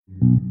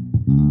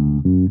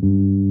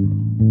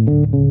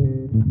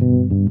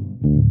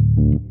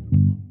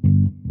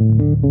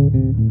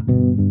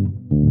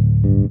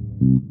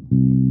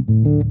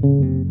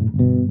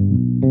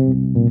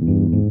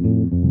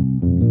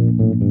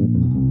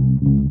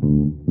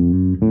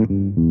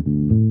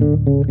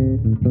Good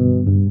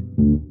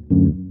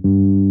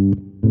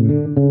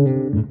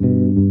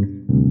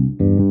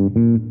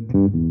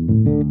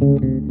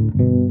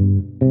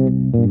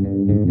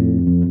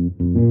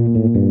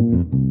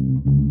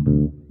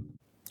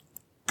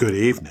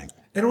evening.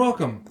 And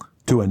welcome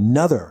to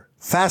another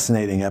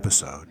fascinating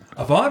episode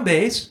of On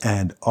Base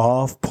and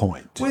Off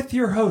Point with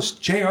your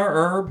host, J.R.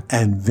 Erb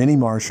and Vinnie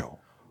Marshall.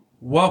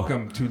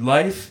 Welcome to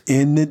Life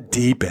in the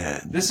Deep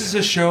End. This is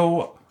a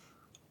show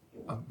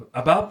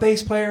about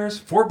bass players,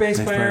 for bass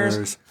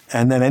players,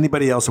 and then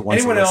anybody else that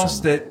wants anyone to listen. else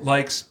that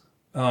likes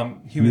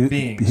human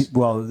beings.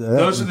 Well,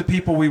 those are the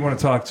people we want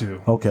to talk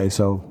to. Okay,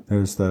 so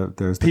there's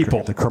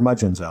people. The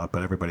curmudgeons out,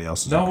 but everybody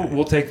else is no. okay.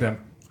 We'll take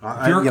them.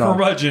 If you're a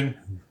curmudgeon,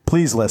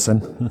 please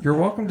listen. You're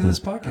welcome to this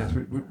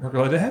podcast. We're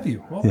glad to have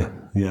you.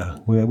 Welcome. Yeah.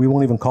 We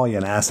won't even call you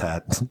an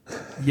asshat.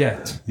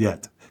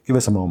 Yet. Give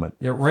us a moment.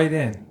 Yeah, right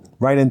in.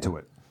 Right into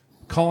it.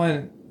 Call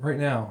in right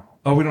now.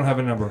 Oh, we don't have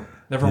a number.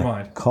 Never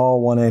mind.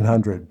 Call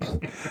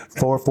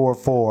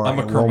 1-800-444. I'm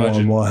a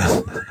curmudgeon.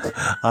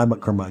 111. I'm a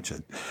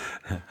curmudgeon.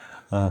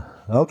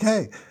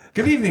 Okay.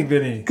 Good evening,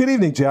 Vinny. Good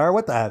evening, JR.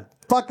 What the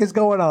fuck is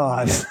going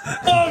on?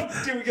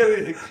 Oh, dude, we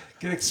gotta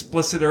get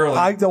explicit early.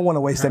 I don't want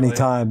to waste any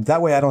time.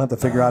 That way I don't have to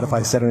figure out if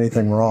I said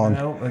anything wrong.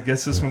 No, I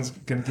guess this one's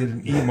going to get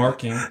an E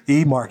marking.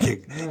 E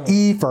marking. Oh.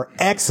 E for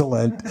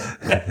excellent.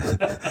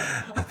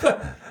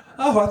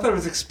 I thought it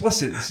was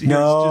explicit.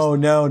 No.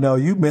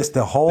 You missed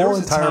the whole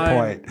entire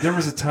point. There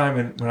was a time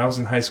when I was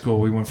in high school,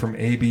 we went from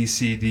A, B,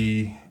 C,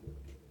 D,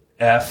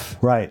 F.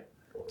 Right.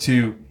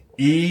 To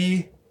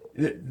E.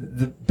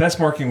 The best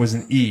marking was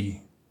an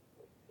E.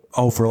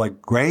 Oh, for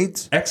like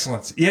grades?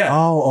 Excellence. Yeah.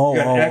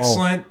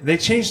 Excellent. They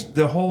changed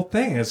the whole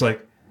thing. It's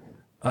like.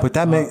 But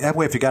that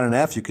way, if you got an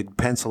F, you could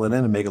pencil it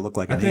in and make it look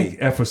like an E. I think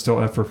F was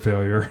still F for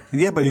failure.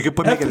 Yeah, but you could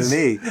make it an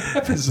E.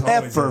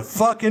 F for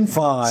fucking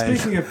fine.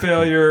 Speaking of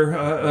failure,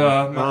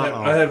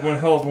 I had one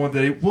hell of one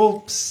day.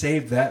 We'll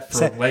save that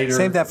for later.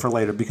 Save that for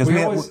later because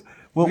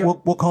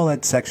we'll call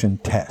that section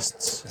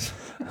tests,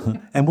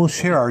 and we'll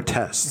share our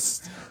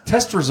tests.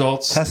 Test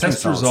results. Test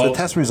results. The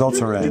test results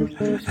are in.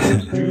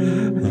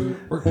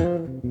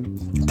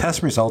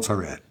 Test results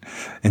are in.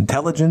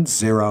 Intelligence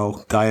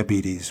 0,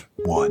 diabetes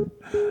 1.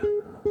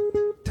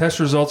 Test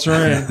results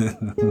are in.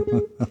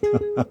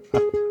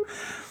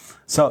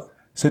 So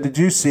did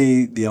you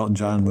see the Elton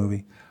John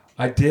movie?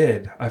 I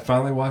did. I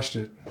finally watched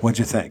it. What'd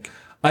you think?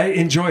 I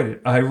enjoyed it.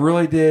 I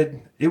really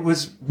did. It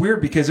was weird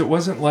because it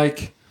wasn't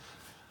like.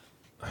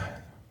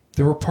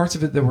 There were parts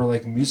of it that were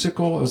like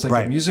musical. It was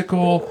like a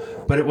musical,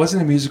 but it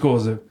wasn't a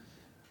musical.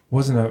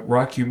 Wasn't a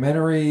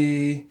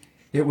rockumentary.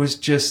 It was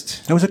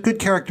just. It was a good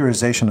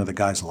characterization of the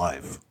guy's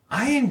life.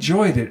 I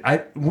enjoyed it.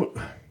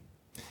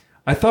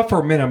 I thought for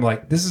a minute, I'm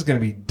like, this is going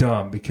to be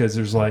dumb because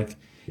this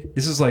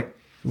is like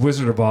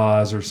Wizard of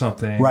Oz or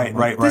something. Right.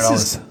 I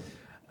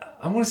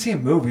want to see a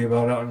movie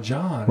about Elton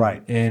John.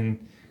 Right.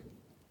 And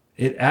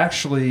it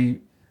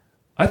actually,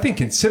 I think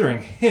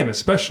considering him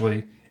especially,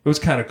 it was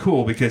kind of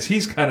cool because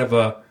he's kind of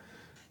a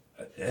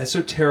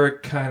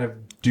esoteric kind of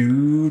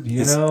dude,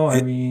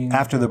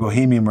 after the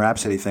Bohemian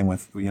Rhapsody thing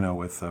with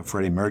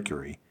Freddie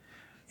Mercury,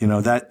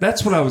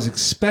 that's what I was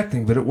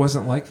expecting, but it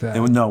wasn't like that.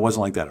 It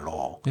wasn't like that at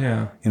all.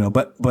 Yeah.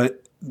 But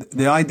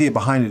the idea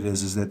behind it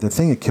is that the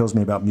thing that kills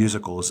me about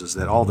musicals is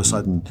that all of a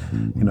sudden,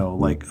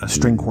 like a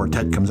string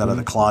quartet comes out of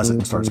the closet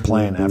and starts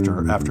playing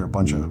after a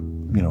bunch of,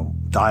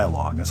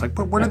 dialogue. It's like,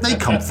 but where did they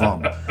come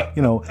from?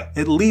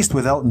 At least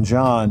with Elton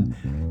John,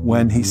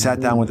 when he sat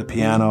down with the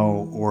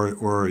piano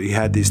or he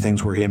had these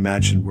things where he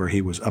imagined where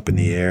he was up in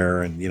the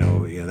air and,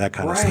 that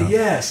kind of stuff. Right,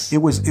 yes. It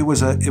was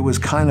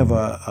kind of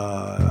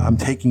I'm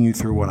taking you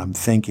through what I'm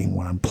thinking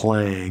when I'm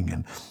playing,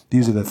 and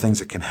these are the things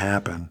that can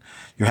happen.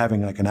 You're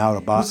having like an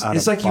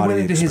it's like you went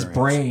into experience. his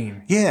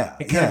brain. Yeah.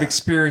 And kind of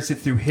experienced it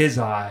through his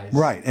eyes.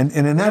 Right. And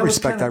in that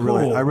respect, I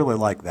cool. really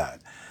like that.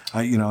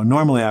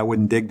 Normally I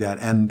wouldn't dig that.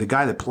 And the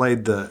guy that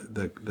played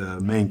the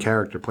main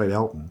character, played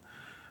Elton,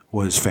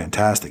 was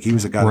fantastic. He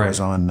was the guy that was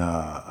on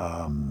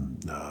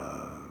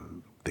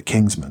The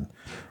Kingsman.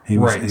 He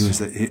was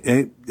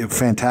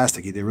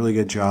fantastic. He did a really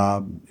good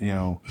job.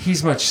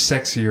 He's much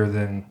sexier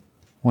than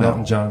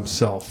Elton John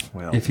himself,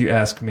 if you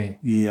ask me.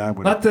 Yeah, I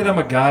would. Not that I'm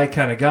a guy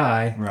kind of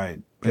guy. Right.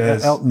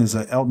 Elton is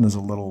a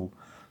little,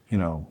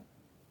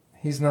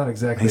 He's not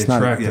exactly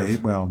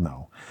attractive.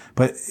 No.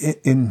 But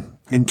in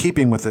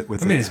keeping with it,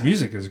 his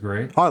music is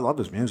great. Oh, I love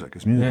his music.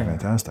 His music is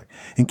fantastic.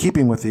 In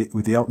keeping with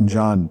the Elton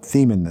John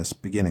theme in this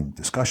beginning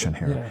discussion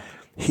here,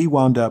 he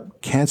wound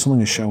up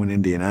canceling a show in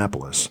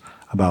Indianapolis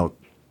about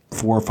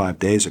 4 or 5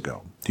 days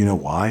ago. Do you know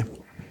why?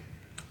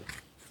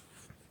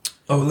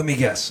 Oh, let me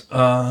guess.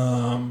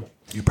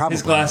 You probably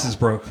his glasses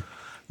broke.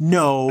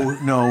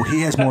 No,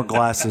 he has more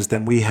glasses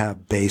than we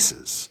have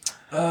basses.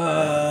 He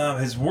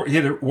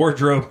had a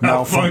wardrobe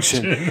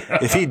malfunction.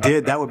 If he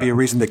did, that would be a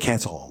reason to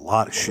cancel a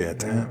lot of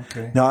shit.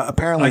 Okay. Now,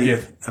 apparently,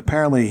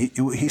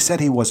 he said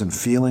he wasn't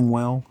feeling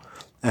well,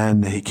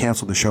 and he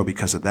canceled the show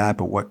because of that.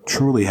 But what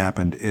truly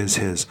happened is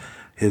his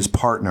his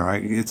partner.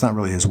 It's not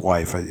really his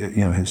wife.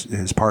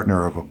 His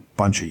partner of a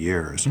bunch of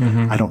years.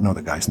 I don't know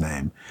the guy's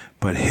name,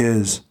 but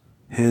his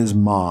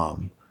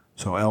mom.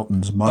 So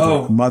Elton's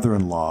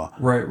mother-in-law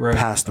Right.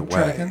 passed away.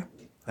 Tracking?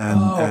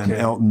 And Okay.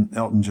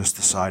 Elton just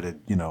decided,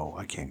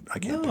 I can't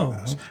do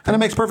this. And it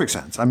makes perfect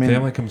sense. I mean,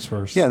 Family comes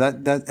first. yeah,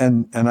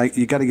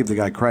 you got to give the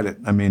guy credit.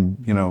 I mean,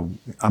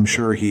 I'm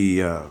sure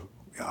he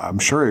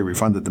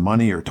refunded the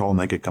money or told him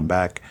they could come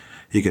back.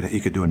 He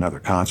could do another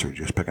concert,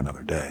 just pick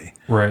another day.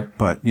 Right.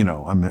 But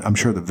I'm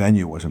sure the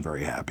venue wasn't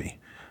very happy.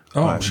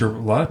 Oh, I'm sure a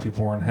lot of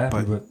people weren't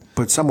happy,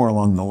 But somewhere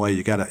along the way,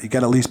 you got to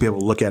at least be able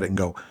to look at it and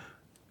go,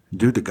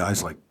 dude, the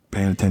guy's like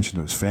paying attention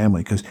to his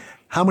family. Because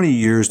how many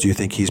years do you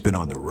think he's been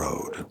on the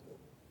road?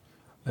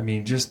 I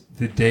mean, just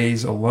the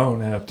days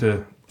alone add up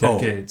to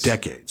decades.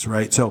 Decades,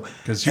 right? So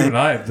Because you and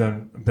I have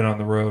been on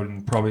the road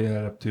and probably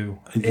add up to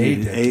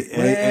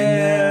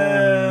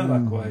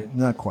not quite.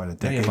 Not quite a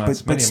decade,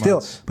 months, but many still,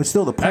 months. but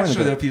still, the point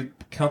Actually, of though, it, if you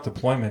count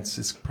deployments,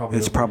 it's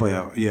probably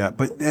yeah.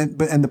 But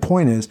the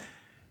point is,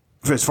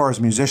 as far as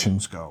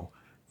musicians go,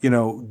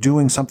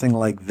 doing something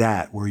like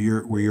that where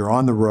you're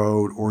on the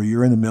road or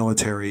you're in the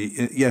military.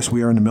 Yes,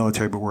 we are in the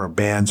military, but we're a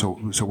band,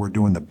 so we're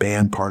doing the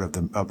band part of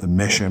the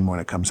mission when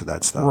it comes to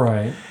that stuff.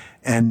 Right.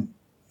 And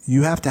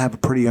you have to have a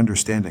pretty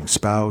understanding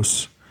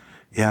spouse.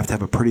 You have to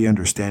have a pretty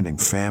understanding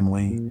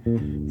family.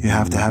 You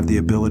have to have the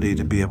ability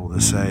to be able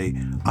to say,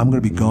 I'm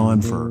going to be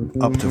gone for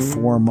up to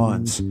 4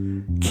 months.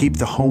 Keep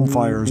the home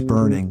fires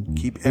burning.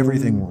 Keep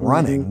everything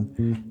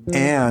running.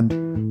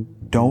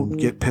 And don't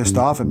get pissed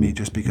off at me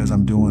just because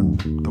I'm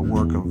doing the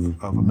work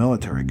of a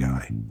military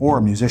guy or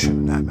a musician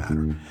in that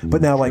matter.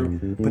 But now,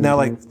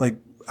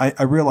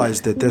 I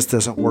realize that this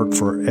doesn't work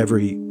for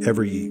every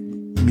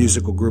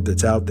musical group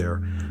that's out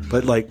there.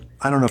 But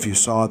I don't know if you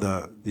saw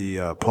the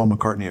Paul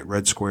McCartney at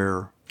Red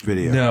Square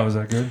video. No, is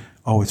that good?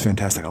 Oh, it's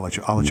fantastic. I'll let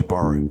you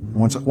borrow it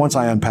once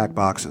I unpack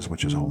boxes,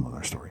 which is a whole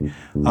other story.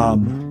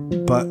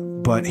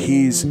 But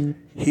he's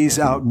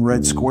out in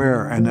Red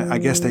Square, and I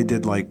guess they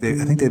did I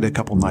think they did a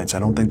couple nights. I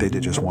don't think they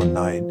did just one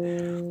night.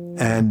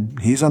 And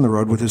he's on the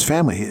road with his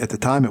family. At the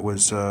time, it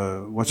was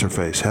what's her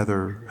face,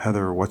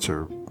 Heather, what's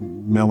her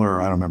Miller?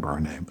 I don't remember her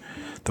name.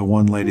 The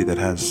one lady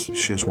that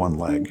she has one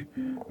leg.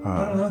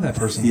 I don't know that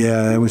person.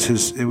 Yeah, it was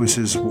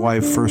his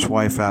first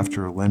wife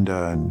after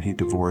Linda, and he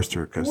divorced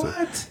her because.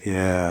 What?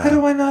 Yeah. How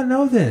do I not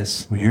know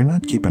this? Well, you're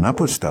not keeping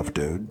up with stuff,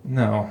 dude.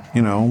 No.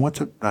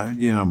 What's it? I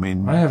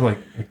mean. I have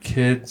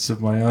kids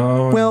of my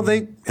own. Well,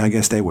 I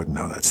guess they wouldn't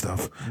know that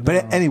stuff. No.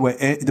 But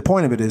anyway, the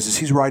point of it is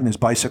he's riding his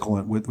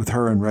bicycle with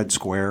her in Red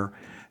Square,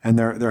 and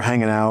they're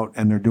hanging out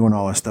and they're doing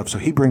all this stuff. So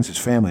he brings his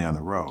family on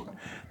the road.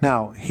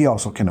 Now he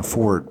also can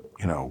afford,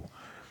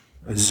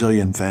 a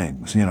zillion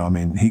things. I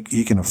mean,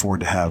 he can afford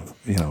to have,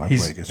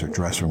 everybody gets their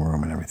dressing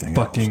room and everything.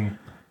 Fucking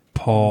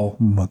Paul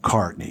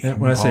McCartney.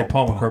 And when I say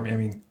Paul McCartney, I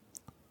mean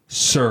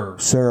Sir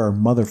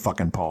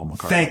motherfucking Paul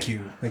McCartney. Thank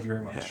you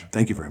very much. Yeah,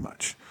 thank you very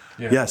much.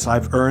 Yeah. Yes,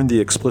 I've earned the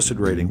explicit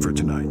rating for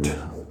tonight.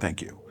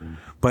 Thank you.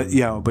 But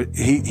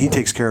he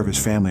takes care of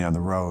his family on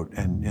the road,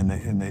 and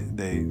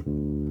they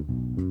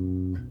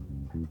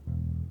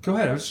Go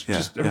ahead. I was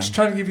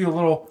trying to give you a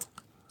little.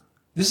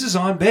 This is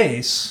on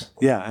base.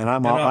 Yeah, and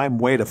I'm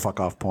way to fuck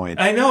off point.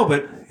 I know,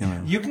 but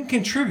you can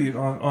contribute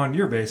on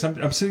your bass.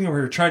 I'm sitting over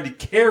here trying to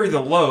carry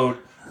the load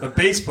of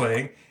bass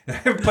playing, and I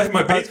haven't played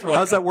my bass for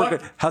how's that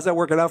working? How's that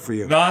working out for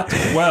you? Not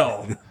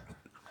well. I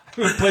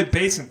haven't played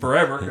bass in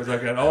forever because I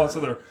got all this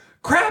other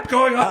crap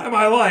going on in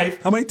my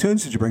life. How many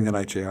tunes did you bring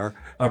tonight, JR?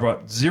 I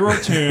brought 0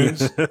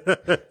 tunes.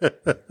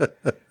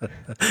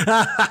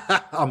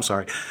 I'm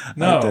sorry.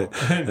 No.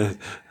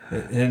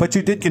 But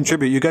you did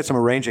contribute. You got some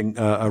arranging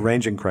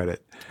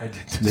credit. I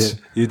did.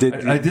 You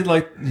did. I did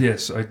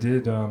yes, I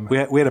did. We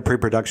had a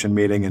pre-production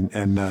meeting,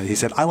 and he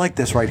said, "I like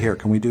this right here.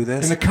 Can we do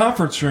this?" In the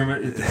conference room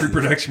at the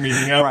pre-production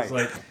meeting, I was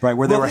like,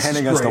 where they were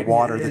handing us the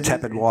water, the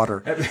tepid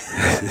water.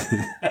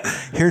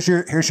 Here's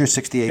your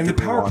 68. And the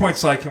PowerPoint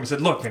slide came and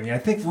said, "Look, Vinny, I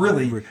think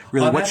really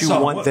what you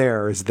want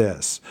there is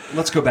this."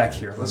 Let's go back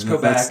here. Let's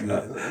go back.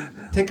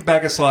 Take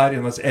back a slide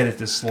and let's edit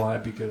this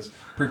slide because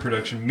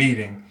pre-production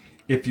meeting,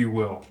 if you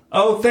will.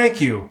 Oh,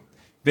 thank you.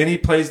 Vinny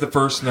plays the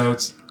first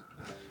notes.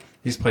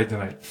 He's played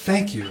tonight.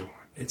 Thank you.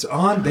 It's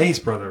on bass,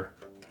 brother.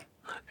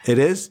 It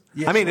is?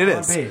 Yes, I mean, it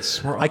is.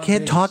 Bass. I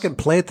can't talk and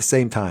play at the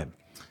same time.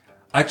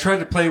 I try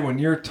to play when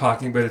you're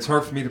talking, but it's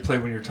hard for me to play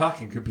when you're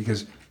talking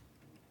because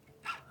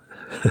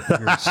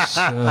you're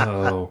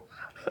so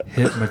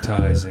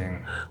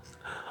hypnotizing.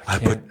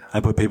 I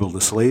put people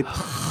to sleep.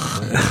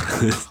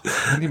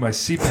 I need my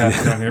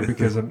CPAP down here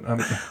because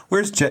I'm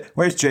Where's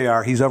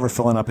JR? He's over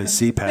filling up his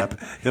CPAP.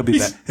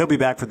 He'll be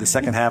back for the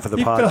second half of the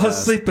podcast. He fell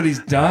asleep, but he's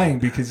dying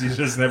because he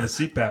doesn't have a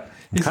CPAP.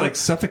 He's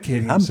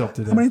suffocating himself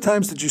to death. How many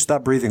times did you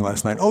stop breathing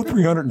last night?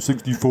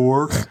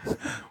 364.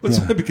 What's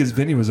that? Because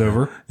Vinny was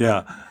over.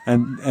 Yeah,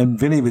 and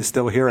Vinny was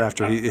still here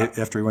after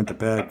he went to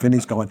bed.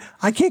 Vinny's going,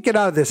 I can't get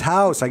out of this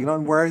house. I don't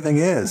know where everything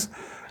is.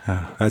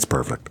 That's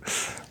perfect.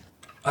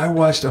 I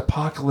watched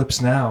Apocalypse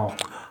Now.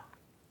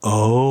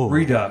 Oh.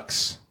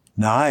 Redux.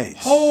 Nice.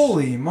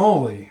 Holy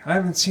moly! I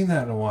haven't seen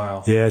that in a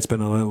while. Yeah, it's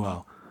been a little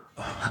while.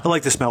 I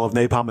like the smell of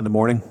napalm in the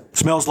morning.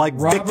 Smells like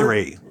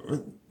victory.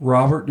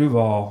 Robert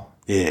Duvall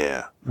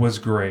Yeah. was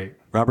great.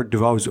 Robert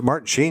Duvall was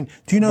Martin Sheen.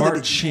 Do you know Martin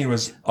that? Sheen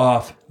was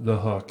off the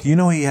hook. Do you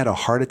know he had a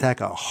heart attack,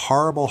 a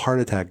horrible heart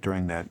attack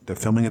during the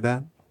filming of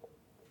that?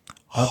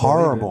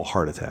 Horrible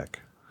heart attack.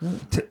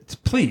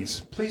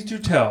 Please do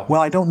tell.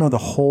 Well, I don't know the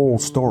whole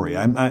story.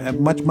 I'm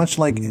much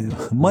like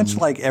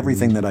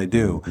everything that I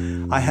do.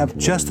 I have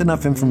just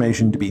enough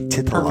information to be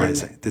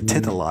tantalizing, to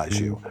tantalize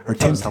you or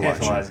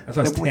tantalize you. I thought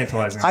it was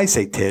tantalizing. I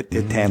say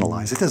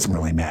tantalize. It doesn't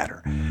really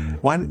matter.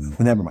 Why?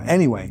 Never mind.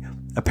 Anyway,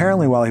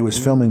 apparently while he was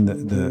filming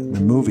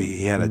the movie,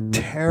 he had a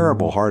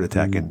terrible heart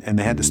attack, and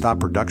they had to stop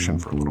production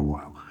for a little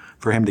while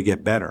for him to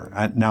get better.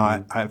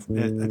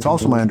 It's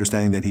also my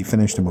understanding that he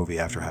finished the movie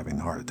after having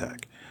the heart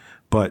attack,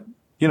 but.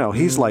 You know,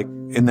 he's like,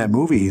 in that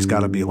movie, he's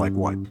got to be like,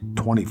 what,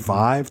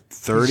 25,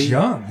 30? He's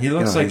young. He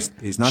looks like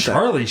he's not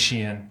Charlie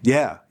Sheen.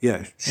 Yeah.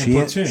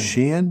 Platoon.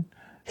 Sheen?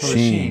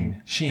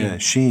 Sheen. Yeah,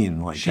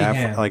 Sheen, like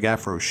Sheehan. like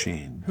Afro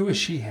Sheen. Who is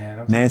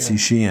Sheehan? Nancy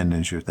Sheehan,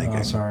 as you're thinking.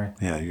 Oh, sorry.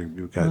 Yeah,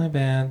 you got. My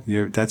bad.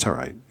 That's all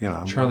right. You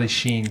know, Charlie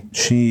Sheen.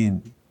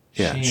 Sheen.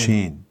 Yeah,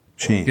 Sheen.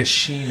 The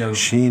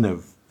sheen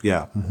of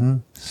Yeah. Mm-hmm.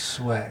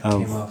 Sweat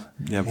came off.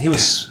 Yeah. He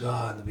was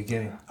in the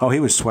beginning. Oh, he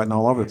was sweating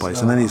all over the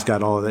place, and then he's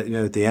got all of that. You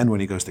know, at the end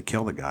when he goes to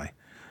kill the guy,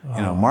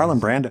 Marlon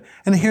Brando.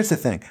 And here's the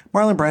thing: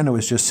 Marlon Brando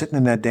is just sitting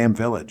in that damn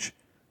village.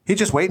 He's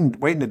just waiting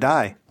to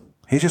die.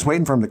 He's just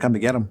waiting for him to come to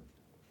get him.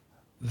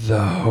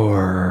 The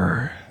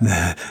horror.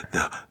 The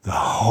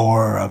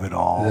horror of it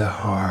all. The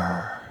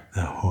horror.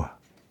 The horror.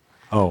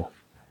 Oh.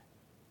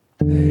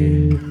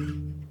 They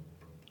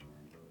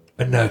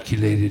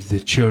inoculated the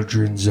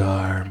children's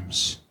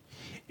arms.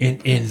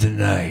 And in the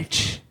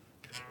night,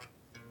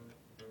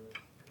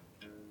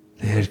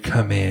 they had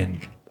come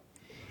in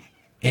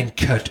and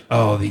cut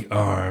all the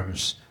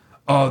arms,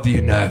 all the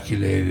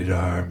inoculated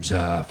arms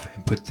off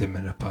and put them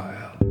in a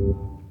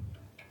pile.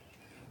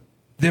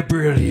 The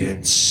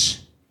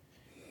brilliance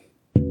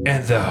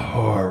and the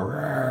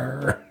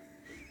horror.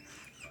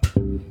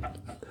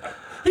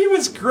 He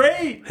was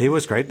great. He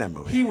was great in that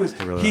movie. He was.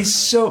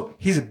 He's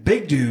a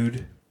big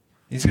dude.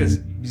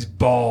 He's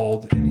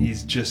bald and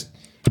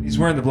he's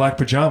wearing the black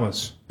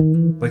pajamas,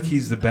 like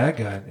he's the bad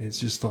guy. It's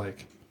just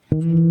like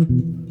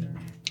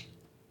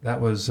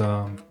that was.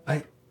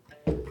 I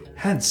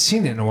hadn't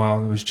seen it in a while,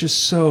 and it was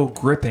just so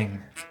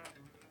gripping.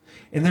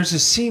 And there's a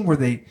scene where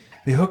they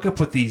hook up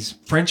with these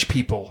French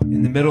people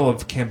in the middle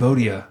of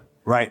Cambodia.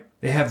 Right.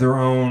 They have their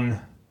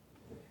own.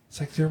 It's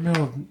like they're in the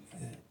middle of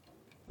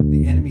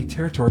the enemy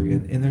territory,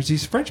 and there's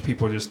these French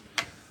people just.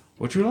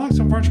 Would you like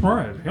some French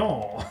bread?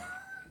 Oh.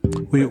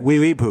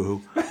 We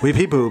poo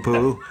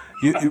poo.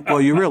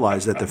 You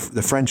realize that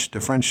the French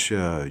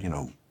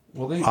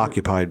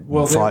occupied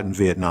fought in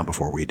Vietnam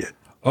before we did.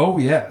 Oh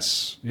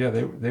yes, yeah,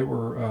 they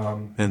were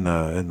in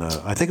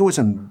the I think it was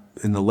in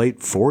the late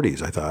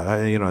 40s. I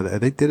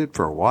thought they did it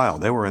for a while.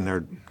 They were in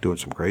there doing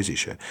some crazy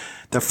shit.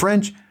 The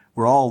French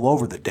were all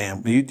over the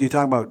damn. You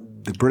talk about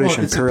the British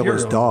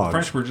imperialist dogs. The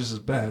French were just as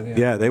bad.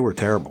 Yeah, they were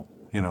terrible.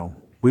 You know,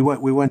 we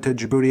went to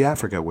Djibouti,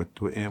 Africa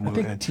I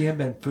think Tien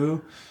Ben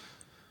Phu.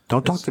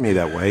 Don't talk to me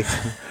that way.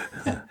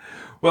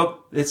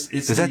 Well, it's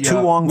is that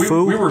Tu Wong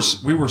Fu? We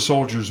were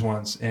soldiers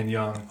once and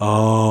young.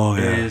 Oh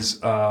yeah. Is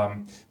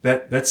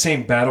that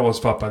same battle was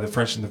fought by the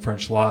French and the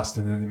French lost,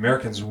 and then the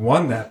Americans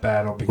won that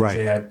battle because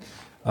they had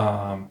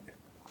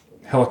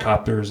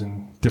helicopters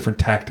and different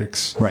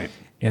tactics. Right.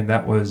 And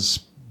that was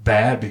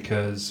bad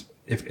because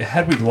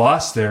had we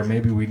lost there,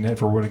 maybe we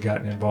never would have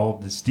gotten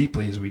involved as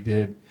deeply as we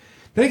did.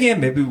 Then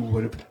again, maybe we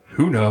would have.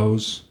 Who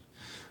knows?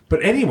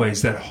 But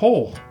anyways, that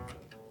whole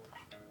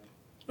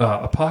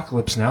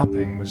Apocalypse Now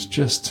thing was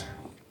just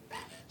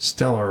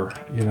stellar,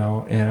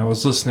 and I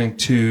was listening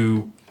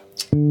to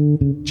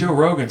Joe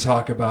Rogan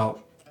talk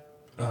about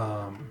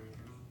Marlon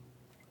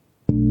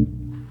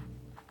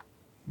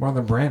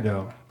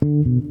Brando,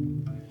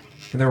 and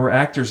there were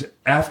actors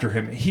after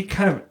him. He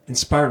kind of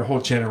inspired a whole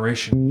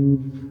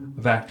generation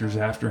of actors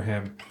after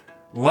him,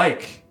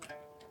 like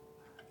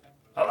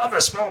I love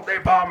to smell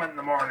napalm in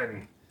the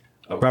morning.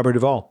 Robert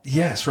Duvall.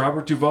 Yes,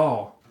 Robert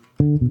Duvall,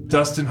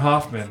 Dustin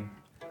Hoffman.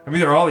 I mean,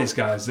 there are all these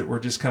guys that were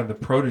just kind of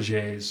the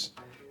proteges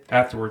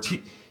afterwards.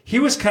 He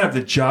was kind of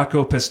the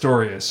Jaco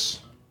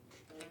Pastorius.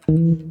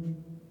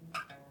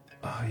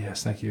 Oh,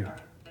 yes, thank you.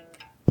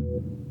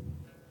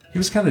 He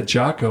was kind of the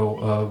Jaco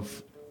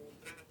of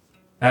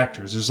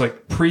actors. There's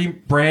like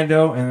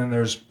pre-Brando and then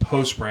there's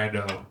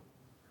post-Brando.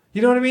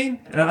 You know what I mean?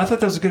 And I thought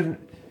that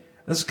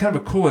was kind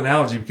of a cool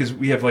analogy because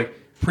we have like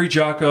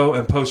pre-Jaco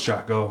and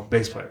post-Jaco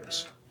bass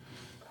players.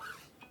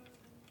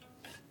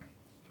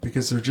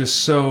 Because they're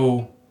just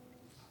so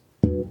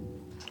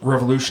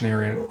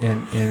revolutionary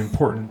and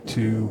important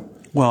to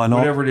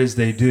whatever it is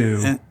they do.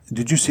 And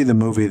did you see the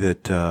movie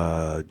that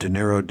De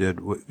Niro did?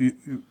 De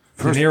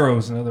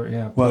Niro's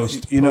another, Well,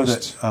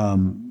 that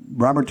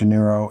Robert De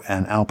Niro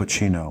and Al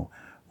Pacino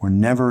were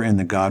never in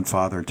The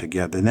Godfather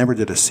together. They never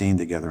did a scene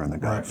together in The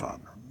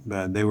Godfather.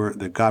 They were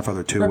the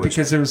Godfather 2 Right, was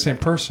because they're the same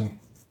person.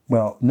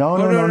 well, no.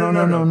 De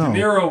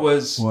Niro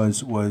was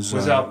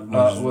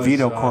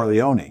Vito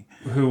Corleone,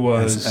 who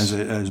was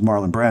as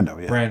Marlon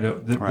Brando. Yeah,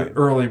 Brando, the Right.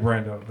 early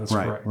Brando. That's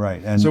Right, correct.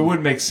 right. And So it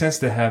wouldn't make sense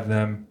to have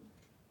them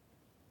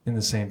in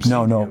the same scene.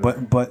 no,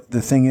 together. but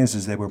the thing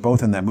is they were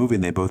both in that movie,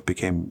 and they both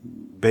became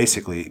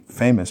basically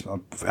famous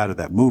out of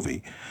that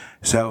movie.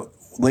 So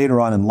later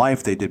on in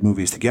life, they did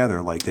movies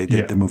together, like they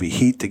did the movie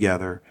Heat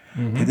together.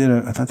 They did.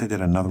 I thought they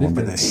did another one,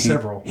 but did the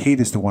several. Heat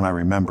is the one I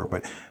remember.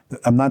 But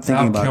I'm not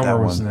thinking Val about Kilmer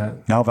that was one. in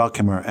that. Now Val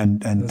Kilmer and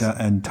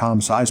Tom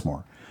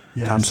Sizemore.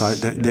 Yes, Tom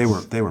Sizemore.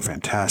 yes. They were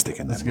fantastic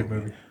in that. That's a good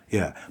movie.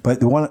 Yeah, but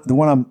the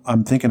one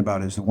I'm thinking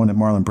about is the one that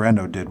Marlon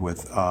Brando did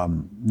with.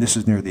 This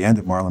is near the end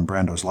of Marlon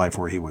Brando's life,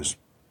 where he was,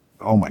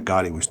 oh my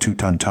God, he was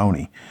 2-ton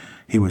Tony.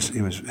 He was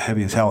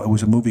heavy as hell. It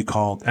was a movie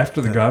called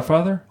After The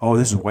Godfather? Oh,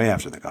 this is way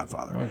after The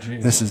Godfather. Oh,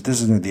 geez. This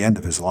is near the end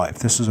of his life.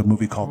 This is a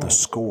movie called The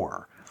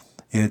Score.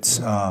 It's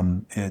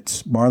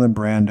Marlon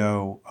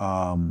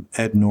Brando,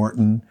 Ed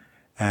Norton,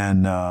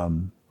 and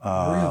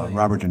Really?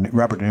 Robert De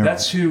Niro.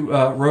 That's who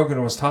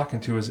Rogan was talking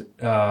to, is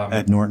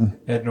Ed Norton.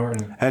 Ed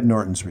Norton. Ed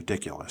Norton's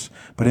ridiculous.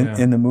 But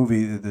in the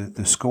movie,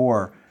 the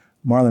Score,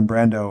 Marlon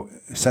Brando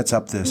sets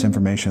up this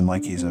information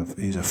like he's a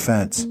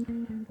fence,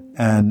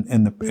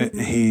 and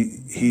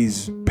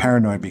he's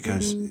paranoid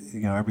because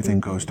everything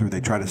goes through.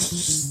 They try to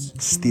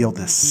steal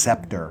this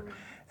scepter,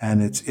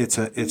 and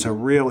it's a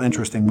real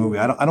interesting movie.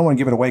 I don't want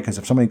to give it away because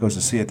if somebody goes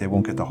to see it, they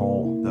won't get the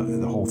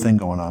whole thing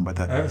going on. But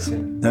I haven't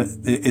seen it.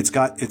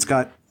 it's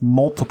got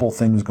multiple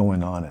things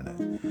going on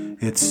in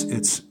it.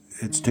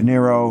 It's De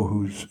Niro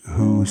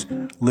who's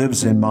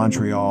lives in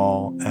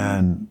Montreal,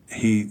 and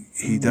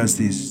he does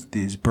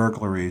these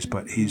burglaries,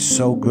 but he's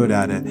so good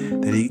at it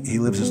that he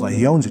lives his life.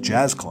 He owns a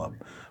jazz club,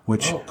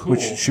 which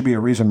should be a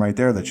reason right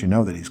there that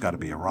that he's got to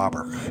be a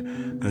robber,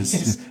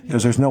 because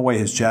there's no way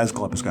his jazz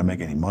club is going to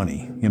make any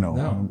money,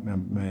 No.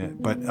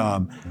 But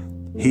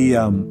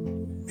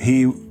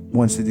he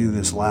wants to do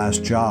this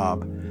last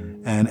job.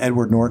 And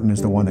Edward Norton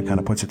is the one that kind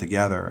of puts it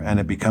together, and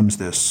it becomes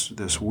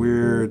this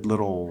weird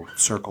little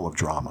circle of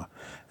drama.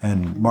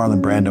 And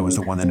Marlon Brando is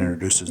the one that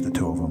introduces the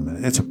two of them.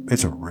 And it's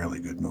a really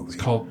good movie.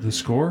 It's called The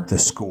Score? The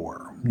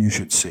Score. You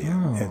should see it.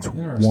 Oh, It's a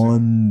interesting.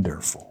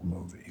 wonderful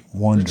movie.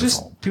 Wonderful.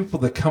 Just people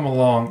that come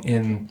along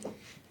in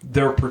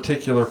their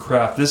particular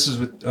craft. This is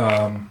what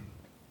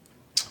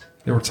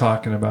they were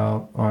talking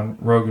about on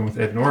Rogan with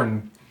Ed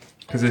Norton,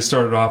 because they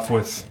started off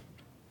with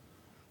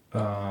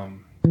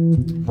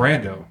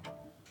Brando,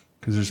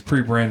 because there's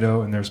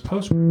pre-Brando and there's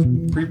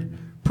post-Brando.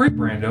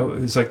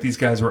 Pre-Brando is like these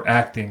guys were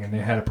acting and they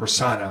had a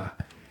persona.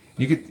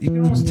 You could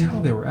almost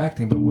tell they were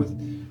acting, but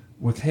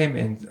with him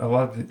and a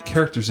lot of the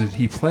characters that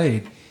he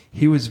played,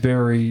 he was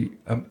very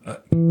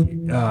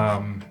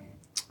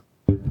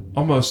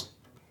almost,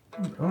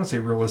 I don't want to say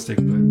realistic,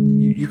 but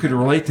you could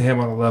relate to him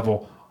on a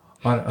level,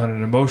 on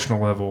an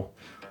emotional level,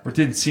 where it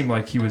didn't seem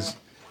like he was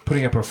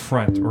putting up a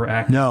front or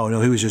acting. No,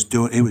 he was just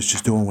doing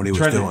what he was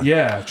doing.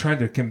 Trying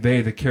to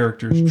convey the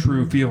character's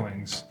true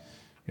feelings.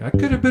 I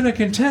could have been a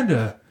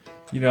contender.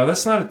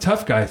 That's not a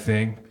tough guy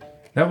thing.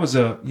 That was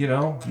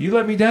you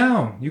let me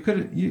down. You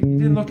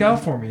didn't look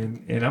out for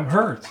me, and I'm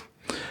hurt.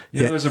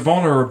 There's a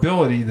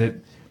vulnerability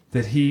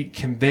that he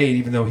conveyed,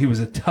 even though he was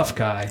a tough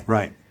guy.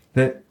 Right.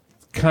 That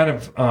kind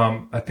of,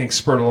 I think,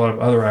 spurred a lot of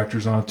other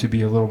actors on to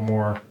be a little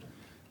more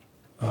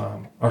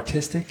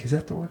artistic. Is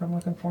that the word I'm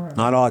looking for?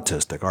 Not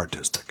autistic,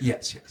 artistic.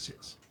 Yes.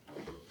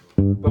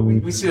 But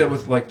we see that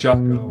with like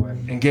Jocko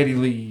and Geddy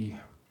Lee.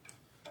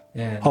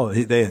 And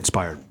They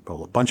inspired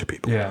a bunch of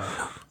people. yeah.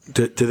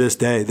 To this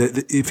day,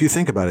 if you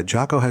think about it,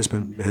 Jocko has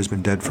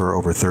been dead for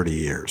over 30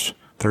 years,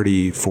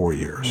 34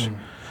 years.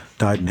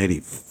 Died in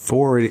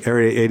 84,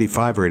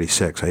 85 or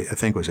 86. I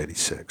think it was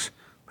 86.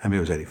 Maybe it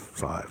was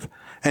 85.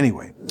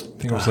 Anyway. I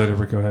think it was later,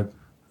 but go ahead.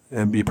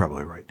 You're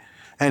probably right.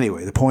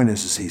 Anyway, the point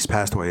is he's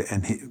passed away,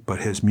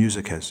 but his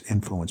music has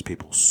influenced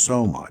people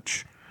so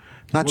much.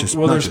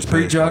 There's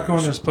pre-Jocko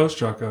and there's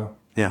post-Jocko.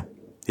 Yeah.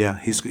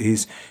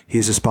 He's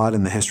a spot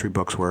in the history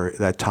books where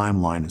that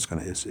timeline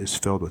is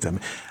filled with him.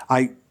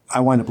 I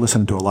wind up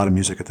listening to a lot of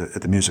music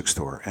at the music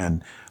store,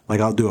 and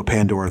like I'll do a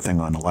Pandora thing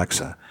on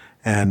Alexa,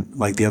 and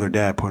like the other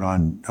day I put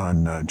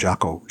on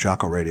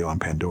Jocko radio on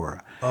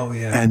Pandora. Oh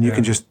yeah. And you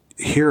can just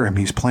hear him.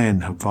 He's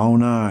playing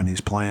Havana, and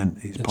he's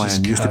playing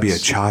used to be a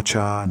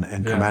cha-cha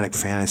and chromatic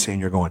fantasy, and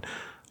you're going,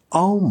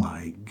 oh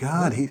my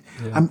God!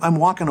 I'm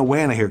walking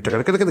away and I hear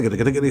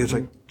it's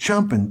like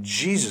jumping.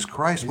 Jesus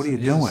Christ! What are you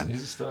doing?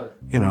 He's a stud.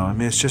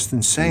 It's just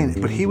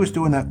insane. But he was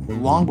doing that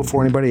long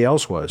before anybody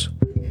else was.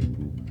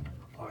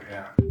 Oh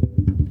yeah.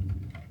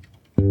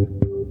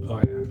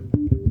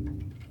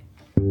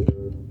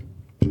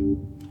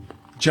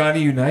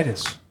 Johnny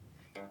Unitas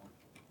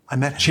I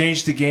met him.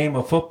 changed the game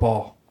of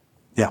football.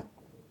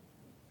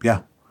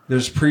 Yeah.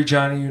 There's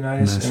pre-Johnny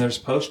Unitas and there's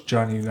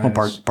post-Johnny Unitas.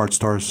 Well, Bart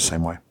Starr is the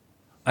same way.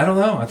 I don't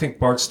know. I think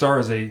Bart Starr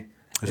is a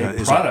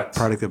product. A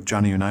product of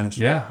Johnny Unitas.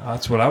 Yeah,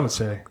 that's what I would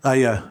say.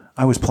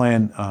 I was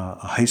playing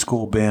a high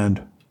school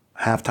band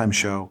halftime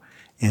show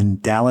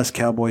in Dallas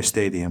Cowboy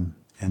Stadium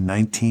in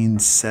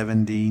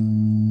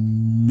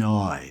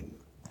 1979.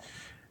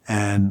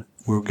 And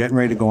we were getting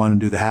ready to go on and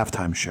do the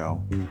halftime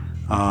show.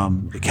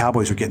 The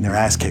Cowboys were getting their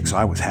ass kicked, so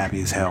I was happy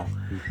as hell.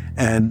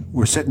 And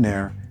we're sitting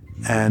there,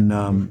 and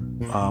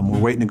we're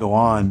waiting to go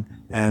on,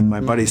 and my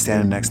buddy's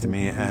standing next to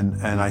me,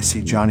 and I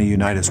see Johnny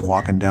Unitas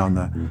walking down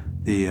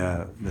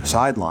the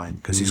sideline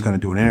because he's going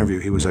to do an interview.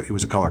 He was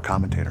a color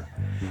commentator.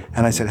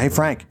 And I said, "Hey,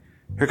 Frank,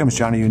 here comes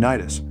Johnny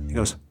Unitas." He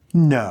goes,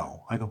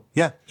 "No." I go,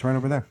 "Yeah, it's right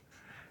over there."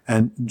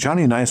 And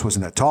Johnny Unitas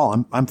wasn't that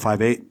tall. I'm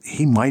 5'8".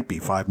 He might be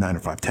 5'9" or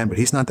 5'10", but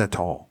he's not that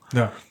tall.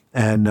 No.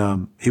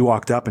 And he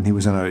walked up, and he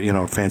was in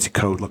a fancy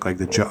coat, looked like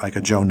like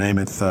a Joe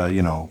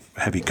Namath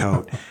heavy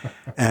coat.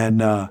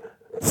 And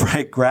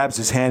Frank grabs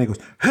his hand. He goes,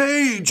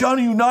 "Hey,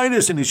 Johnny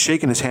Unitas," and he's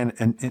shaking his hand.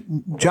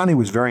 And Johnny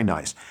was very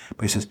nice,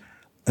 but he says,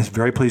 "I'm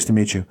very pleased to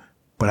meet you,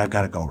 but I've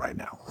got to go right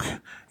now."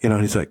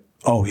 And he's like,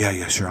 "Oh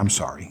yeah, sure. I'm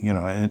sorry."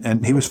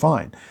 And he was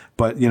fine,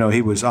 but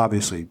he was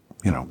obviously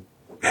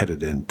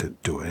headed in to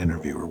do an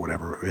interview or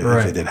whatever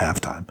if they did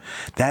halftime.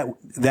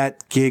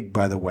 That gig,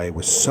 by the way,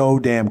 was so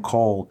damn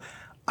cold.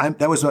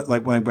 That was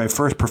like my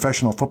first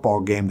professional football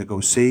game to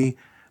go see,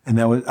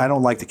 and I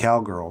don't like the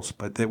Cowgirls,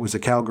 but it was the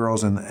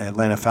Cowgirls and the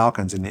Atlanta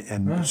Falcons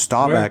and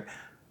Staubach.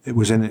 It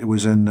was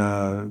in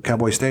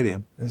Cowboy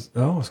Stadium. It's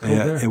cold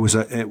there.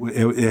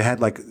 It had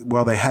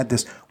they had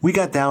this. We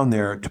got down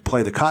there to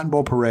play the Cotton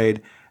Bowl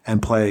Parade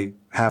and play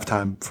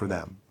halftime for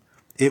them.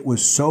 It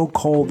was so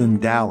cold in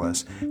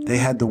Dallas. They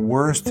had the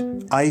worst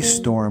ice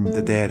storm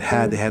that they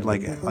had. They had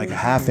like a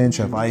half inch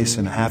of ice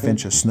and a half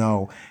inch of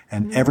snow,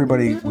 and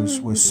everybody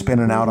was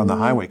spinning out on the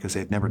highway because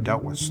they'd never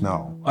dealt with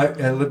snow.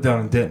 I lived down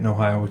in Denton,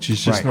 Ohio, which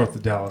is just north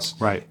of Dallas.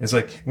 Right. It's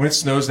like when it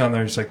snows down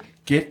there, it's like,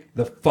 get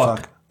the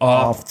fuck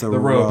off the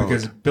road,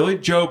 because Billy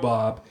Joe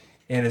Bob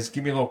and his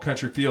give me a little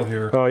country feel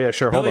here. Oh yeah,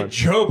 sure. Hold Billy on.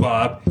 Joe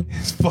Bob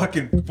is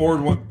fucking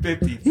Ford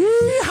 150.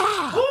 Yeehaw!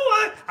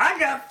 I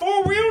got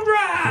 4-wheel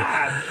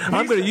drive.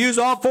 I'm going to use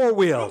all 4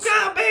 wheels. Look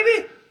out,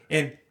 baby!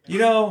 And they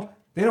don't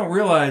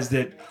realize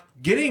that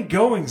getting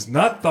going's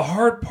not the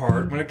hard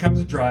part when it comes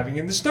to driving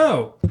in the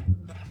snow.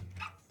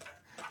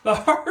 The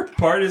hard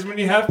part is when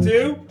you have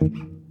to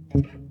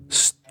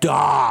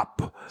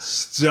Stop.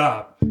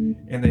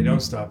 And they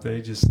don't stop.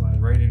 They just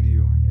slide right into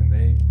you. And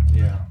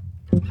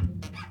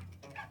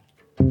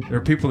there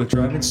are people that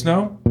drive in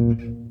snow,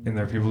 and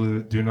there are people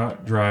that do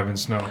not drive in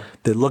snow.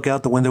 They look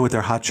out the window with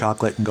their hot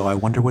chocolate and go, "I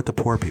wonder what the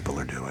poor people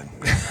are doing."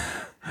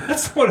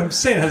 That's what I'm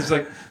saying. It's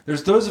like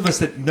there's those of us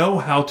that know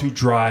how to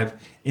drive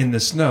in the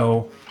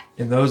snow,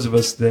 and those of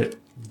us that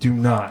do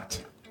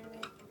not.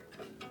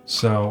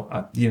 So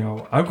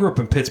I grew up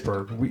in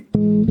Pittsburgh.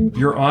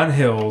 You're on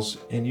hills,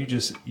 and you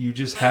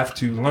just have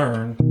to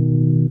learn.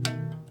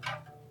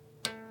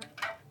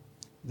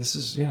 This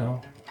is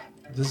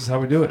how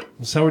we do it.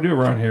 This is how we do it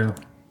around here.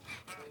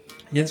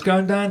 Yins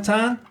going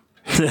downtown?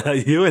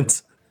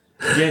 Ewins.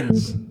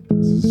 Yins.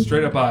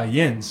 Straight up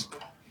Yins.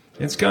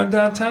 Yins going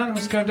downtown?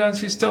 Let's go down to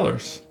see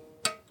Stillers.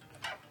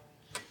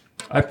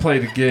 I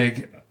played a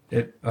gig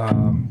at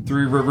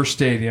Three River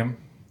Stadium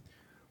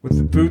with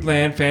the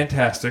Foodland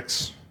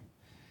Fantastics.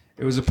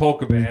 It was a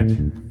polka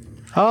band.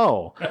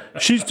 Oh,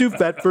 she's too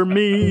fat for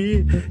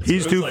me.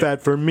 He's too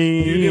fat for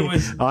me.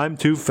 I'm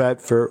too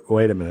fat for...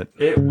 Wait a minute.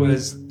 It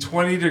was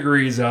 20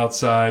 degrees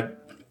outside,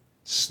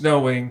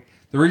 snowing.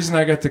 The reason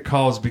I got the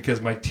call is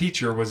because my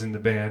teacher was in the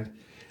band.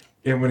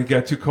 And when it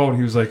got too cold,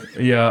 he was like,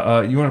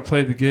 "Yeah, you want to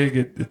play the gig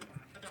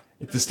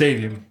at the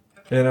stadium?"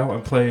 And I went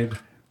and played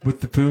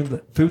with the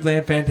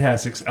Foodland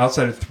Fantastics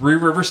outside of Three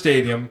River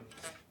Stadium.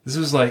 This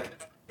was like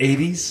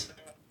 80s.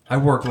 I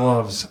wore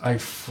gloves. I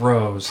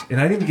froze.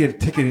 And I didn't even get a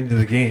ticket into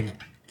the game.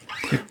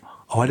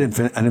 I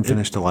didn't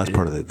finish the last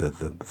part of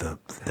the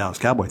Dallas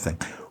Cowboy thing.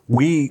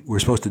 We were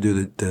supposed to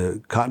do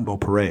the Cotton Bowl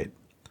Parade,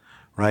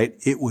 right?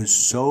 It was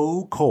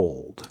so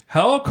cold.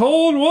 How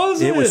cold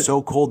was it? It was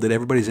so cold that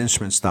everybody's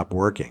instruments stopped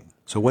working.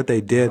 So what they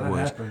did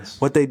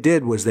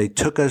was they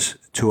took us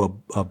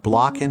to a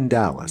block in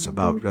Dallas,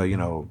 about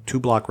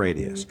 2-block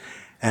radius,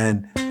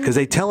 and because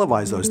they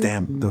televise those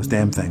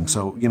damn things,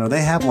 so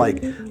they have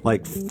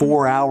like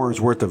 4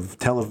 hours worth of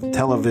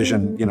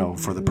television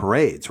for the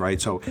parades, right?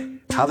 So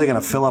how are they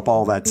going to fill up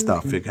all that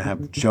stuff? You can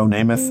have Joe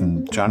Namath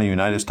and Johnny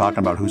Unitas talking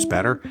about who's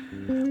better,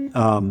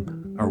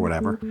 or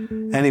whatever.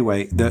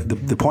 Anyway,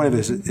 the point of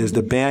this is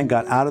the band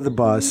got out of the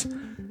bus.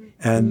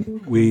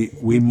 And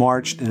we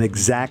marched in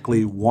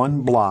exactly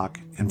 1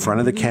 block in front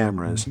of the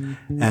cameras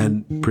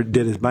and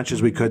did as much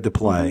as we could to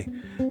play,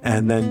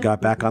 and then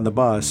got back on the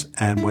bus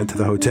and went to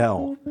the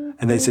hotel.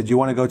 And they said, "You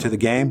want to go to the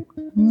game?"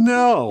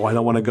 "No, I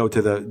don't want to go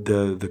to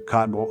the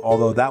Cotton Bowl."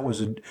 Although that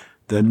was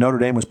the Notre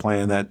Dame was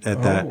playing at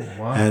that,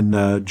 wow.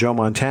 And Joe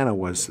Montana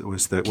was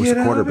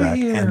the quarterback,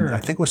 and I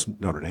think it was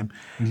Notre Dame,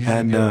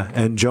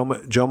 and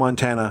Joe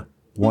Montana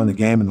won the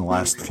game in the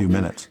last few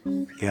minutes.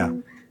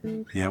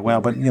 Yeah,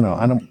 well, but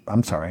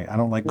I'm sorry, I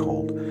don't like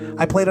cold.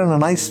 I played on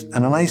an ice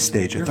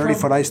stage, a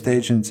 30-foot ice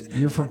stage, and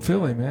You're from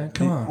Philly, man.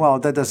 Come on. well,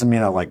 that doesn't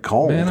mean I like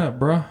cold. Man up,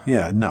 bro.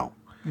 Yeah, no.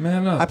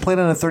 Man up. I played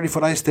on a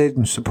 30-foot ice stage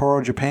in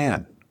Sapporo,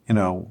 Japan. you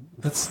know,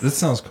 That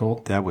sounds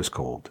cold. that was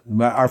cold.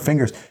 Our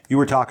fingers. You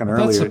were talking I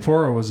thought earlier.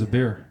 Sapporo was a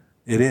beer.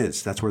 It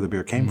is. That's where the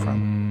beer came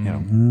from. You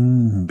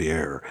know,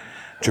 beer,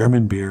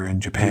 German beer in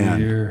Japan.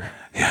 Beer.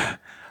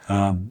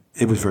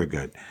 It was very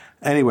good.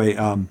 Anyway,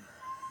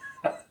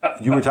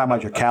 you were talking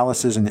about your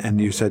calluses,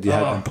 and you said you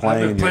hadn't been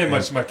playing. I've been playing and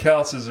much. My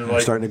calluses are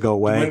like starting to go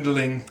away.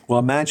 dwindling. Well,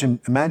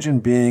 imagine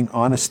being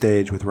on a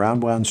stage with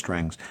round wound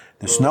strings.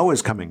 The snow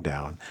is coming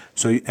down,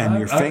 so your I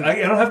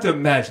don't have to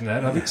imagine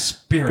that. I've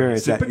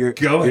experienced it. But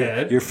go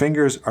ahead. Your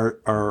fingers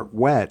are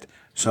wet.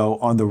 So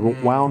on the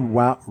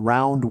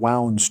round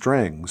wound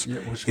strings, which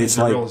it's means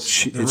they're like real-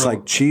 it's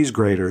like cheese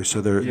graters.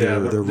 So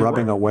they're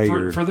rubbing away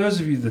your. For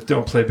those of you that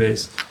don't play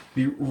bass,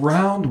 the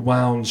round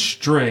wound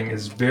string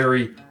is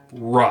very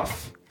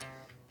rough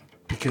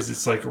because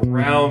it's like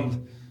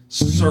round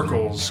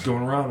circles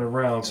going round and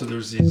round. So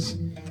there's these.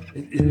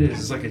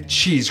 It's like a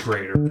cheese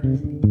grater,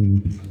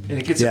 and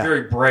it gets a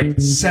very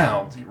bright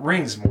sound. It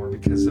rings more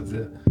because of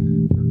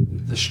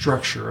the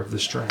structure of the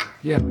string.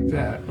 Yeah, like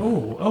that.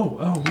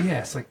 Oh,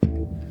 yeah. It's like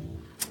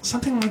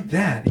something like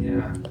that.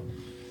 Yeah.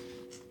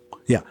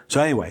 Yeah.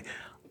 So anyway,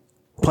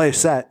 play a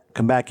set,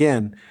 come back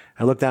in,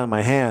 I look down at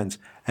my hands,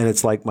 and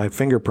it's like my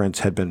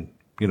fingerprints had been,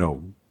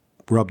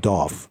 rubbed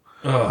off.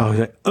 I was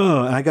like,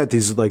 and I got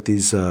these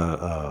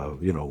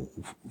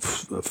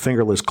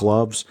fingerless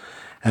gloves,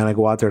 and I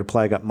go out there to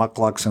play. I got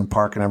mucklucks and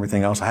park and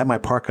everything else. I had my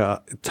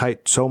parka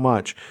tight so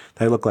much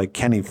that I looked like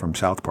Kenny from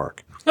South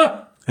Park.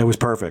 It was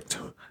perfect,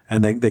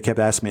 and they kept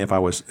asking me if I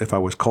was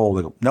cold.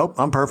 I go, nope,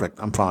 I'm perfect,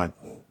 I'm fine,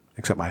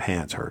 except my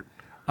hands hurt.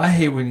 I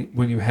hate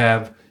when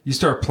you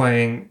start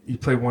playing, you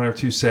play one or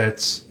two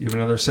sets, you have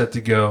another set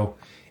to go,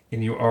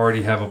 and you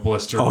already have a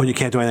blister. Oh, you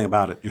can't do anything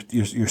about it.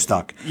 You're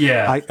stuck.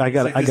 Yeah. I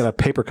got a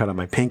paper cut on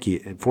my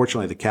pinky.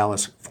 Unfortunately, the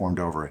callus formed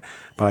over it,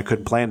 but I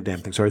couldn't play a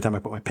damn thing. So every time I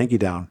put my pinky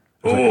down,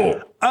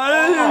 it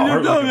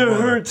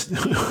hurts.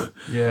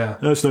 Yeah.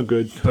 That's no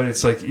good. But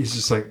it's like, he's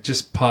just like,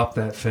 just pop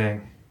that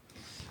thing.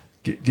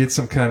 Get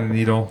some kind of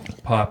needle,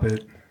 pop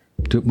it.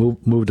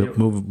 Move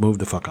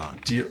the fuck on.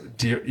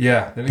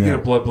 Yeah. Then you get a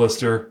blood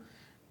blister.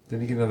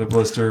 Then you get another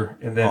blister,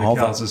 and then the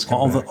calluses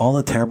come back. all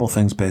the terrible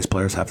things bass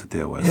players have to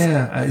deal with.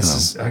 Yeah,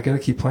 I got to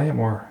keep playing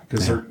more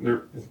because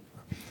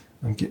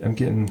I'm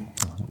getting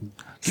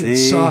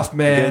soft,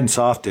 man. Getting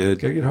soft, dude.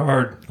 Gotta get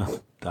hard,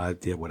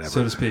 Yeah, whatever.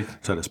 so to speak.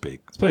 So to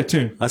speak. Let's play a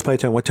tune. Let's play a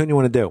tune. What tune do you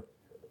want to do?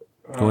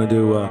 You want to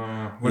do?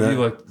 What do you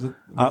like?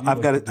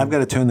 I've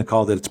got a tune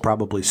called "It's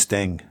Probably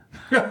Sting."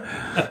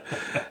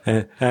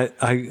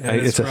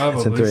 It's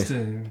probably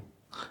Sting.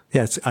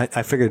 Yeah,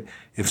 I figured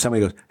if somebody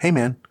goes, "Hey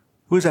man,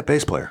 who's that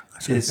bass player?" I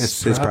said,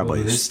 it's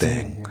probably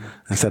Sting.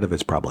 Instead of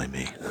it's probably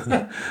me.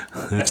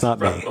 It's not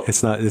me.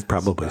 It's not. It's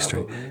probably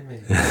Sting.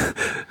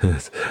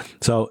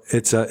 So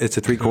it's a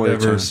 3/4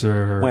 tune.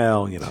 Sir.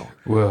 Well,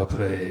 Well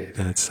played.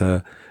 it's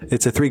a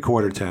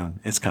 3/4 tune.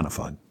 It's kind of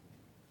fun.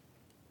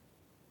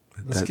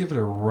 Let's give it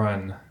a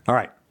run. All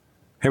right,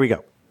 here we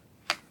go.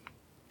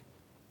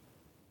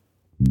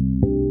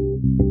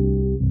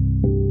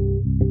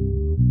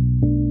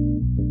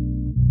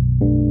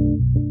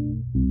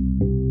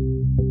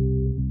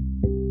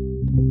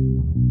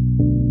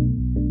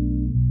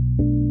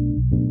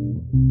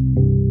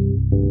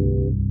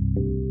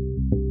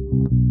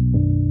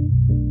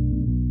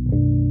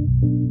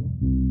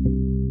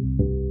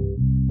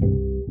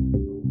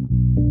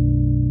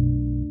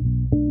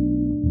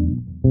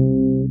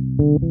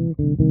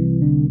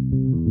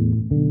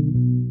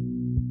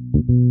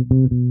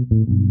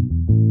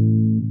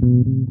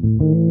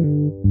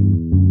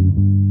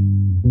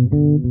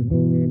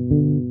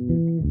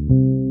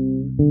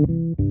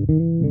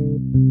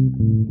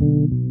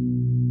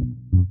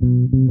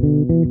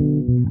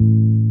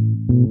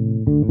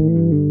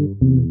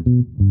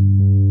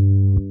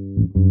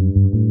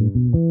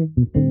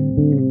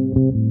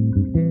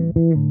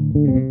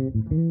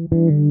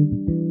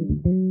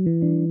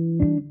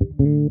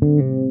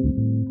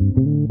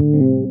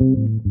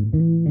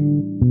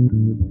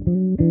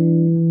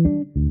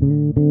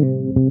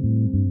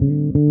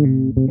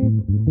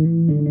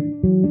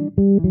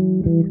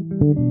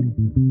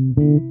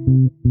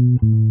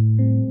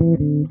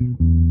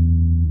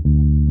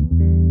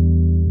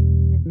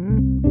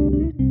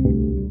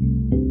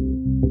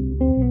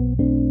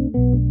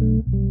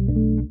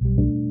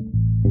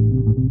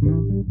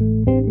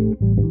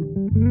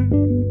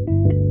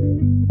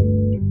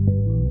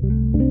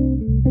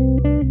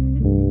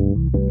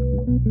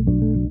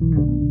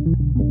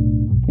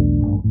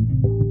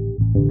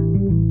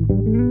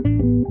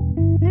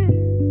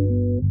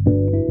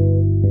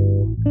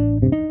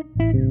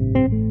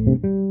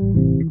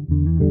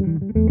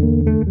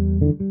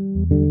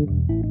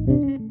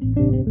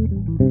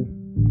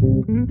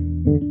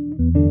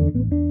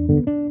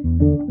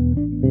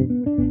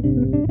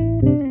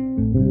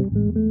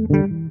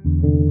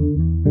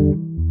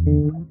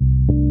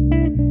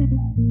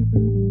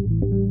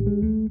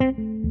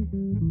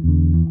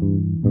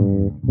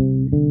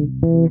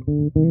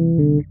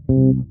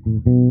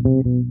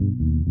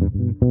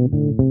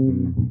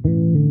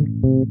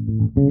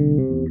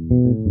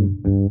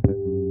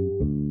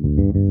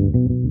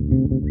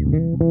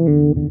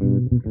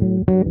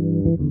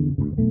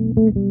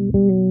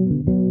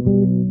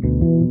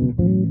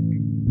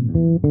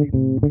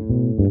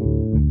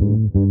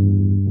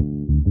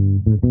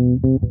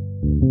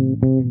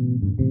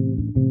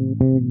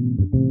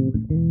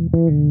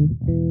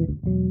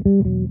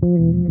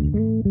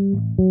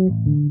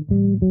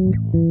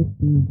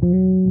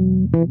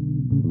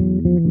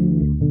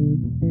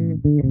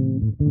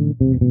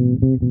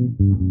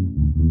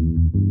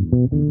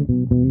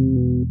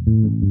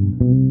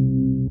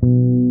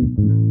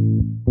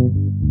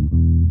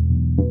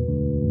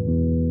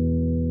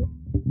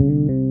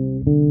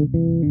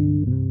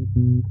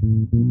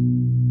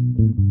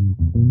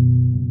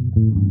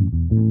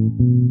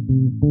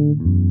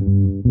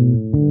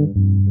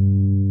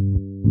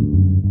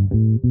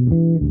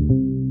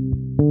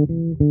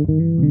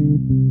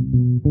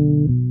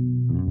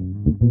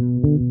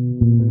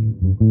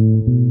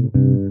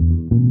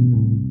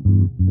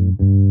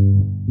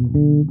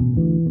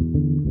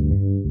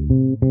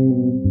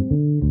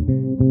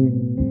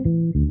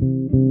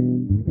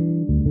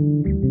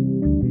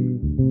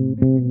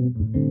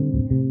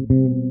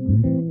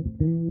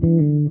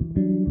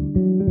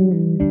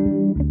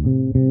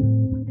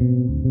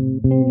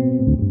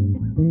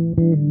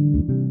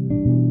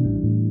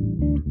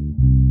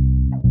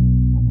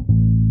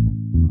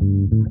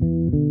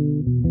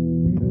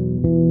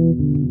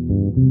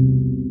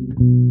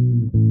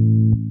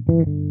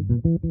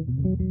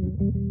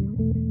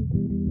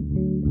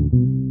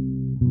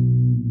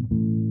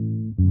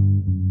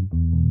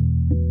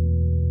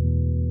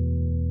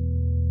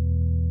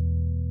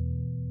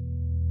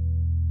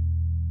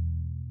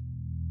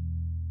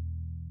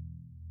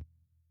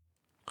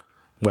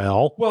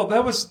 Well, Well,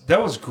 that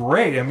was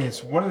great. I mean,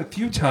 it's one of the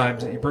few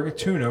times that you bring a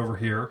tune over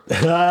here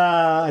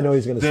I know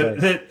he's going to say.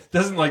 that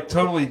doesn't like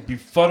totally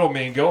befuddle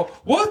me and go,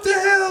 "What the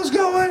hell's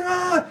going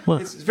on?"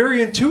 It's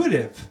very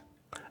intuitive.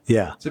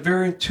 Yeah. It's a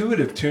very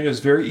intuitive tune. It's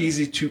very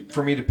easy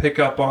for me to pick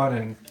up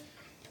on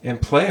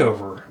and play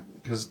over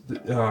because,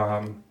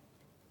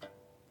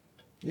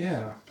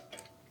 yeah.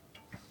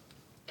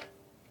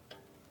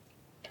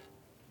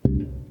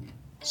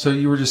 So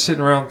you were just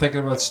sitting around thinking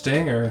about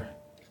Sting, or?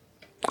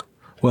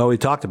 Well, we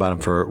talked about him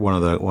for one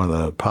of the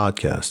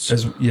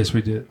podcasts, Yes,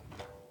 we did.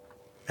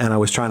 and I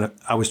was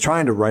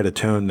trying to write a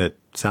tune that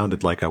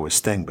sounded like I was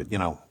Sting, but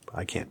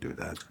I can't do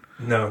that.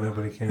 No,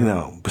 nobody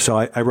can. So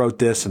I wrote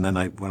this, and then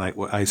I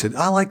said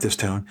I like this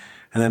tune,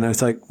 and then I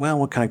was like, well,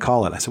 what can I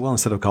call it? I said, well,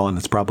 instead of calling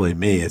It's Probably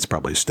Me, it's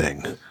probably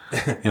Sting.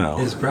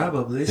 It's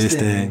probably It's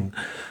Sting.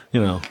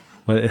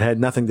 But it had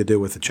nothing to do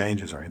with the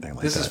changes or anything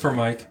like that. This is for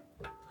Mike.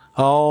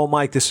 Oh,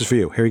 Mike, this is for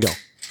you. Here we go.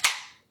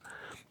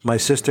 My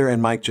sister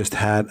and Mike just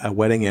had a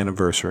wedding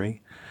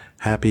anniversary.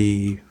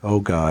 Happy,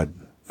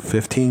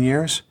 15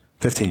 years?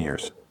 15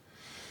 years.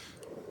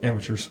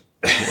 Amateurs.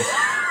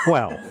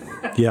 Well,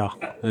 yeah.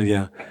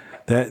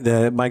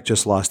 That Mike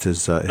just lost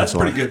his That's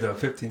pretty good though.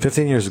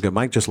 15 years ago,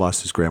 Mike just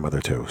lost his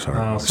grandmother too.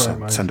 So sorry,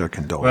 Mike. send our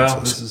condolences.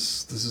 Well,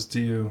 this is to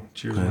you.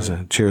 Cheers,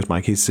 Mike. Cheers,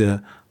 Mike.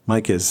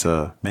 Mike is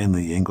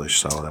mainly English,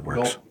 so that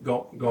works.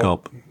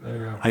 Gulp. There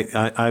you go.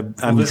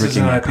 I'm this is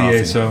drinking an IPA,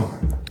 coffee. so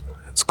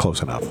It's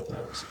close enough.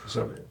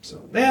 So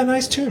yeah,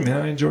 nice tune,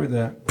 man. I enjoyed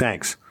that.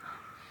 Thanks.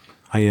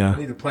 We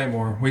need to play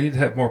more. We need to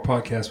have more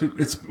podcasts.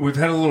 We've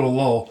had a little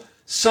lull.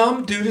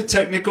 Some due to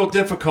technical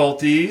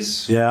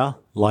difficulties. Yeah,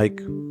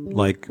 like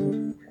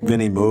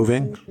Vinny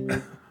moving.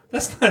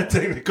 That's not a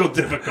technical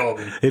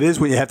difficulty. It is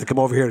when you have to come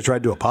over here to try to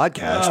do a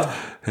podcast.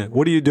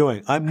 What are you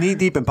doing? I'm knee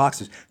deep in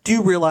boxes. Do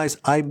you realize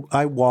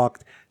I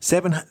walked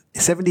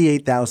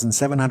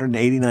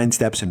 78,789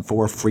 steps in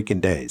 4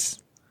 freaking days?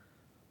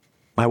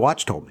 My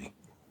watch told me.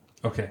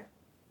 Okay,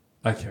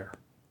 I care.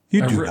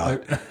 You do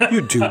not.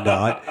 You do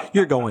not.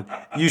 You're going.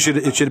 It should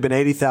have been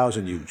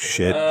 80,000. You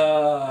shit.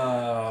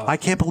 I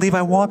can't believe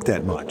I walked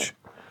that much.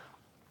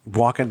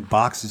 Walking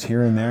boxes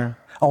here and there.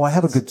 Oh, I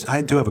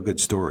do have a good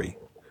story.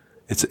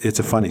 It's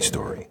a funny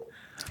story.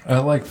 I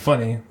like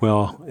funny.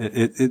 Well,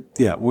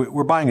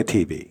 we're buying a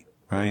TV,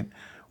 right?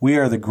 We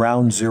are the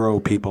ground zero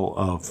people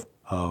of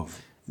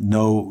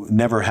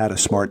never had a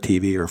smart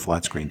TV or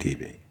flat screen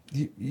TV.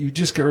 You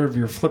just got rid of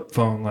your flip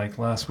phone like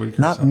last week.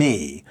 Not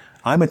me.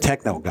 I'm a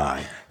techno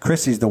guy.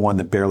 Chrissy's the one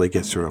that barely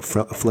gets through a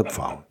flip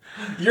phone.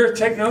 You're a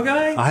techno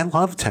guy? I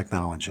love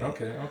technology.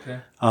 Okay.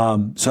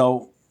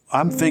 So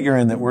I'm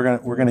figuring that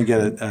we're gonna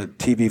get a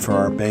TV for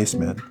our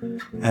basement,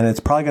 and it's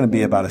probably going to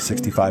be about a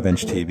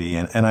 65-inch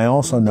TV. And I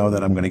also know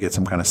that I'm going to get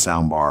some kind of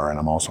sound bar, and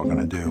I'm also going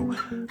to do,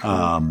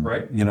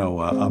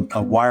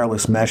 a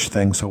wireless mesh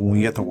thing. So when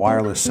we get the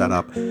wireless set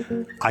up,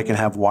 I can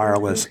have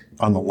wireless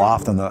on the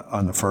loft on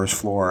the first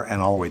floor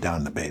and all the way down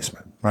in the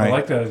basement. Right. I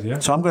like that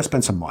idea. So I'm going to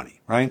spend some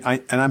money, right?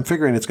 And I'm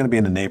figuring it's going to be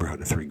in the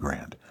neighborhood of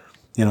 $3,000.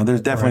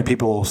 There's definitely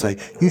people who will say,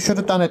 you should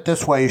have done it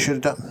this way. You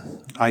should have done.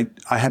 I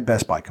had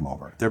Best Buy come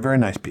over. They're very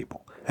nice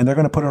people, and they're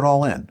going to put it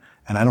all in,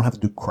 and I don't have to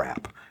do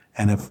crap.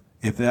 And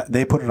if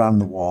they put it on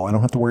the wall, I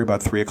don't have to worry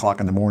about 3:00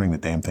 in the morning the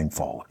damn thing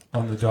falling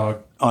On the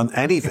dog. on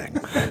anything,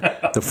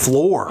 the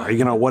floor,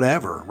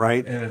 whatever,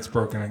 right? And it's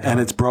broken again. And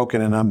it's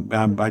broken,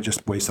 and I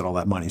just wasted all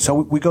that money. So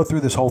we go through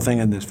this whole thing,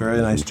 and this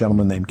very nice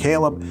gentleman named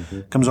Caleb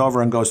comes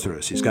over and goes through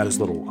this. He's got his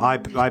little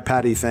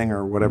iPad-y thing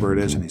or whatever it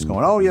is, and he's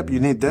going, oh, yep, you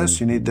need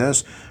this.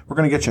 We're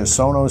going to get you a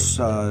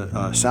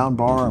Sonos sound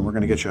bar, and we're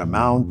going to get you a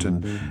mount,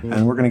 and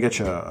we're going to get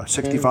you a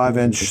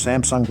 65-inch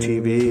Samsung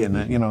TV, and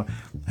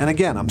and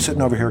again, I'm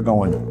sitting over here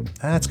going,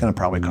 that's going to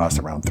probably cost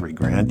around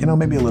 $3,000,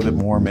 maybe a little bit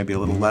more, maybe a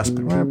little less,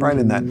 but right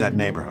in that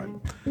neighborhood.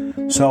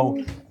 So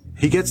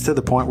he gets to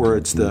the point where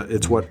it's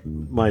what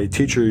my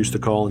teacher used to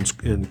call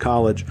in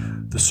college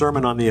the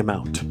Sermon on the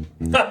Amount,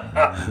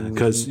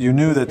 because you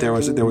knew that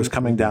there was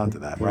coming down to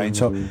that, right?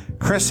 So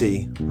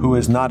Chrissy, who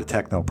is not a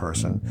techno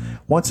person,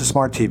 wants a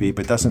smart TV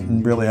but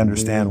doesn't really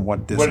understand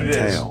what this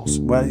entails.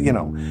 Well,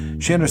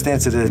 she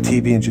understands it as a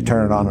TV and she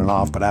turn it on and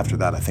off, but after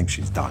that, I think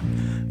she's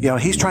done.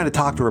 He's trying to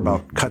talk to her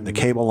about cutting the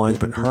cable lines,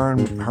 but her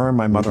and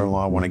my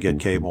mother-in-law want to get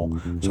cable,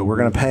 so we're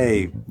going to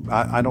pay.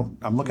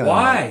 I'm looking at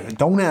Why?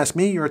 Don't ask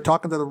me. You're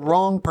talking to the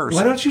wrong person.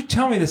 Why don't you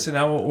tell me this and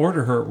I will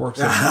order her? It works.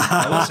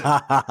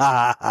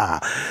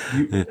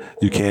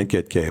 You can't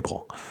get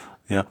cable.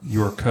 Yeah,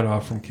 you are cut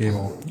off from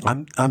cable.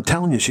 I'm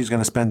telling you, she's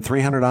going to spend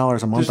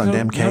 $300 a month on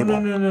damn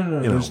cable.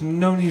 No. There's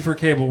no need for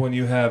cable when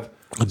you have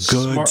a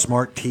good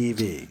smart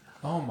TV.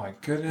 Oh my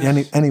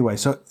goodness. Anyway,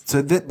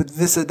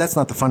 that's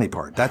not the funny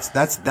part. That's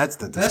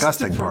the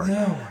disgusting part.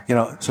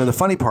 No. So the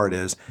funny part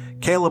is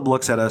Caleb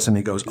looks at us and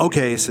he goes,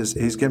 okay, he says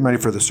he's getting ready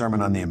for the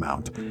Sermon on the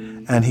Amount,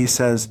 and he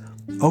says,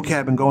 okay,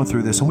 I've been going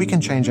through this, and we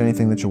can change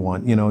anything that you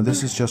want.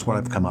 This is just what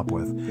I've come up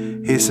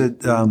with. He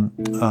said,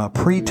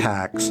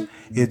 pre-tax,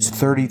 it's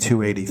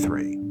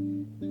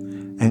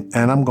 $32.83,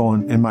 and I'm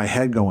going in my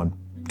head going,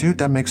 dude,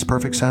 that makes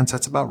perfect sense.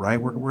 That's about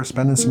right. We're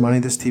spending some money.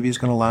 This TV is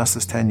going to last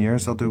us 10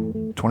 years. They'll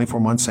do 24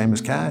 months, same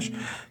as cash.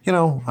 You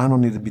know, I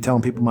don't need to be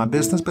telling people my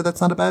business, but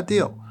that's not a bad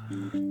deal.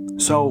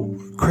 So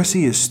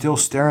Chrissy is still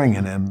staring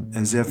at him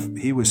as if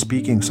he was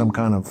speaking some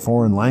kind of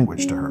foreign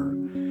language to her.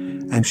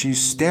 And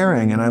she's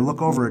staring, and I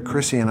look over at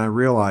Chrissy and I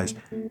realize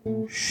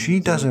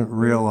she doesn't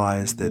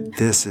realize that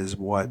this is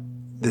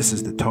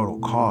the total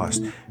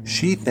cost.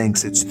 She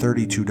thinks it's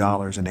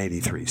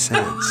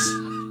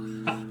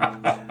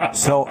 $32.83.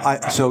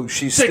 So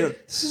she's It's still.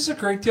 like, this is a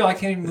great deal. I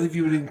can't even believe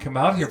you didn't come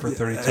out here for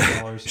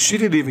 $32. She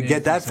didn't even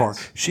get that far.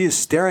 She is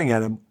staring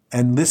at him,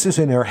 and this is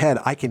in her head.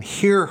 I can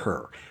hear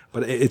her,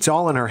 but it's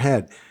all in her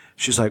head.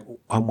 She's like,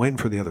 I'm waiting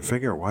for the other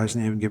figure. Why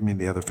isn't he even giving me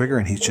the other figure?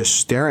 And he's just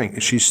staring.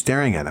 She's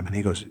staring at him, and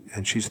he goes,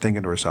 and she's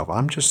thinking to herself,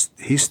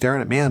 he's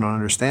staring at me. I don't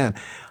understand.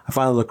 I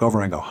finally look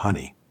over and I go,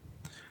 honey,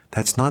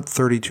 that's not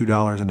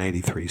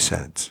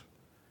 $32.83.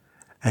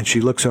 And she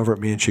looks over at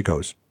me and she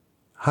goes,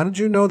 how did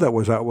you know that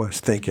was what I was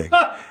thinking?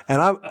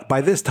 And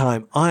by this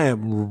time, I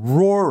am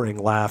roaring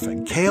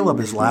laughing. Caleb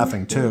is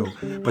laughing too,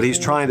 but he's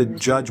trying to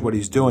judge what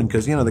he's doing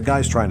because, you know, the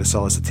guy's trying to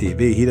sell us a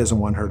TV. He doesn't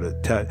want her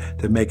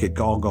to make it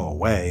all go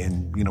away.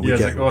 And, you know,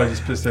 I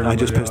just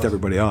pissed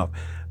everybody off.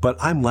 But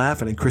I'm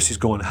laughing, and Chrissy's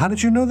going, how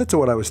did you know that's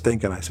what I was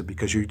thinking? I said,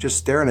 because you're just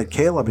staring at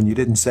Caleb and you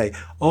didn't say,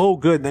 oh,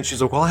 good. And then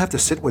she's like, well, I have to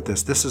sit with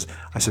this.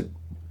 I said,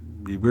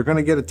 we're going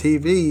to get a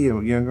TV.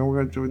 You know,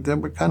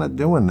 we're kind of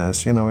doing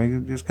this. You know,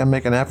 you just got to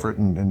make an effort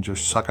and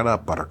just suck it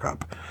up,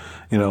 Buttercup.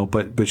 You know,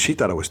 but she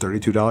thought it was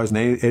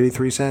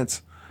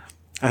 $32.83,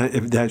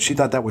 and she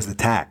thought that was the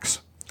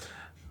tax.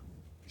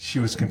 She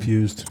was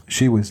confused.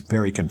 She was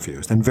very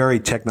confused and very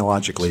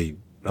technologically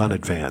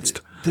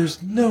unadvanced.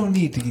 There's no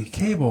need to get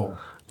cable.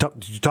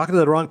 You're talking to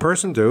the wrong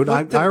person, dude.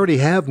 I already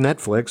have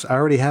Netflix. I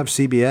already have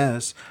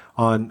CBS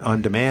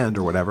on demand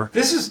or whatever.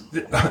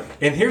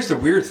 And here's the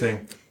weird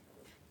thing.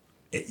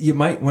 You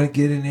might want to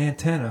get an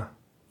antenna.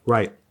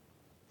 Right.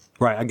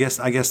 I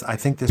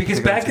think this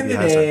because back in the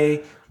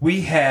day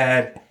we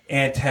had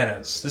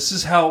antennas. This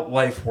is how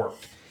life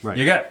worked. Right.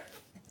 You got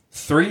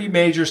 3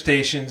 major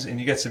stations and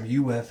you got some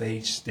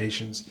UFH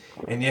stations,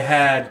 and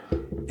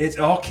it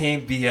all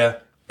came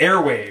via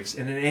airwaves,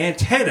 and an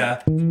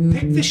antenna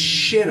picked the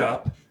shit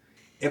up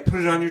and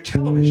put it on your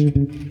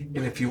television.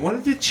 And if you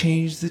wanted to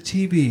change the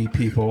TV,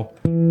 people,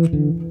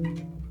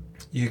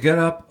 you got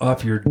up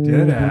off your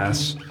dead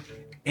ass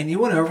and you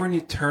went over and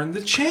you turned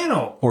the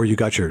channel. Or you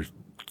got your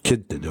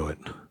kid to do it.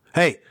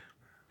 Hey,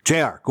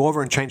 JR, go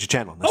over and change the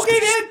channel. Okay,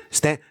 Dad.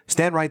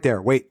 Stand right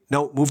there. Wait,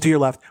 no, move to your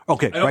left.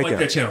 Okay, I don't right like there.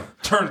 that channel.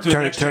 Turn it to the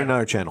next turn channel.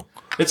 another channel.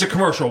 It's a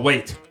commercial.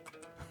 Wait.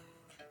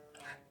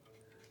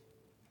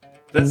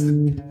 That's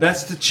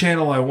the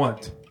channel I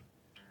want.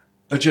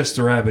 Adjust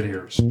the rabbit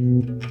ears.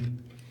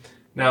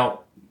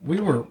 Now, we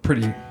were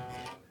pretty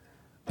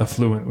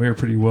affluent. We were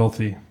pretty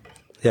wealthy.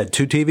 You had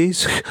 2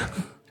 TVs?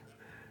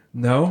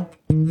 No,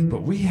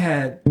 but we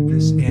had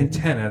this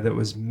antenna that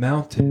was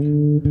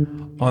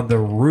mounted on the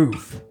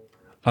roof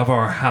of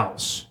our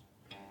house,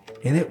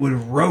 and it would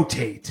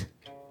rotate.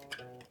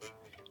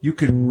 You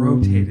could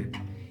rotate it,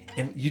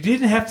 and you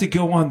didn't have to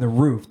go on the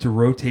roof to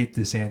rotate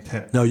this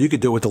antenna. No, you could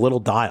do it with a little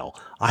dial.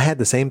 I had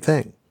the same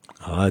thing.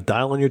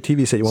 Dial on your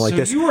TV set. You want like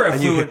this. You were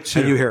affluent too.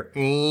 And you hear.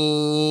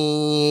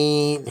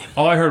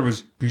 All I heard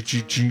was.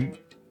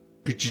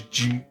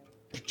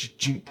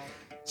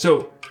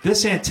 So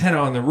this antenna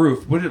on the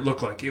roof, what did it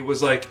look like? It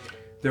was like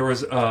there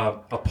was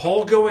a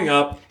pole going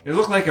up. It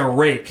looked like a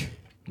rake.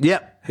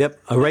 Yep.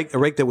 A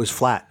rake that was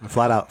flattened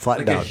out.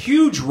 Like a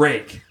huge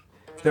rake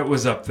that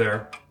was up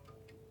there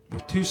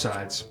with 2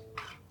 sides,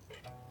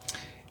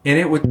 and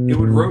it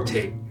would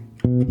rotate,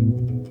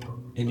 and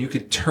you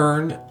could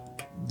turn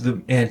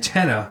the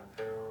antenna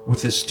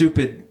with this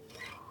stupid,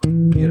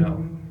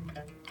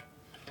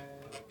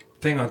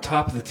 thing on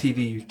top of the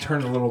TV. You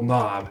turn the little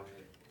knob.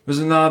 It was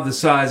a knob the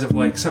size of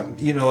like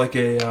something, like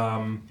a,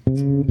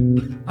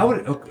 I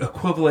would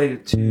equivalent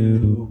it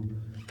to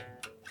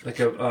like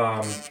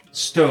a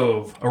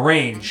stove, a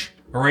range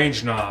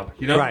knob.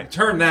 Right. You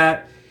turn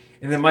that,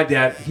 and then my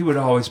dad, he would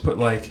always put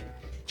like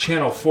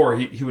channel 4.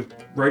 He would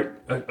write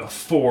a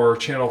 4,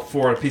 channel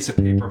 4 on a piece of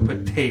paper and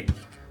put tape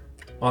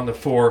on the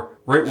 4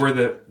 right where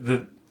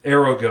the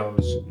arrow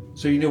goes,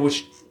 so you know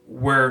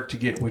where to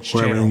get which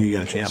channel.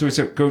 So we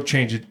said, go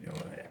change it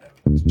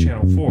to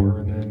channel 4,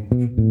 and then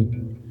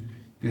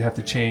you'd have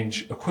to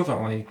change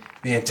equivalently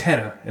the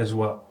antenna as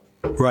well.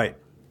 Right.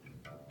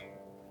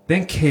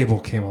 Then cable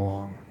came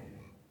along.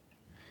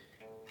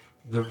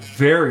 The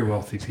very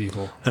wealthy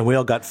people. And we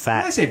all got fat.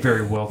 When I say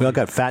very wealthy, We all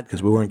got fat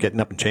because we weren't getting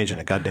up and changing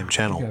a goddamn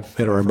channel. We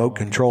had a remote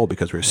control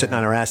because we were sitting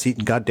on our ass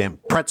eating goddamn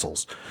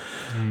pretzels.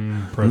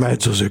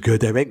 Pretzels are good.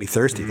 They make me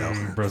thirsty, though.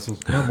 Pretzels.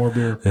 No more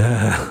beer.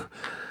 Yeah.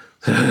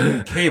 So we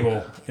got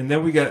cable. And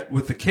then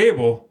with the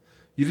cable,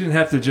 you didn't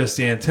have to adjust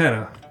the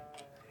antenna.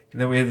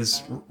 And then we had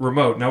this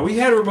remote. Now, we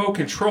had remote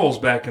controls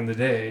back in the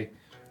day,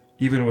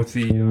 even with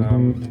the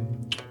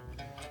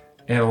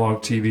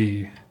analog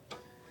TV.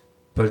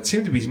 But it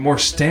seemed to be more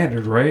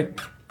standard, right?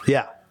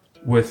 Yeah.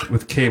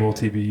 With cable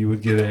TV, you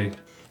would get a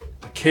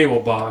cable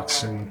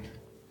box and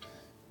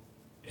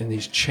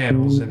these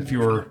channels. And if you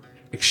were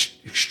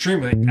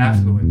extremely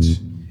affluent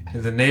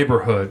in the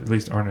neighborhood, at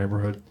least our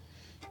neighborhood,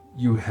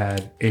 you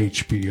had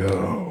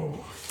HBO.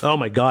 Oh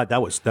my God,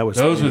 that was.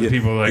 Those were the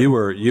people like, you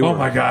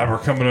my God, we're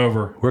coming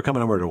over. We're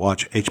coming over to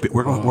watch HBO.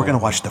 We're going to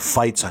watch the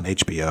fights on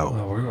HBO.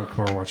 Oh, we're going to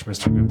come over and watch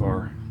Mr.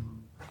 Goodbar.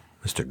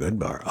 Mr.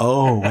 Goodbar.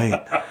 Oh wait,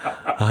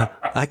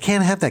 I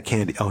can't have that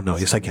candy. Oh no,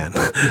 yes I can.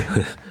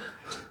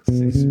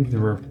 There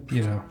were,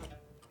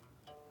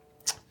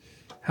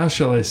 how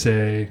shall I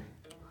say?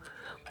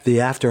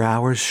 The after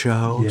hours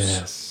shows.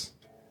 Yes.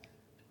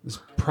 It was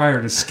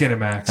prior to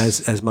Skinamax.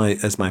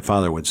 As my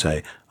father would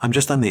say, I'm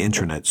just on the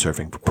internet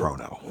surfing for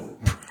Prono.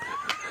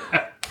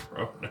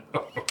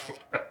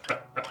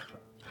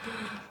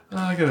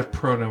 I got a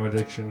Prono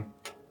addiction.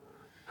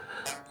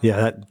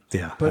 Yeah,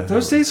 But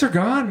those days are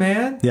gone,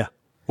 man. Yeah.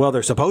 Well,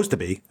 they're supposed to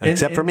be,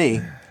 except for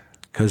me,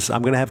 because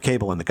I'm going to have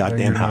cable in the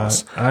goddamn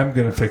house. I'm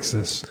going to fix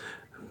this.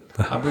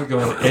 I'm going to go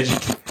and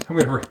educate. I'm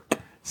going to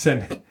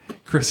send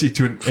Chrissy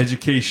to an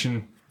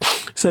education.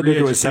 Send her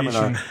to a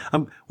seminar.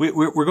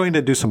 We're going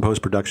to do some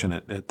post production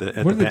at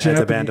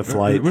the Band of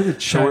Flight.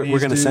 So we're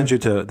going to send you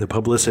to the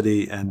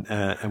publicity, and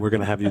we're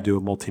going to have you do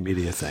a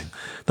multimedia thing.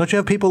 Don't you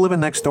have people living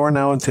next door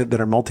now that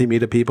are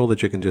multimedia people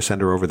that you can just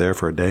send her over there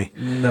for a day?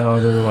 No,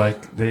 they're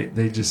like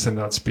they just send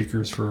out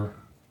speakers for.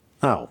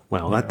 Oh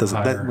well, that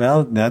doesn't do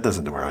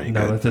her any good.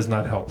 No, that does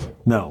not help.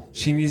 No,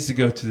 she needs to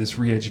go to this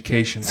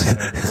re-education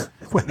center.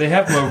 They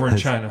have them over in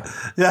China.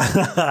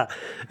 Yeah,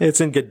 it's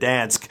in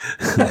Gdansk.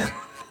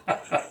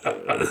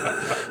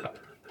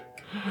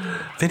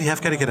 Vinny,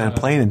 I've got to get on a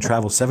plane and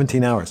travel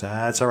 17 hours.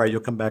 That's all right.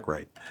 You'll come back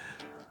right.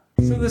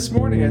 So this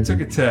morning I took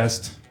a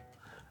test.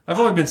 I've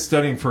only been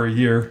studying for a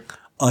year.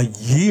 A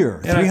year?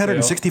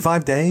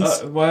 365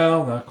 days?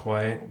 Well, not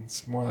quite.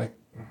 It's more like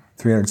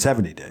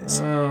 370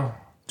 days.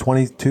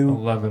 22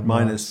 11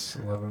 minus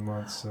months, 11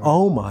 months. So.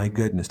 Oh my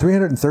goodness.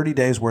 330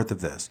 days worth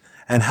of this.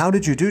 And how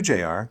did you do,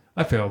 JR?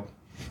 I failed.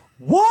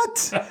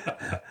 What?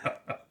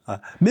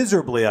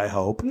 Miserably, I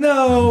hope.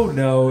 No,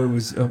 it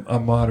was a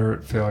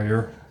moderate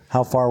failure.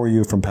 How far were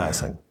you from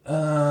passing?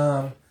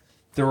 There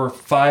were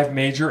 5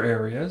 major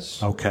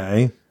areas.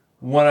 Okay.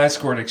 1 I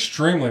scored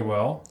extremely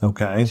well.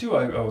 Okay. 2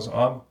 I was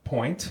on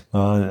point.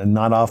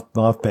 Not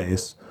off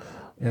base.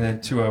 And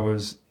then 2 I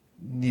was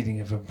needing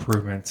an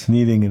improvement.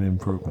 Needing an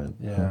improvement.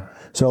 Yeah.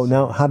 So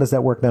now, how does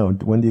that work now?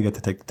 When do you get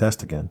to take the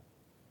test again?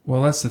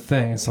 Well, that's the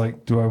thing. It's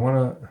like, do I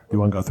want to... You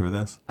want to go through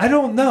this? I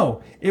don't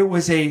know. It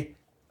was a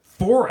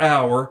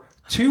 4-hour,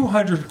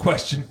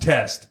 200-question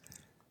test.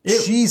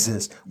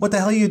 Jesus. What the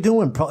hell are you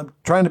doing?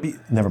 Trying to be...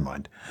 Never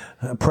mind.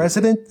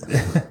 President?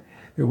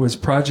 It was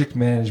Project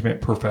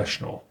Management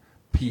Professional,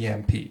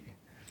 PMP.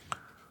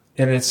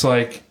 And it's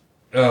like...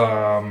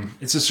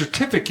 it's a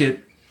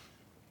certificate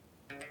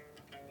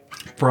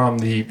from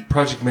the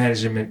Project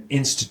Management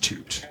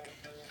Institute.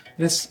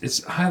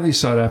 It's highly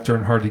sought after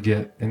and hard to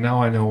get, and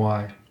now I know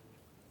why.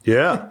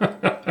 Yeah.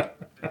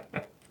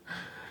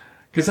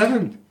 Because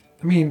I've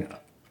been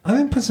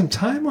putting some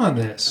time on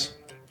this.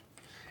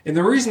 And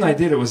the reason I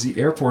did it was the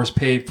Air Force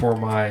paid for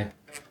my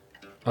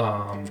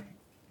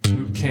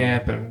boot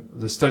camp and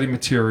the study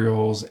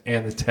materials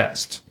and the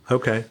test.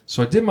 Okay.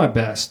 So I did my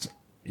best.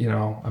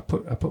 I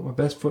put my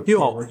best foot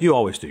forward. You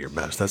always do your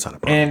best. That's not a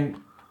problem.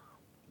 And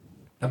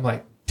I'm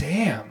like,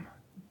 damn,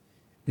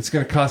 it's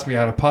going to cost me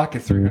out of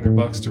pocket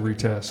 $300 to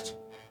retest.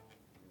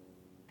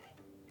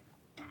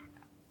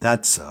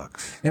 That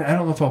sucks. And I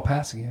don't know if I'll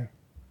pass again.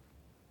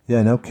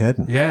 Yeah, no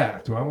kidding. Yeah.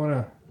 Do I want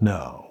to?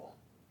 No.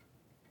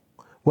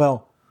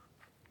 Well,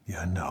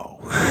 yeah,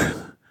 no.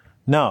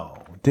 No.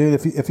 Dude,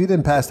 if you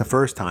didn't pass the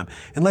first time,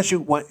 unless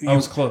you want... I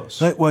was close.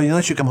 Well,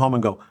 unless you come home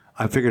and go,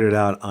 I figured it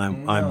out,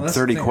 I'm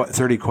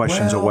 30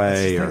 questions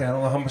away. I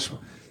don't know how much...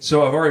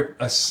 So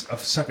I've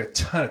sunk a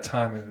ton of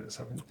time into this.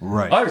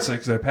 Right. Obviously,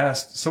 because I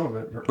passed some of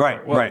it.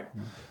 Right, well. right.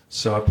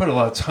 So I put a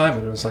lot of time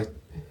into it. It was like,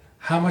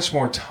 how much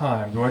more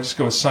time? Do I just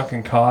go with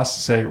sunken costs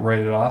and say, write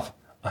it off?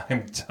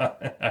 I'm done.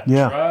 I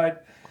tried.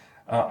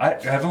 I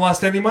haven't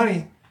lost any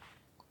money.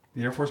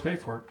 The Air Force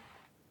paid for it.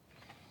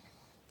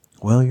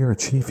 Well, you're a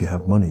chief. You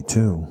have money,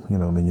 too.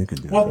 You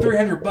could do Well,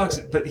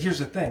 $300. But here's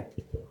the thing.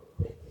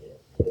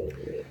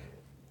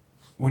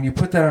 When you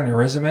put that on your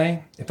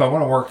resume, if I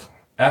want to work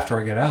after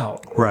I get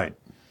out, right,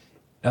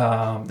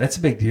 that's a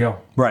big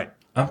deal. Right.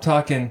 I'm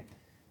talking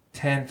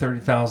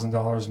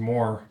 $10,000-$30,000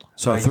 more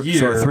so a year.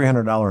 So a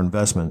 $300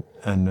 investment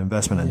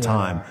in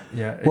time.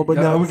 Yeah. Well, but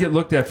now I would get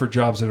looked at for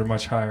jobs that are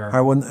much higher. All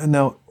right. Well,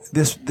 now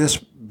this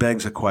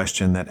begs a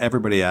question that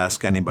everybody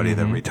asks anybody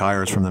that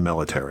retires from the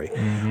military.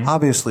 Mm-hmm.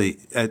 Obviously,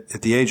 at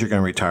the age you're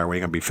going to retire, you're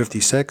going to be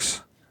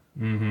 56.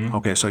 Mm-hmm.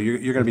 Okay, so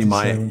you're going to be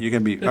you're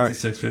going to be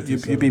 56,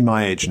 57. You'd be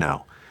my age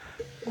now,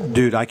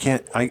 dude.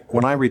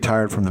 When I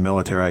retired from the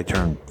military, I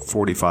turned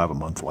 45 a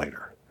month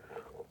later.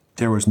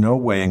 There was no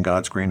way in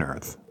God's green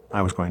earth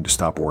I was going to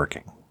stop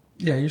working.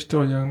 Yeah, you're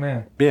still a young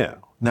man. Yeah.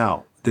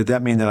 Now, did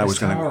that mean that I was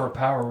going to? Tower of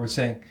Power was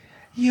saying,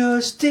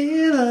 "You're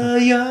still a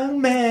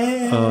young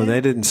man." Oh,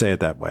 they didn't say it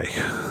that way.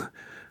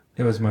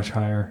 It was much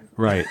higher.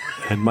 Right,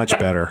 and much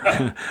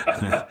better.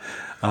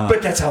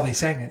 But that's how they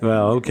sang it.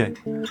 Well, okay,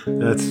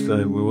 that's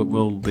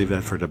we'll leave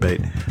that for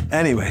debate.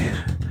 Anyway,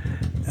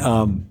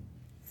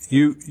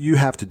 you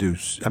have to do.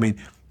 I mean,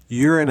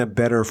 you're in a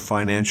better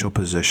financial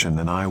position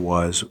than I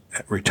was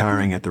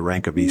retiring at the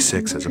rank of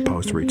E6 as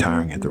opposed to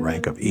retiring at the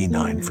rank of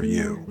E9 for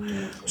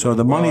you. So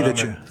the money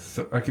that you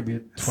I could be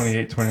at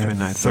 28, 29,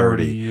 29,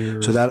 30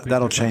 years. So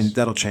that'll change.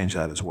 That'll change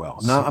that as well.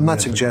 Now, I'm not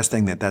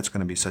suggesting that that's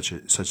going to be such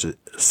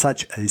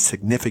a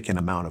significant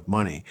amount of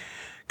money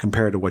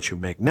compared to what you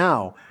make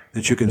now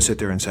that you can sit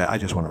there and say, I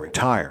just want to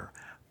retire.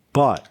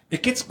 But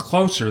it gets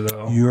closer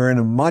though. you're in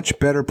a much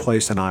better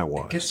place than I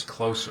was. It gets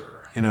closer.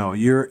 You know,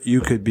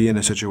 you could be in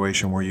a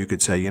situation where you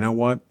could say, you know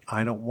what,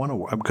 I don't want to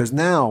work because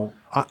now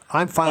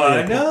I'm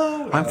finally.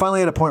 I'm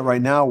finally at a point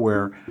right now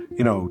where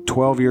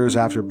 12 years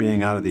after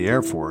being out of the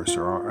Air Force,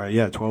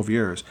 12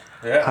 years,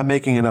 I'm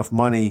making enough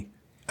money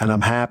and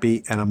I'm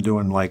happy and I'm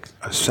doing like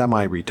a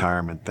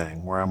semi-retirement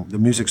thing where the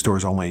music store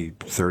is only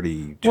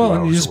 32 Well, hours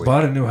and you just a week.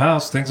 bought a new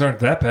house. Things aren't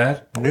that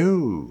bad.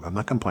 No, I'm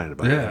not complaining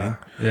about anything.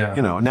 Yeah.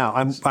 Now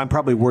I'm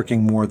probably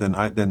working more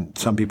than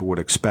some people would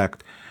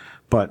expect,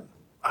 but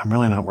I'm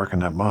really not working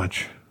that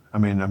much. I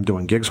mean, I'm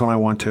doing gigs when I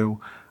want to.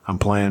 I'm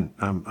playing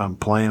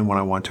when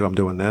I want to. I'm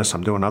doing this.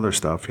 I'm doing other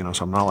stuff.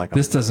 So I'm not like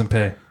This doesn't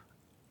pay.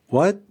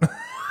 what?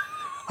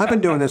 I've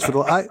been doing this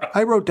for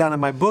I wrote down in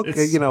my book. It's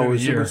been a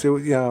year.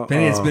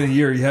 Benny, it's been a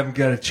year. You haven't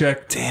got a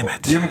check. Damn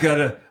it. You haven't got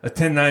a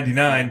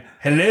 1099.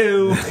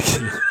 Hello.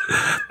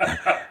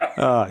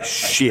 Oh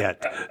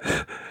shit!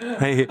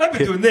 I've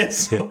been doing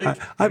this. Hello.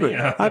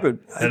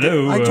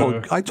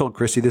 I told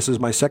Chrissy this is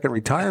my second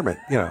retirement.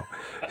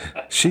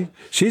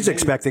 She's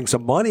expecting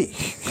some money.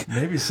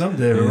 Maybe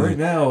someday, but right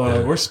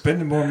now we're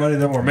spending more money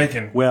than we're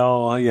making.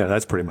 Well, yeah,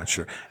 that's pretty much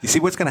sure. You see,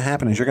 what's going to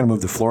happen is you're going to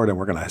move to Florida and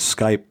we're going to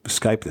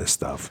Skype this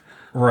stuff.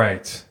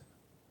 Right.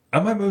 I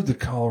might move to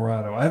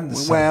Colorado. I haven't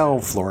decided. Well,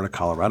 Florida,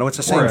 Colorado, it's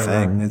the same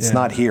thing. It's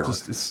not here,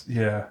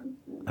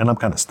 And and I'm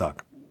kind of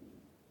stuck.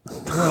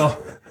 Well,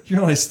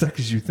 you're not as stuck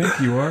as you think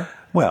you are.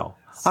 Well,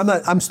 I'm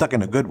not. I'm stuck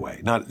in a good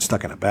way, not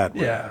stuck in a bad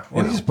way. Yeah.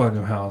 Well, you just bought a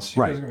new house.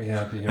 You Right. guys are going to be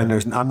happy here.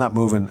 And I'm not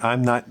moving.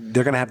 I'm not.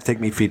 They're going to have to take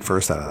me feet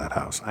first out of that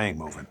house. I ain't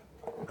moving.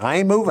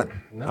 I'm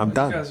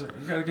done.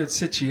 You got a good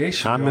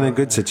situation. I'm in a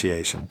good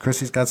situation.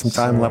 Chrissy's got some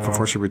time left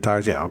before she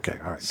retires. Yeah, okay,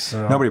 all right.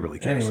 So, Nobody really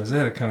cares. Anyways, I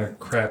had a kind of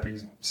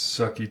crappy,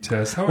 sucky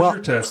test. How was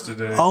your test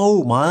today?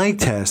 Oh, my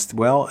test.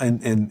 Well,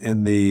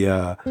 in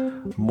the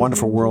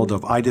wonderful world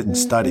of I didn't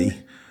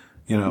study,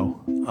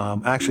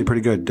 actually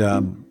pretty good.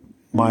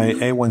 My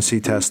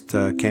A1C test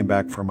came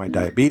back for my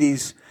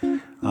diabetes.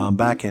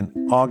 Back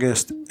in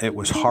August, it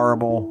was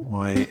horrible.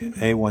 My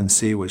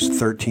A1C was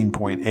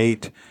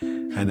 13.8.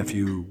 And if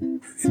you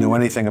know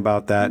anything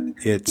about that,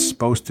 it's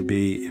supposed to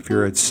be, if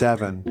you're at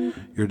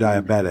 7, you're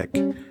diabetic.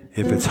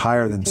 If it's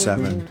higher than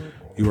 7,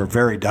 you are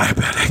very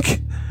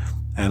diabetic.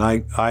 And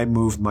I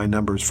moved my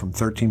numbers from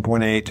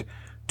 13.8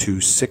 to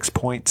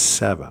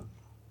 6.7.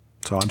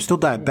 So I'm still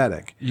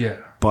diabetic. Yeah.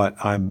 But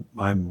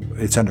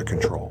it's under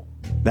control.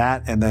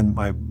 That, and then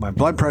my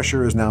blood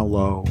pressure is now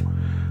low.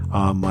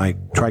 My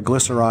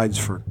triglycerides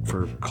for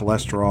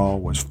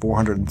cholesterol was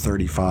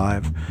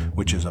 435,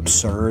 which is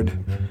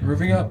absurd.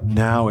 Moving up.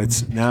 Now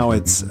it's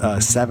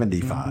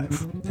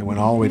 75. It went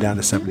all the way down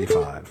to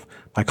 75.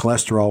 My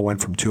cholesterol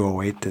went from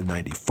 208 to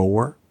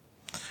 94.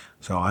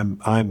 So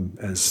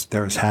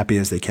they're as happy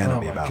as they can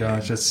be about me. Oh my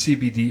gosh, that's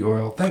CBD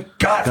oil. Thank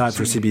God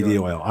for CBD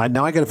oil.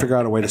 Now I got to figure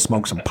out a way to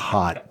smoke some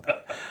pot.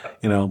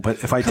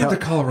 But if I come to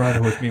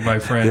Colorado with me, my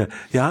friend.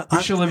 Yeah,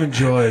 we shall live in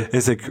joy.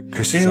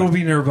 It will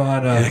be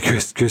nirvana. Yeah,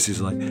 Chrissy's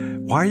like,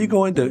 why are you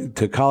going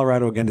to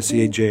Colorado again to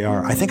see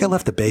AJR? I think I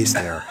left the base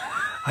there.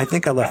 I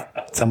think I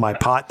left some of my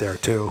pot there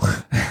too.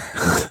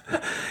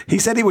 He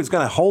said he was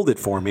going to hold it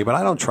for me, but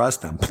I don't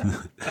trust him.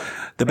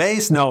 The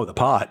base, no, the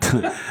pot.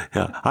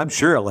 Yeah, I'm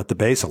sure I'll let the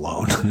base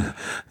alone.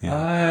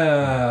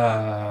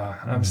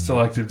 I'm still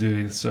active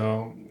duty,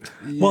 so.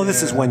 Yeah. Well,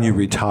 this is when you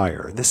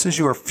retire. This is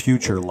your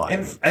future life.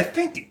 And I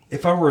think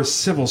if I were a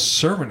civil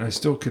servant, I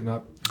still could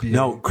not be.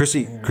 No,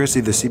 Chrissy, the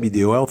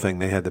CBD oil thing,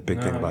 they had the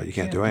big thing about you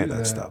can't do any of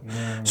that stuff.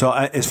 No. So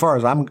as far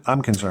as I'm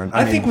concerned,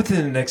 I think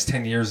within the next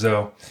 10 years,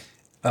 though,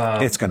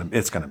 it's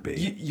gonna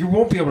be. You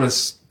won't be able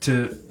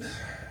to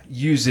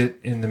use it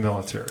in the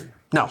military.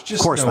 No, of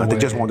course not. They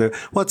just won't do it.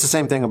 Well, it's the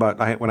same thing about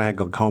when I had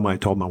glaucoma. I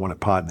told them I wanted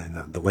pot,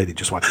 and the lady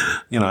just went,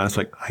 it's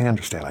like, I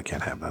understand I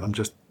can't have that. I'm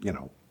just,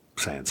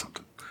 saying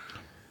something.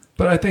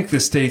 But I think the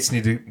states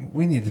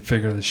we need to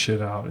figure this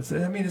shit out.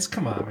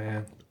 Come on,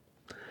 man.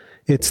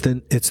 It's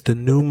the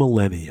new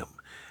millennium.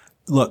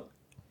 Look,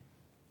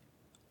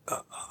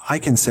 I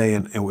can say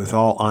and with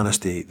all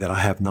honesty that I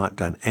have not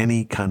done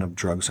any kind of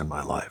drugs in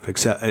my life,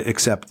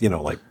 except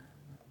like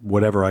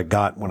whatever I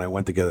got when I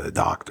went to go to the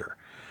doctor.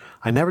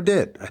 I never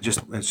did. It's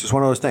just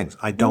one of those things.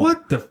 I don't.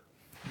 What the?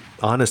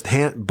 Honest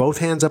both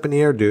hands up in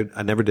the air, dude.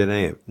 I never did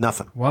any of it.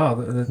 Nothing. Wow.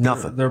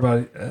 Nothing. They're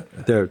about.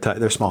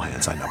 They're small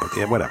hands. I know, but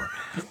yeah, whatever.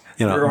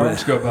 You know, Your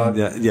arms go about.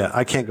 yeah,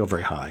 I can't go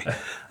very high.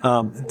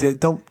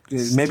 Don't.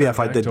 Maybe if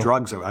I did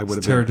drugs, I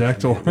would have been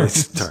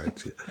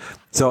Pterodactyl.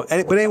 So,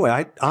 but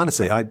anyway,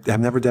 I've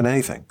never done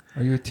anything.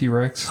 Are you a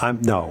T-Rex?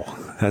 No,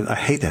 I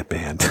hate that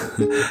band.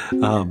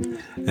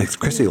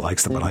 Chrissy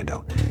likes them, but I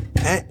don't.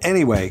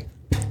 Anyway,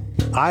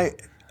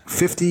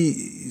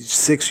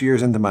 56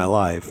 years into my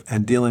life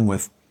and dealing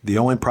with the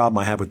only problem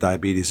I have with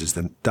diabetes is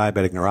the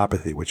diabetic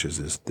neuropathy, which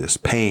is this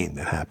pain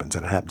that happens,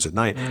 and it happens at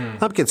night.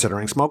 I'm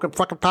considering smoking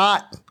fucking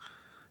pot.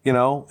 You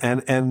know,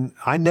 and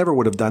I never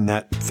would have done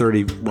that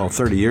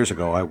 30 years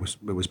ago.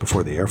 It was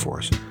before the Air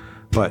Force.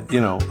 But, you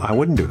know, I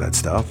wouldn't do that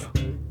stuff.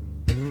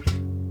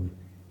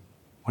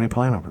 What are you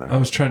playing over there? I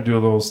was trying to do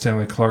a little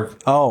Stanley Clark.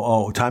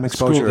 Oh, time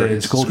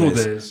exposure. School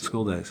days.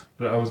 School days.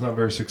 But I was not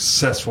very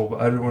successful.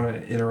 But I didn't want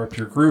to interrupt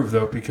your groove,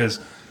 though,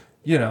 because,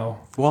 you know.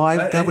 Well,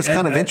 I was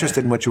kind of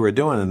interested in what you were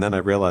doing, and then I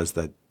realized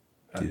that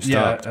you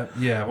stopped.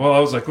 Yeah. Well, I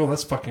was like, well,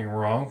 that's fucking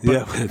wrong.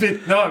 But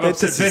no, I'm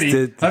upset,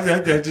 Vinny.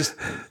 I just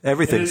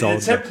everything's all.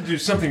 It's have to do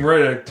something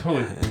right. I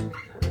totally.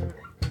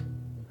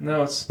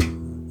 No, it's.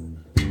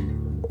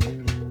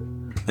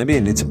 Maybe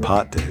you need some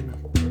pot, dude.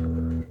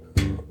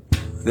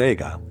 There you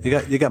go.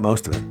 You got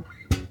most of it.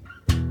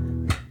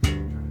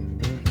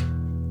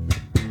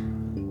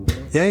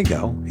 There you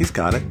go. He's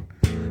got it.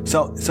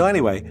 So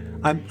anyway,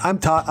 I'm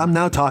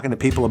now talking to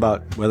people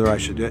about whether I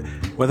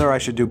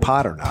should do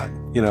pot or not.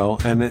 You know,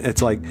 and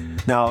it's like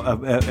now,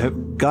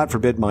 God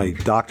forbid my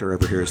doctor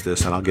ever hears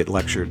this, and I'll get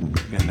lectured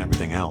and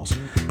everything else.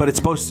 But it's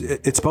potentially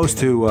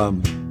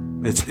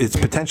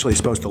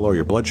supposed to lower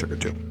your blood sugar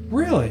too.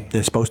 Really?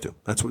 It's supposed to.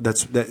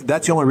 That's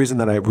the only reason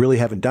that I really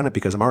haven't done it,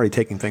 because I'm already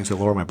taking things to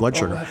lower my blood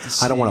sugar.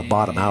 I don't want to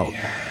bottom out.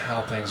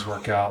 How things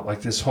work out?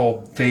 Like this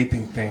whole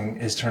vaping thing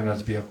is turned out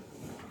to be a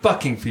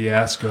fucking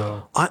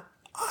fiasco. I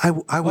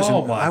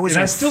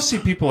still see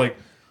people like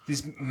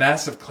these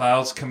massive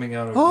clouds coming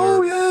out of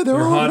they're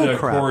their all Honda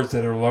crap. Accords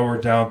that are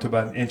lowered down to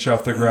about an inch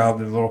off the ground,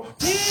 and a little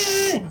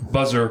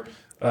buzzer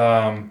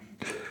of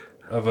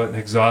an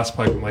exhaust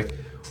pipe. I'm like,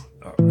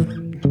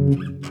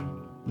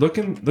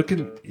 looking.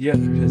 Yeah,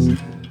 there it is.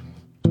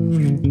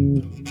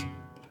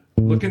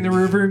 Look in the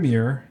rearview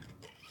mirror.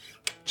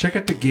 Check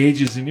out the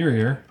gauges in your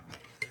ear,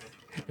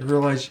 and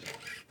realize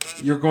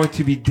you're going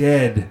to be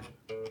dead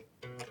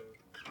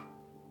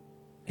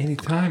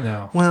anytime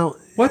now. Well,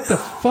 what the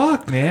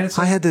fuck, man?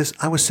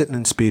 I was sitting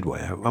in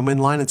Speedway. I'm in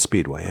line at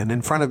Speedway, and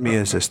in front of me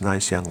is this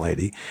nice young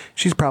lady.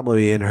 She's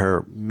probably in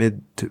her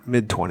mid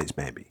 20s,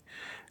 maybe.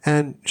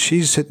 And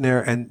she's sitting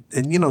there, and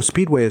you know,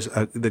 Speedway is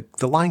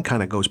the line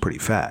kind of goes pretty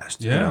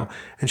fast. Yeah. You know?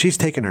 And she's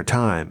taking her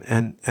time,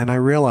 and I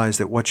realize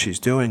that what she's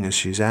doing is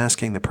she's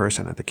asking the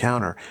person at the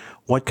counter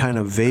what kind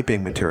of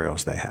vaping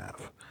materials they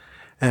have.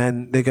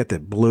 And they got the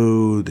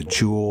blue, the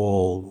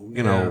jewel,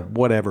 you know,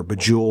 whatever,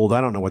 bejeweled.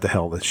 I don't know what the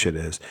hell this shit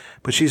is.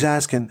 But she's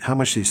asking how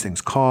much these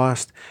things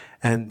cost.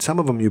 And some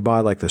of them you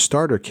buy like the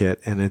starter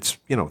kit, and it's,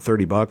 you know,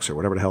 $30 or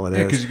whatever the hell it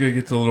is. Because you gotta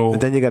get the little.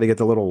 But then you got to get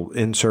the little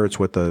inserts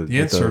with the.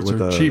 The inserts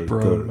are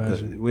cheaper, I would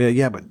imagine.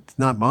 Yeah, but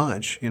not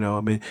much, you know.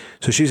 I mean,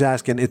 so she's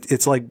asking.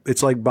 It's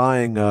like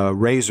buying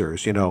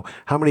razors. You know,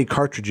 how many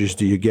cartridges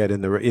do you get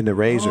in the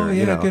razor? Oh yeah,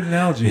 you know? good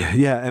analogy.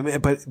 Yeah, I mean,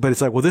 but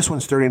it's like, well, this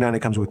one's $39. It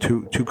comes with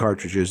two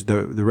cartridges.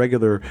 The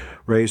regular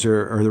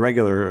razor or the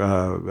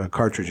regular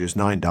cartridge is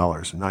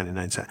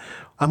 $9.99.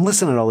 I'm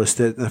listening to all this.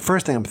 The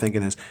first thing I'm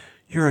thinking is,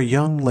 you're a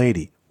young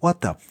lady.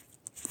 What the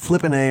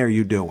flippin' A are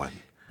you doing?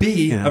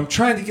 B, I'm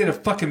trying to get a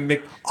fucking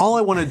All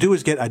I want to do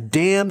is get a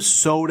damn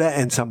soda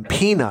and some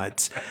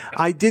peanuts.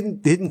 I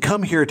didn't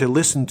come here to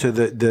listen to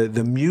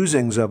the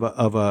musings of a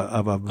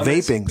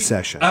vaping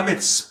session. I'm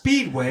at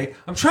Speedway.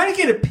 I'm trying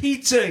to get a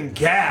pizza and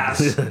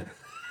gas. And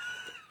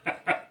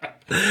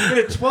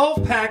a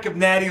 12-pack of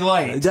Natty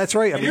Light. That's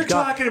right. And you're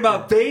talking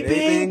about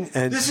vaping?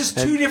 This is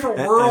two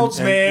different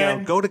worlds, man.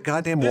 You know, go to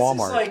goddamn This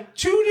Walmart. is like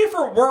two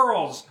different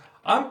worlds.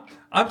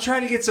 I'm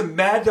trying to get some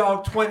Mad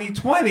Dog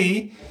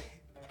 2020,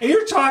 and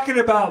you're talking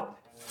about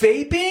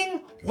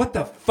vaping? What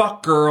the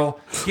fuck, girl?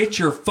 Get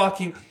your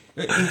fucking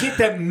and get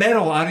that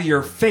metal out of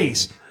your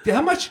face.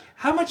 How much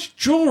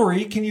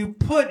jewelry can you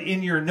put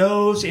in your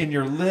nose, in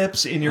your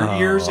lips, in your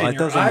ears, in your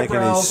eyebrows, doesn't make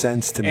any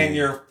sense to me. And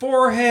your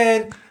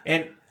forehead?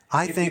 And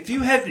I think if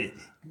you had,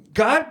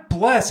 God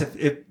bless,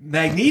 if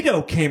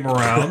Magneto came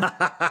around,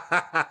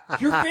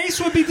 your face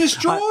would be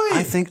destroyed.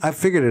 I think I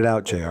figured it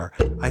out, JR.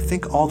 I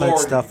think all that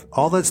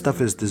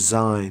stuff is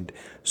designed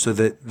so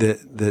that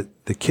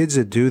the kids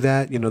that do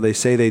that, you know, they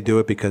say they do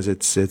it because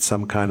it's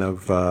some kind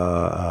of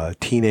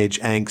teenage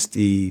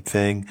angsty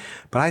thing.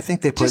 But I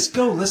think they put just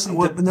go listen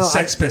to the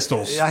Sex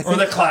Pistols or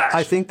the Clash.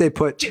 I think they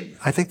put the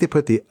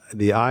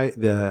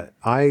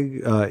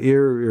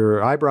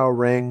eyebrow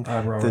ring,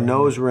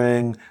 nose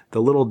ring,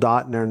 the little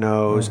dot in their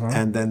nose,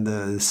 and then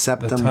the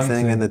septum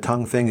thing and the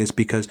tongue thing is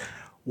because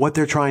what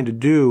they're trying to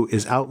do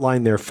is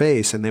outline their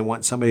face, and they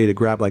want somebody to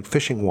grab like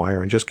fishing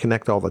wire and just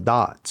connect all the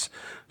dots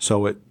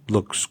so it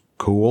looks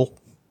cool.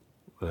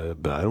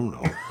 But I don't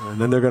know. And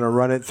then they're going to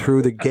run it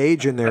through the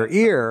gauge in their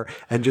ear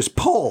and just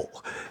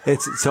pull.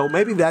 So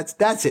maybe that's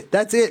it.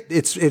 That's it.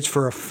 It's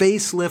for a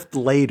facelift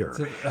later.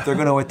 They're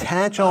going to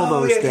attach all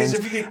those things,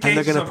 if you get and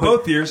they're gauges going to on put.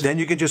 both ears, then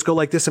you can just go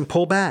like this and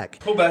pull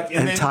back. Pull back,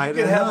 and then tie you it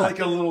can in a have knot. like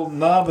a little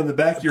knob in the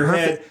back of your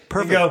head.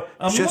 Perfect. And go,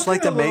 I'm just looking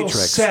like the a little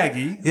Matrix.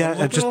 Saggy. Yeah,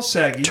 I'm and just a little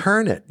saggy.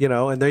 turn it,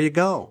 and there you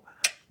go.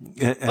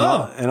 And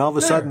all of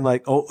a sudden,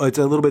 like, it's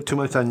a little bit too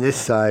much on this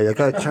side. I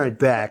got to turn it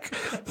back.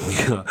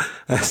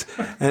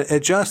 And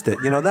adjust it.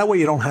 That way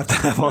you don't have to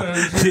have all.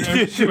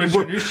 This is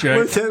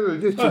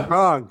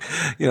wrong.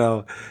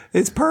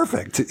 It's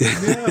perfect.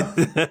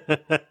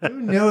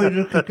 No, I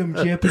look like I'm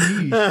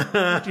Japanese.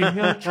 This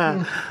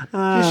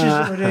is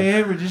what I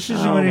am. This is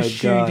what I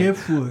signed up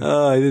for.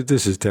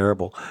 This is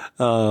terrible.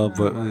 But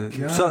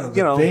so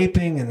the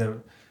vaping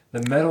and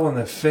the metal in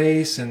the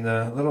face and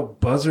the little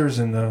buzzers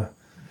and the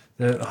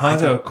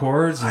Honda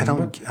Accords. I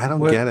don't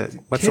get it.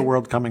 What's the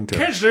world coming to?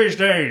 Kids these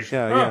days.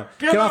 Yeah.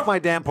 Get off my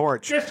damn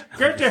porch.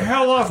 Get the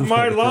hell off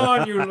my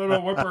lawn, you little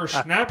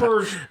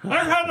whippersnappers.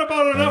 I've had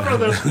about enough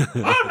of this.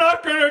 I'm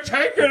not going to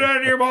take it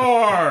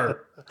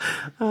anymore.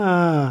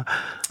 Okay.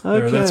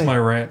 There, that's my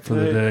rant for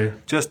the day.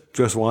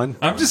 Just one?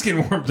 I'm just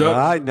getting warmed up.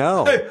 I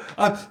know. Hey,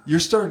 you're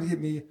starting to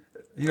get me.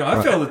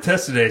 I failed the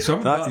test today,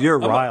 so you're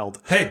riled.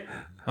 Hey,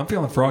 I'm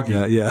feeling froggy.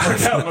 Yeah.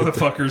 Look out,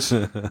 motherfuckers.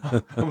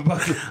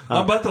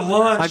 I'm about to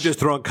launch. I'm just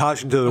throwing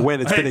caution to the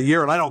wind. It's been a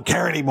year and I don't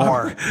care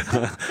anymore.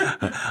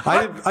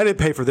 I didn't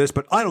pay for this,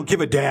 but I don't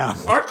give a damn.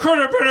 I could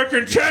have been a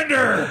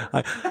contender.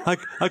 I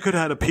could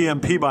have had a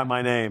PMP by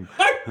my name.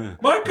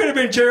 Mine could have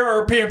been JR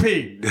or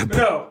PMP.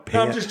 No,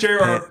 I'm just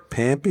JR.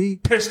 Pampy?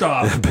 Pissed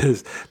off.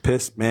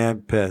 Piss,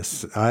 man,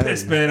 piss.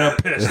 Pissed, man, I'm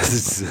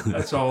pissed.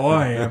 That's all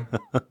I am.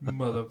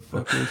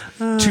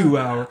 Motherfuckers. 2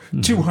 hour,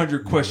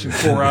 200 question,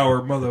 4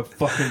 hour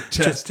motherfucking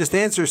test. Just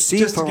answer C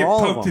just for to get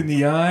all of poked them. in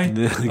the eye.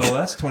 Oh,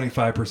 that's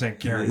 25%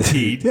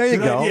 guaranteed. There you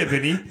Good go. idea,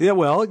 Vinny. Yeah,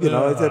 well, I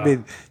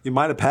mean, you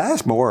might have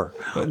passed more.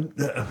 Well,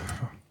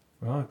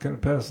 I couldn't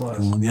pass less.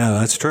 Yeah,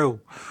 that's true.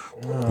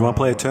 You want to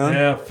play a tune?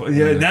 Yeah.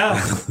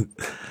 Now,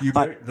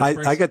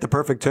 I get the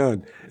perfect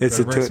tune. It's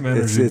a tune.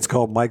 It's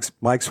called Mike's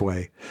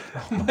Way.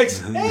 Mike's.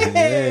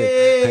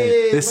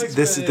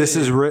 This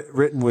is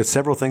written with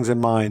several things in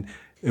mind.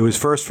 It was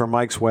first for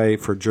Mike's Way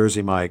for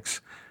Jersey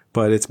Mike's,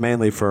 but it's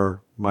mainly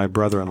for my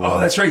brother-in-law. Oh,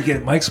 that's right. You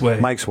get Mike's Way.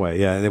 Mike's Way,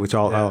 yeah. It was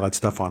all that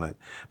stuff on it.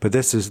 But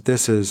this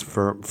is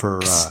for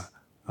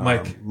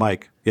Mike.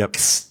 Mike. Yep.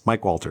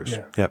 Mike Walters.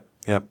 Yeah.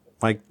 Yep.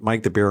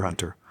 Mike the beer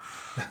hunter.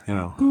 I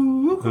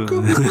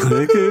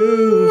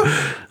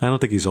don't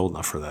think he's old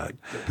enough for that.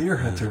 The beer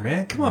hunter,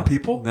 man. Come on,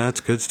 people.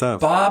 That's good stuff.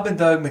 Bob and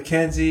Doug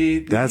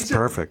McKenzie. That's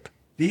perfect.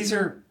 These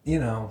are,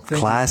 things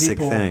classic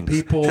things.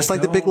 People just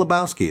like the Big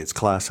Lebowski. It's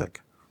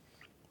classic.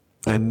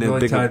 And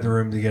really tied the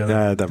room together.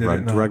 Yeah, the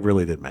rug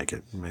really did make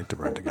it. Made the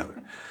rug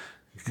together.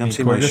 Come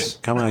see my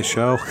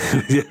show.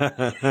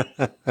 Yeah.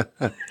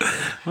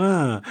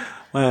 Well,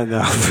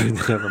 no,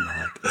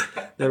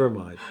 never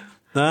mind.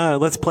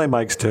 Let's play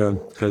Mike's tune,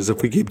 because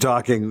if we keep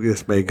talking,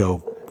 this may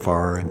go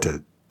far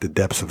into the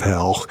depths of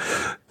hell.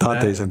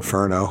 Dante's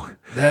Inferno.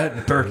 That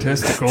and bare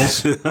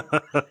testicles.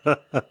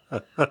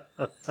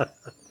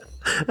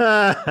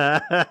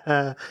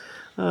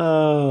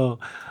 Oh.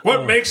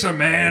 What makes a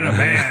man a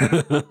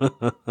man?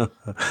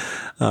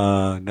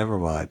 Never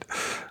mind.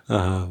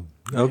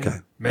 Okay.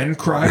 Men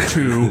cry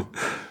too.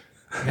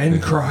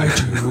 Men cry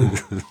too.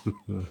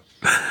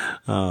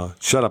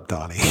 Shut up,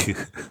 Donnie.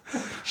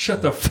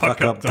 Shut the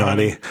fuck up,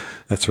 Donnie.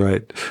 That's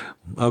right.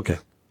 Okay.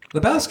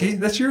 Lebowski,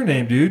 that's your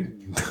name,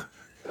 dude.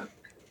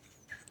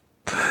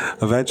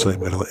 Eventually, I'm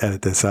going to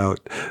edit this out.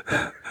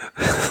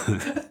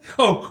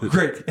 Oh,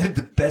 great. And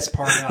the best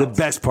part out. The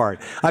best part.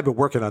 I've been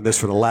working on this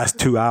for the last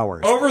 2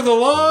 hours. Over the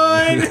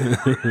line.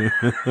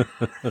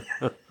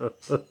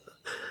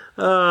 But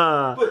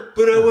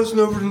I wasn't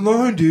over the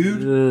line,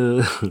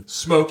 dude.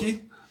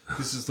 Smokey,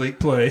 this is League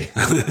Play.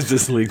 This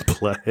is League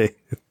Play.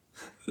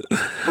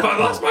 Have I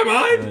lost my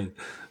mind?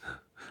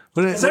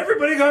 Has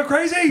everybody gone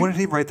crazy? What did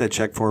he write that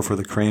check for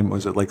the cream?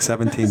 Was it like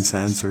 17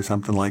 cents or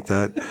something like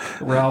that?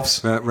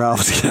 Ralph's.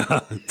 Ralph's,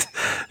 yeah.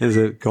 Is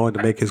it going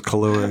to make his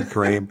Kahlua and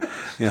cream?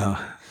 Yeah.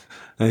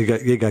 And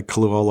he got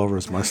Kahlua all over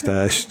his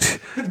mustache.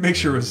 Make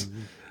sure it was...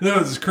 No, it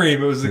was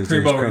cream. It was the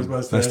cream over his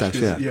mustache.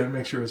 Yeah,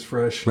 make sure it was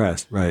fresh.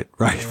 Right.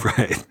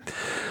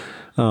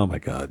 Oh, my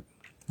God.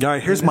 All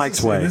right, here's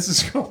Mike's Way. This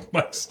is called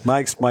Mike's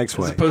Way.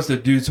 As opposed to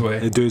Dude's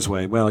Way. Dude's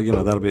Way. Well,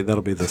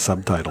 that'll be the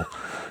subtitle.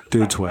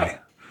 Dude's Way.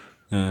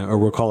 Or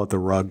we'll call it The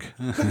Rug.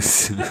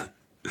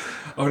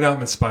 Oh, now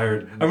I'm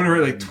inspired. I'm going to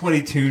write like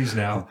 20 tunes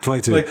now.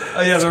 22. Like,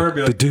 oh, yeah, they're going to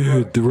be like... The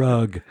Dude, The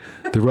Rug.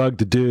 The Rug,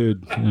 The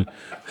Dude.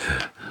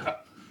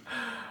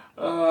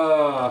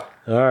 All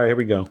right, here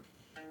we go.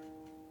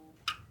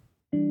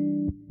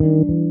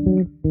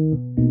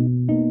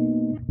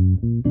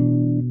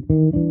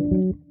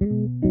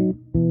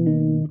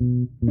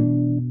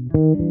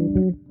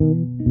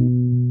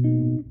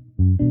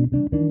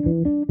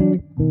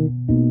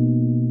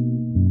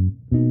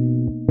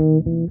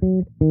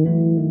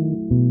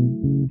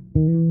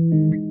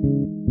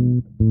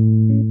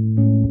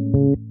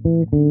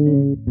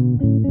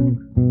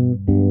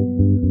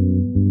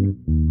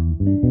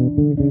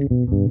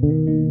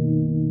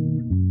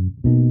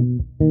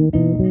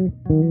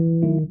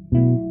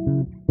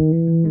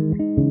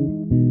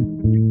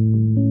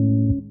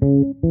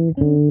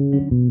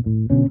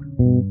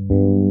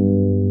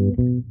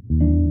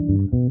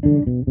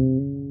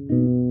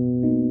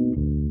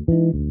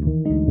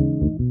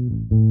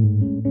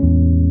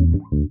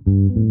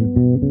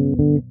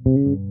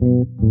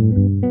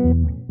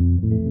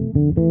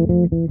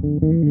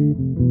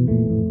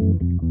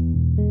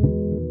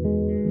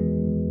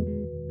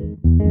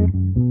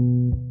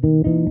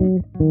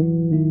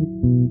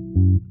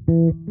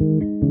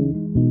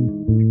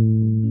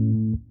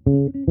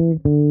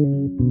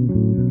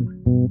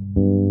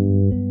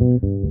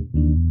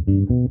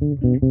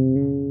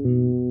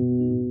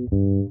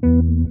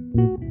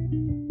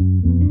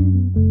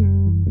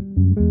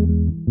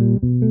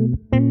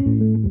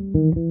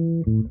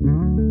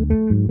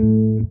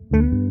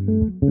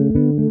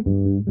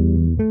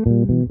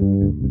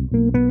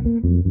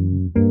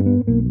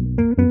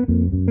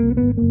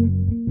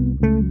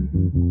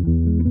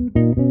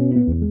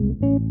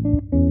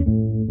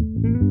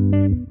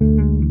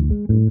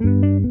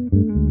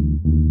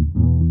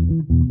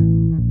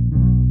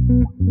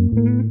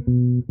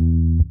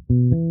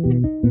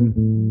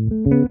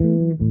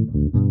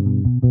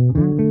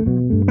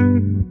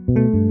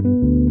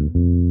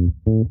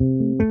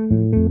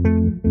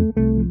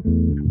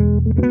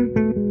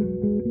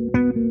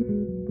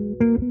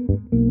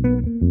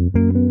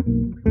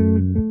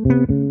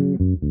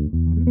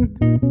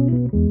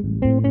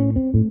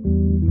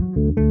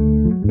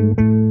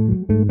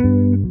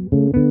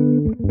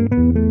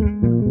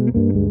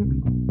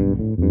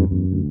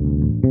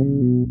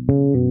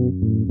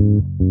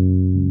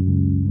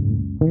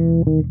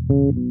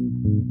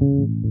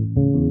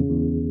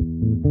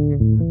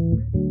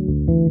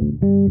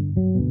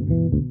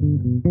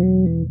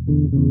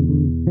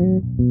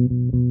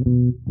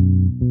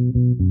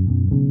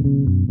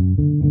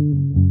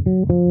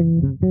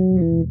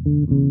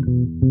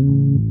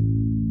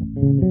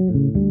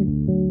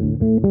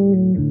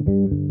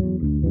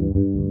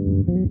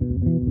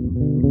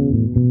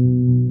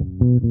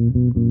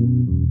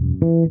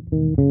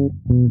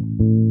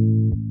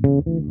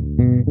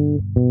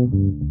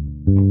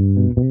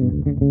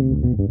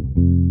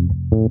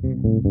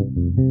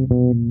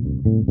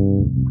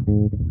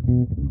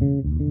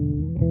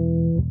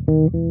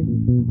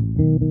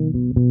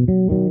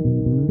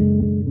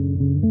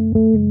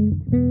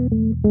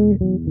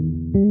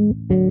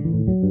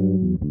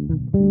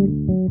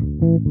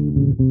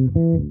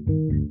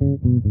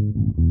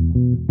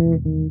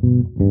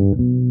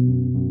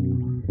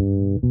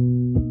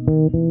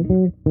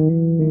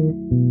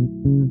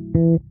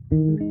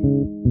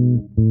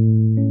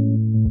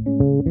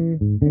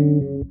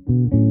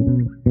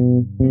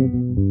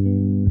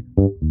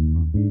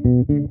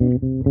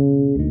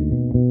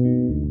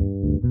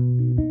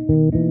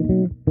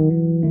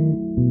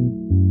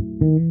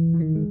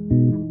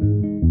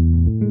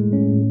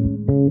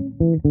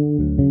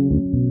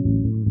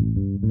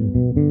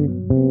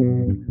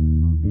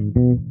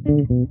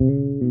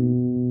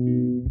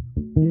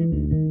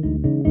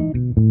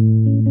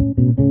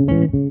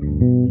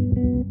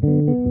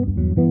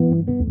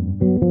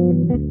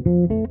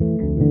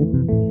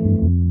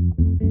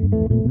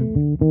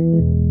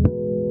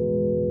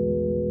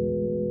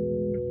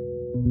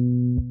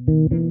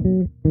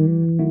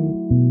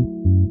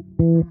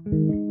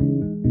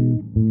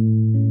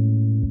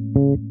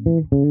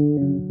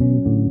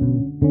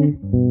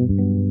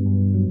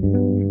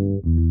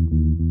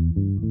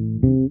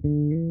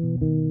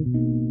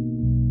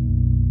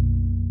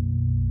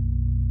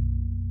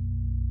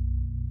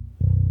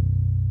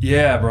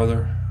 Yeah,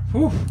 brother.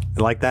 Whew.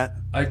 You like that?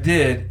 I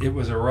did. It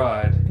was a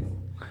ride.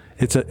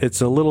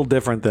 It's a little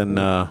different than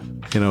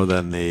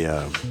than the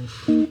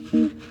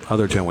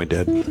other tune we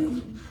did.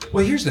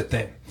 Well, here's the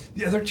thing.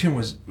 The other tune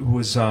was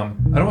I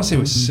don't want to say it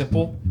was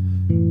simple.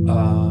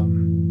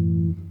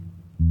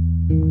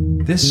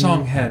 This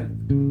song had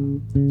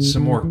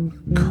some more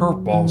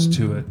curveballs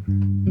to it,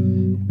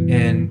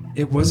 and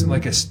it wasn't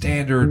like a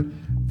standard.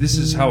 This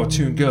is how a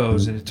tune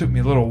goes, and it took me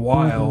a little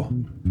while,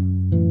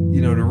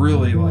 to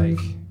really like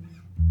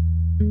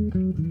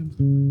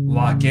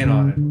lock in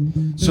on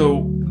it. So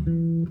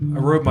I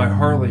rode my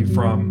Harley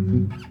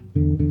from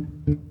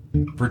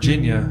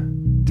Virginia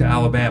to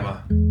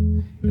Alabama,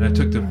 and I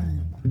took the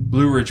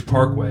Blue Ridge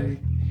Parkway,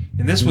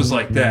 and this was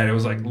like that. It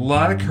was like a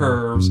lot of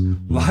curves, a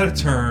lot of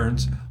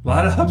turns, a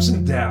lot of ups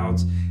and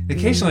downs.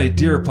 Occasionally a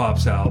deer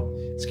pops out,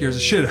 scares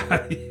the shit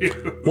out of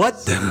you. What?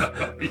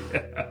 So,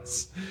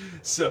 yes.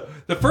 So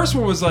the first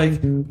one was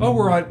like, oh,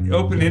 we're on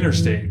open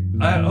interstate.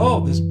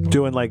 This.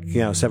 Doing like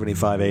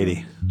 75,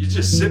 80. You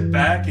just sit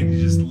back and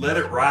you just let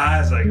it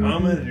rise, like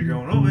humming, and you're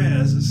going, oh man,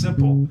 this is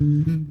simple.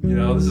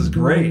 This is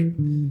great.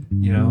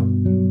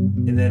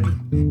 And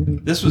then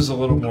this was a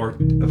little more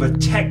of a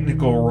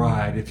technical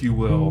ride, if you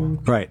will.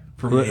 Right.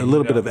 For me, a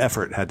little bit of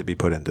effort had to be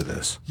put into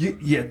this.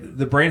 Yeah,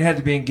 the brain had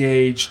to be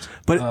engaged.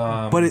 But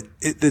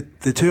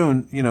the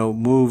tune,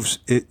 moves.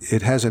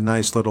 It has a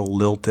nice little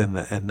lilt in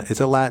it, and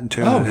it's a Latin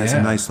tune. Oh, it has yeah.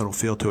 a nice little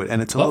feel to it,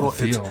 and it's a Love little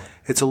the feel.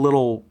 It's a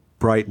little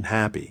bright and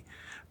happy.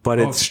 But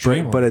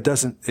extremely. But it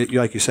doesn't.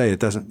 Like you say, it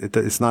doesn't.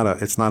 It's not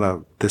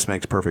a. This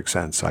makes perfect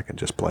sense. I can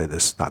just play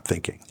this, not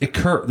thinking.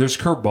 There's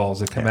curveballs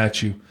that come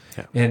at you,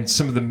 Yeah. and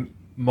some of the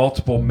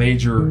multiple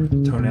major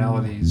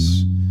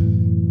tonalities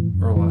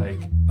are like,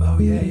 oh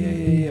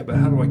yeah. But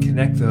how do I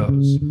connect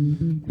those?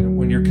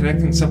 When you're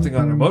connecting something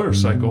on a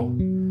motorcycle,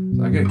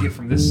 I got to get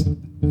from this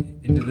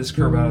into this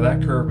curve, out of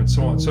that curve, and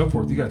so on and so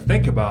forth. You got to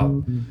think about,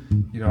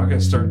 I got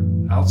to start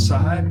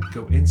outside,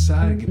 go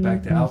inside, and get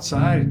back to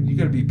outside, and you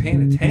got to be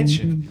paying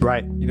attention.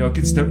 Right. It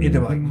gets into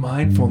like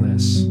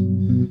mindfulness.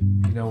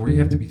 Where you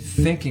have to be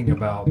thinking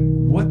about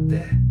what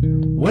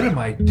am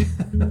I?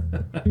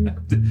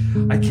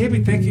 I can't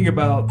be thinking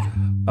about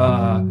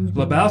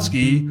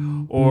Lebowski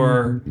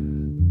or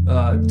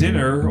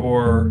dinner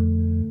or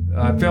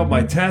I failed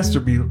my test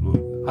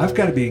I've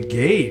got to be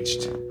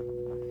engaged.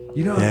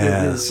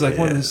 It's like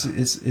one of this.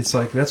 It's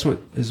like that's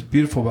what is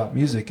beautiful about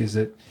music is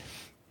that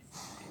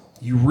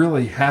you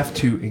really have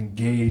to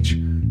engage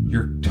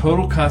your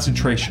total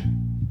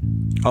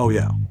concentration. Oh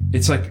yeah.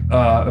 It's like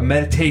a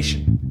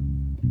meditation.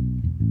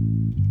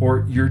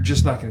 Or you're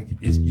just not going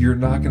to. You're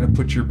not going to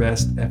put your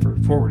best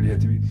effort forward. You have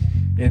to be,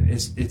 and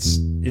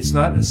it's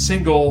not a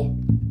single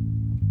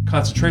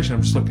concentration.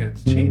 I'm just looking at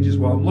the changes.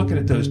 While I'm looking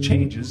at those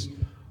changes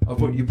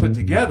of what you put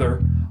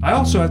together, I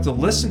also have to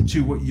listen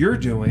to what you're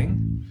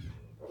doing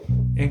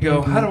and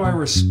go, how do I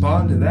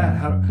respond to that?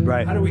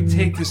 How do we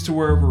take this to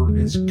wherever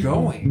it's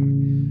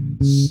going?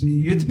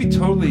 You have to be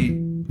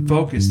totally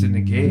focused and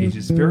engaged.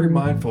 It's very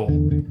mindful.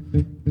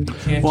 You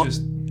can't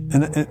just.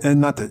 And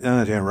not to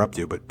interrupt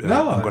you, but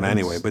No, I'm going to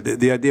anyway. But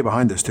the idea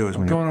behind this too is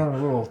when going on a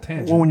little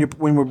tangent. well,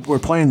 when we're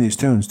playing these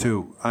tunes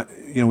too,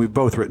 we've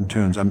both written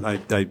tunes.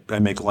 I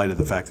make light of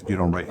the fact that you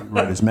don't write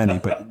as many,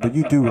 but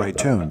you do write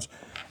tunes.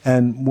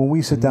 And when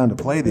we sit down to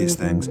play these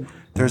things,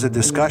 there's a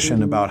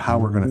discussion about how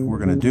we're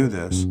gonna do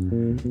this,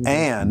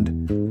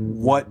 and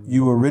what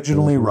you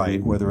originally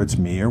write, whether it's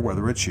me or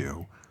whether it's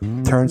you,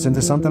 turns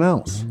into something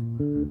else.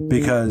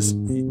 Because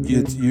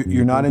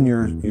you're not in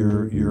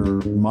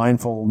your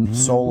mindful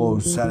solo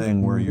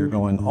setting where you're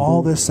going,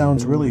 oh, this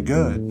sounds really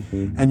good,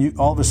 and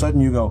all of a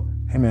sudden you go,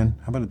 hey man,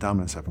 how about a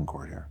dominant 7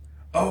 chord here?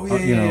 Oh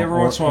yeah, every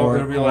once in a while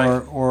it'll be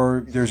like,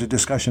 or there's a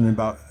discussion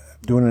about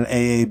doing an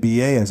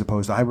AABA as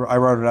opposed to I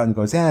wrote it out and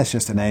goes, yeah, it's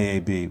just an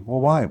AAB.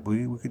 Well, why?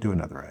 We could do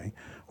another A.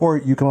 Or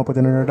you come up with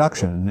an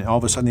introduction, and all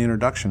of a sudden the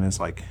introduction is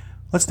like,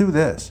 let's do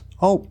this.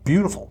 Oh,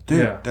 beautiful,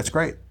 dude, Yeah. that's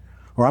great.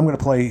 Or I'm going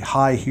to play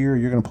high here,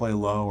 you're going to play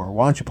low, or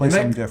why don't you play and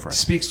something that different?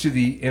 speaks to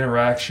the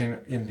interaction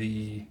in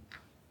the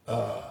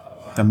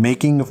The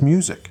making of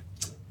music.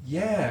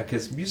 yeah,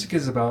 because music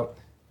is about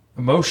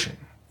emotion.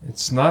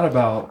 It's not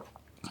about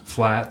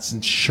flats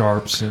and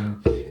sharps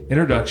and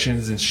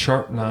introductions and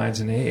sharp nines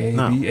and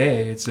AABA.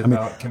 It's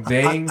about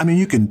conveying. I mean,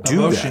 you can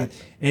do emotion,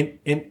 that.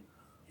 and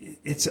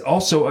it's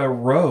also a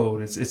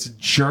road. It's a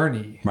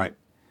journey. Right.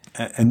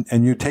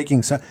 And you're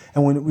taking some,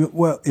 and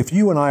if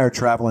you and I are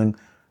traveling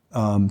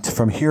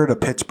from here to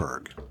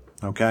Pittsburgh,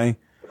 okay,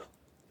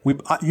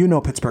 you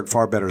know Pittsburgh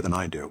far better than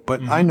I do,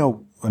 but I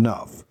know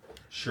enough.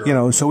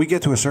 Sure. So we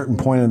get to a certain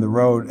point in the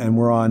road, and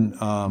we're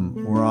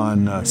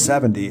on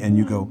 70, and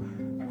you go,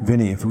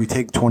 Vinny, if we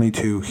take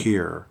 22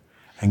 here,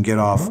 and get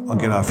off. I'll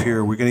get off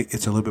here.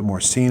 It's a little bit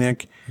more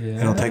scenic.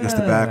 It'll take us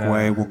the back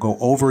way. We'll go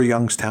over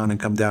Youngstown and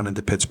come down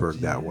into Pittsburgh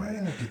that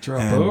way.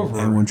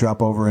 And we'll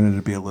drop over, and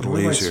it'll be a little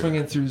we easier. Might swing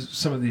in through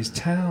some of these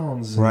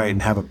towns, right,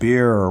 and have a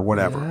beer or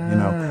whatever.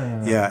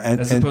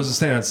 As opposed to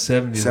staying on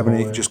 70.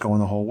 70, just going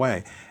the whole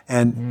way.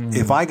 And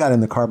if I got in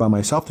the car by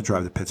myself to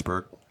drive to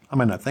Pittsburgh, I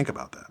might not think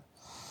about that.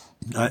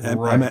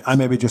 I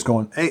may be just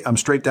going, hey, I'm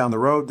straight down the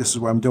road. This is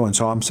what I'm doing.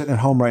 So I'm sitting at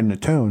home writing a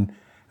tune,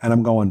 and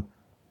I'm going,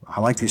 I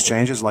like these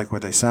changes, I like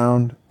what they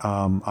sound.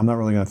 I'm not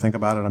really going to think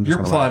about it.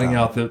 You're plotting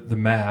out the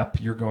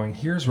map. You're going,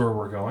 here's where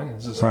we're going.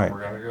 This is how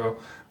we're going to go.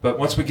 But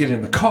once we get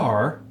in the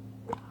car,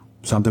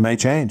 something may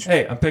change.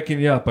 Hey, I'm picking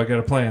you up. I got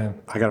a plan.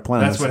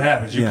 That's what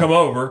happens. You come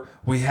over.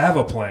 We have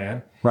a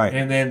plan. Right.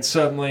 And then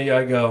suddenly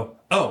I go,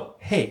 oh,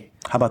 hey.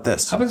 How about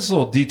this? How about this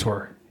little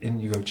detour? And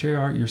you go,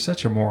 JR, you're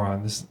such a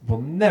moron. This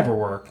will never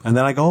work. And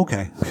then I go,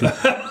 okay.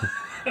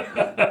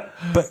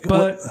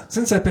 but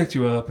since I picked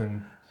you up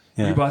and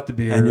you bought the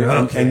beer,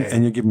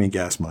 and you're giving me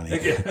gas money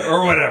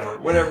or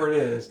whatever it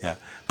is. Yeah.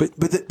 But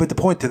the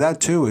point to that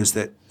too is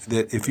that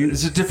if you,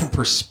 it's a different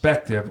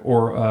perspective,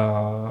 or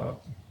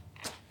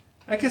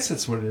I guess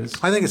that's what it is.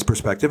 I think it's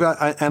perspective,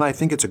 and I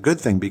think it's a good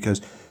thing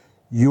because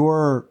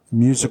your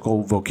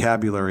musical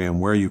vocabulary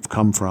and where you've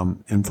come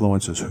from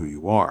influences who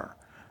you are,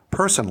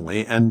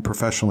 personally and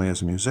professionally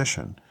as a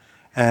musician.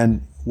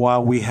 And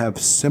while we have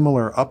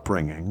similar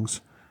upbringings,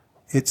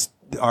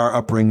 our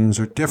upbringings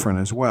are different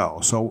as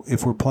well. So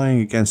if we're playing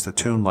against a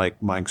tune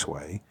like Mike's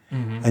Way,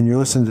 and you're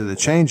listening to the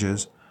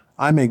changes,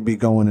 I may be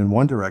going in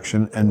one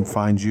direction and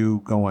find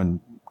you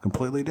going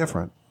completely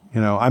different.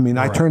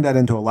 I turned that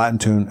into a Latin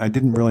tune. I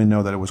didn't really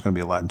know that it was going to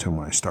be a Latin tune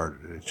when I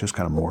started it. It just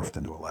kind of morphed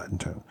into a Latin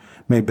tune.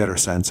 Made better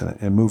sense,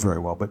 and it moved very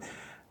well. But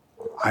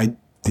I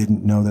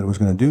didn't know that it was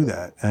going to do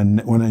that.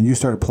 And when you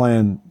started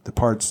playing the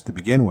parts to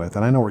begin with,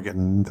 and I know we're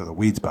getting into the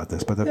weeds about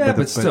this, but the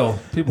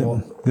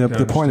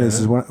point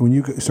is when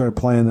you started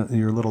playing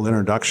your little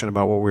introduction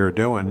about what we were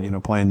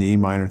doing, playing the E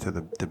minor to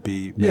the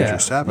B major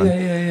 7,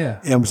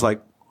 it was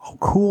like, oh,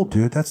 cool,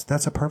 dude.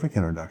 That's a perfect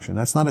introduction.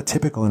 That's not a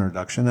typical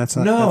introduction. It's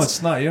not.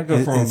 You don't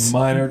go from a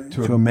minor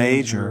to a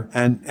major,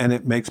 and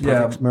it makes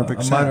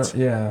perfect sense.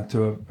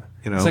 Minor,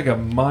 it's like a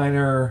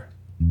minor.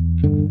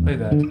 Play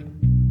that.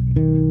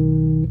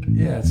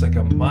 Yeah, it's like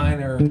a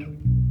minor.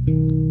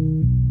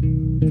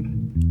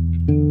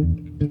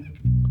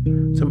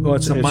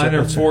 It's a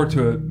minor 4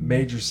 to a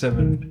major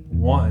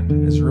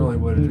 7/1 is really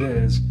what it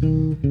is.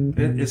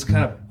 It's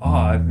kind of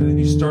odd. And then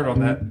you start on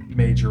that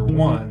major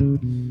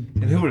 1,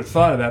 and who would have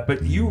thought of that?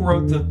 But you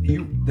wrote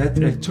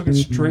that took it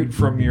straight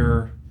from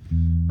your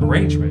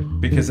arrangement,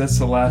 because that's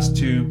the last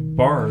 2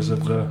 bars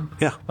of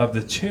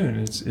the tune.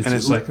 It's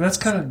just like, that's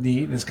kind of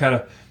neat. And it's kind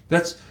of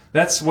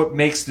that's what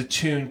makes the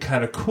tune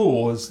kind of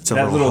cool, is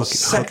that little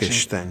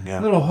hookish thing,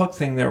 little hook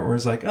thing there, where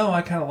it's like, oh,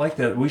 I kind of like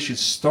that. We should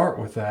start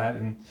with that.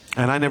 And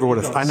I never would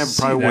have. I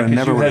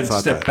never would have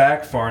thought that. Step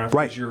back far enough,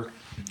 right? You're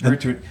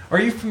to it. Are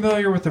you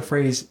familiar with the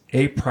phrase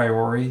a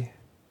priori?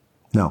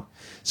 No.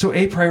 So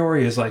a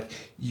priori is like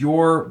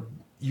your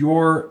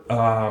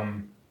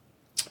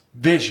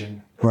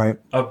vision, right,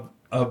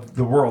 of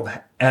the world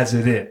as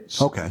it is.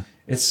 Okay.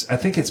 I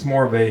think it's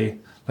more of a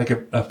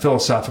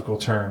philosophical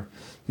term.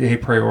 The a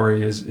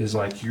priori is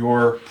like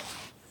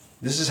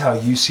this is how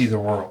you see the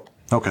world.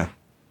 Okay.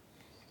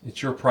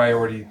 It's your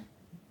priority.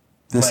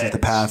 This lens. is the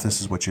path.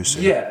 This is what you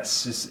see.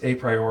 Yes, it's a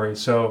priori.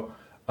 So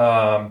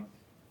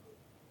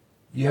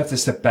you have to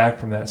step back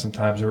from that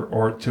sometimes,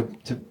 or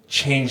to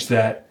change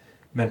that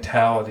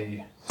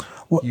mentality.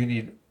 Well, you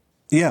need.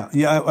 Yeah.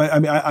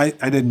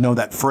 I didn't know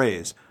that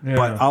phrase,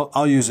 but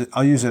I'll use it.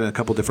 I'll use it in a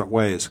couple different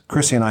ways.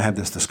 Chrissy and I have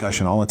this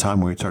discussion all the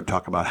time when we start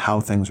talking about how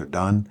things are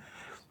done.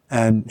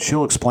 And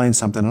she'll explain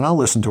something, and I'll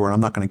listen to her. And I'm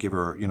not going to give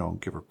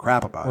her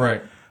crap about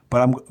it.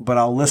 But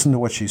I'll listen to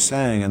what she's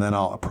saying, and then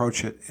I'll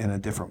approach it in a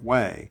different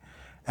way.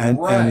 And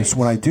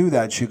when I do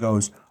that, she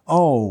goes,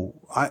 "Oh,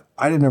 I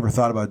didn't ever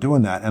thought about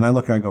doing that." And I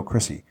look at her and I go,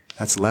 "Chrissy,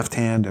 that's left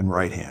hand and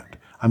right hand.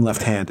 I'm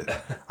left-handed.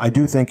 I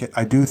do think,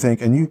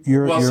 and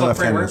you're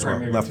left-handed as well.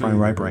 Left brain,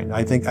 right brain.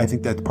 I think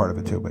that's part of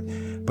it too.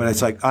 But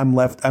it's like I'm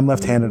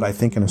left-handed. I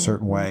think in a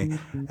certain way,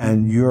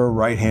 and you're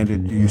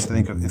right-handed. You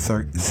think in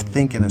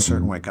a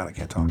certain way. God, I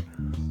can't talk.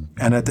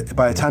 And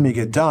by the time you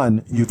get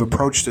done, you've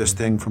approached this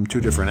thing from 2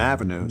 different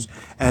avenues,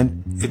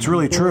 and it's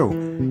really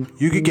true.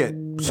 You could get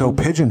so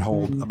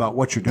pigeonholed about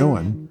what you're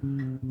doing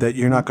that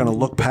you're not going to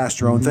look past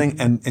your own thing.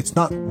 And it's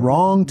not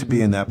wrong to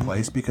be in that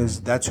place, because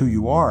that's who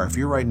you are. If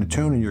you're writing a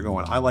tune and you're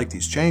going, I like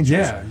these changes.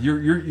 Yeah,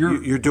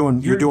 you're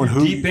doing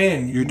who deep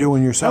in. You're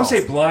doing yourself. I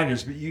don't say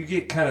blinders, but you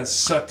get kind of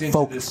sucked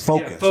into this.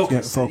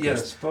 Focused.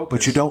 Yes,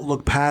 but you don't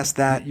look past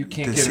that you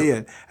can't to see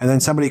it. And then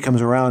somebody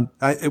comes around.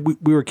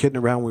 We were kidding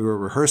around. We were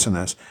rehearsing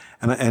this,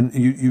 and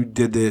you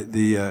did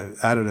the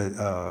added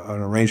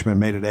an arrangement,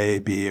 made it A,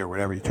 B, or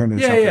whatever. You turned it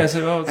into something. Yeah.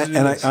 So,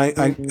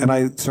 and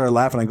I started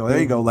laughing. I go, there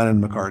you go,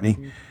 Lennon and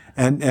McCartney.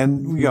 And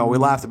you know, we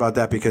laughed about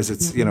that because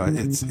it's, you know,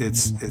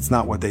 it's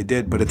not what they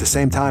did. But at the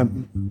same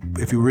time,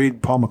 if you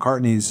read Paul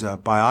McCartney's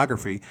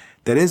biography,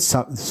 that is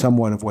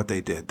somewhat of what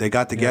they did. They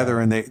got together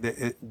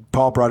and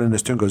Paul brought in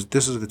this tune, goes,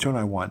 this is the tune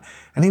I want.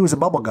 And he was a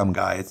bubblegum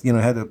guy. It, you know,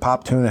 it had a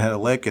pop tune, it had a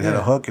lick, it had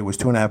a hook, it was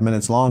 2.5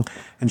 minutes long.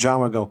 And John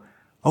would go,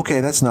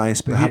 okay, that's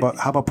nice, but how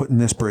about putting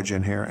this bridge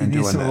in here and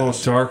doing this? A little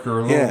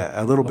darker,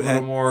 a little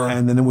bit more.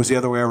 And then it was the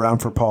other way around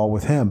for Paul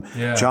with him.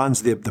 Yeah.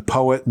 John's the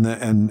poet,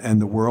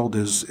 and the world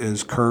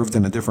is curved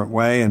in a different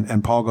way,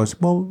 and Paul goes,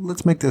 well,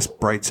 let's make this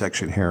bright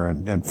section here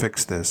and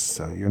fix this.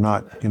 So you're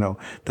not, you know,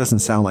 doesn't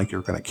sound like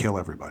you're going to kill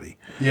everybody.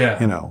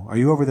 Yeah. You know, are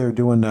you over there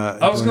doing?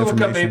 I was going to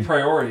look up A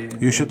Priori.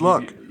 You should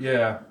look.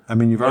 Yeah. I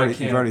mean, you've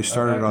already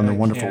started on the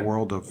wonderful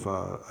world of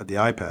the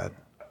iPad.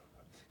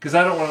 Because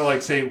I don't want to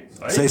like say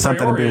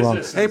something and be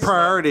wrong. A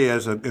priority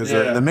is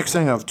Yeah. the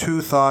mixing of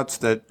two thoughts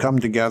that come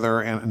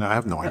together, and I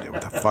have no idea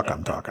what the fuck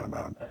I'm talking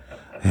about.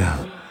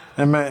 Yeah,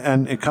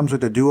 and it comes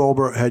with a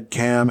do-over head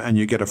cam, and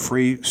you get a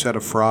free set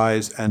of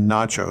fries and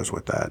nachos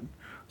with that.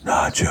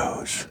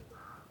 Nachos.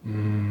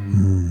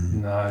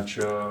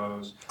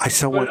 Nachos.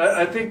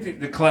 I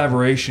think the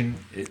collaboration.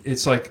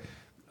 It's like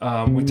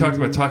we talked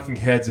about Talking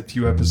Heads a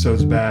few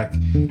episodes back,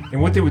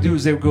 and what they would do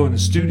is they would go in the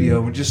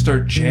studio and just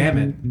start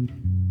jamming.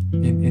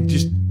 And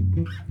just,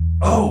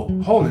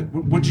 hold it.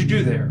 What'd you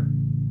do there?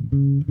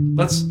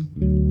 Let's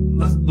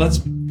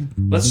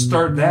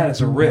start that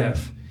as a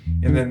riff,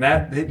 and then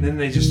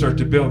they just start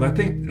to build. I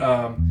think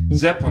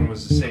Zeppelin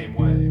was the same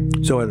way.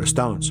 So are the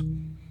Stones.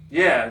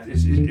 Yeah,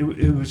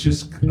 it was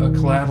just a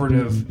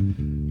collaborative.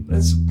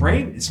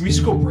 It's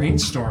musical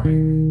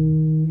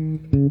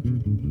brainstorming.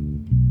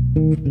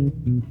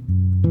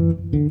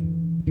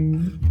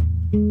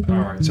 All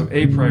right, so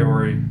A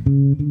Priori.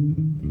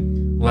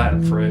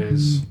 Latin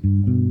phrase.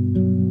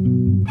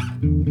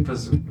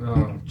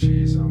 Oh,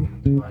 jeez,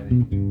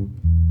 almighty.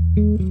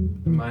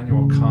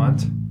 Immanuel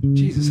Kant.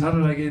 Jesus, how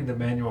did I get into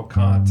Immanuel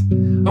Kant?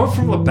 I went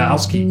from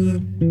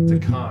Lebowski to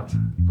Kant.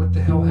 What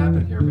the hell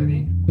happened here,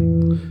 Vinny?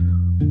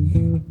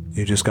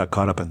 You just got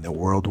caught up in the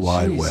World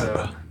Wide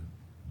Web.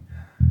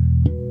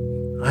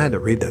 I had to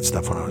read that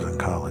stuff when I was in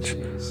college.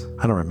 Jeez.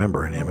 I don't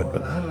remember any of it,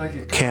 but How did I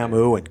get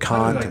Camus and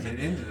Kant How did I get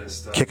into this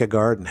stuff?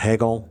 Kierkegaard and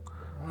Hegel,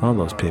 all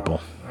those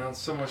people. Well,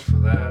 so much for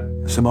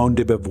that. Simone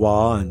de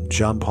Beauvoir and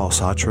Jean-Paul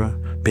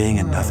Sartre, Being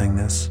in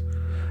Nothingness.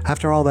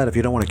 After all that, if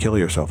you don't want to kill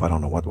yourself, I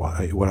don't know what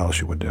else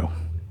you would do.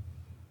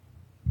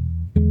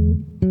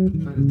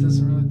 But it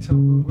doesn't really tell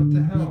what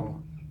the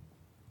hell.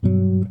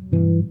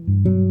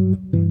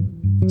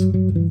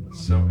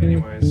 So,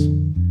 anyways,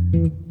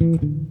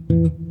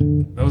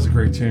 that was a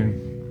great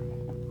tune.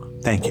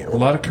 Thank you. A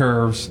lot of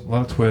curves, a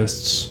lot of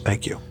twists.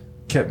 Thank you.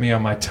 Kept me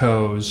on my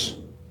toes.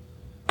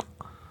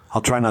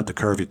 I'll try not to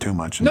curve you too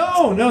much.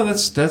 No,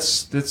 that's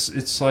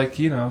it's like,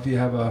 you know, if you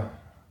have a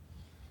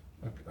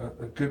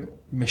good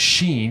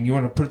machine, you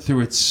want to put it through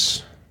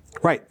its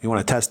right. You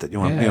want to test it. You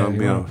want you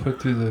want to put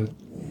it through the.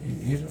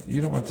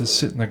 You don't want to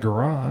sit in the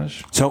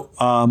garage. So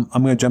I'm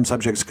going to jump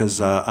subjects because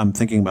I'm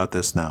thinking about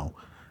this now.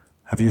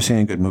 Have you seen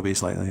any good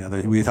movies lately?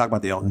 We talked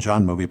about the Elton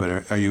John movie,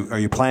 but are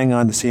you planning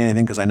on to see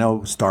anything? Because I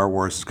know Star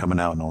Wars is coming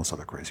out and all this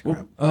other crazy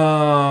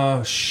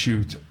crap.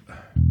 Shoot.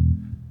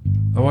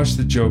 I watched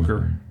The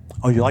Joker.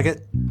 Oh, you like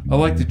it? I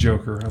like The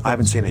Joker. I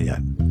haven't seen it yet.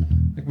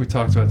 I think we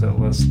talked about that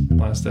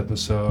last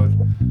episode.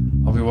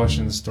 I'll be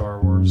watching the Star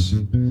Wars.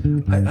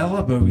 I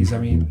love movies. I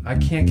mean, I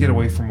can't get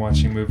away from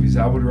watching movies.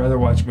 I would rather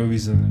watch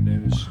movies than the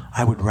news.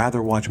 I would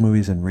rather watch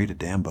movies than read a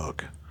damn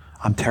book.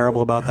 I'm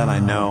terrible about that, I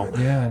know.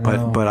 Yeah, I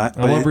know. But I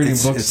love reading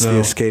it's, books, it's though.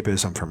 the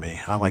escapism for me.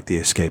 I like the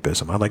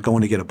escapism. I like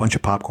going to get a bunch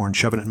of popcorn,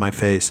 shoving it in my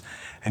face,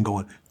 and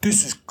going,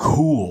 this is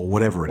cool,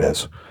 whatever it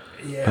is.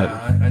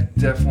 Yeah, I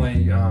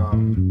definitely.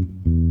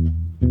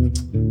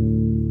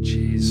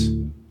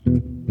 Jeez.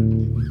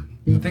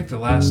 I think the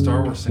last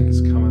Star Wars thing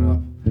is coming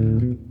up.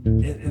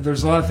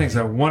 There's a lot of things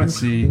I want to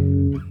see.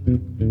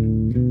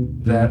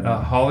 That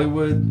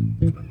Hollywood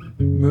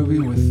movie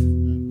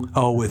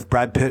with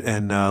Brad Pitt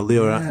and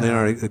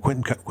Leonardo, the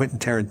Quentin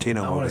Tarantino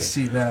movie. I want to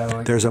see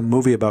that. There's a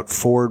movie about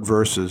Ford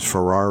versus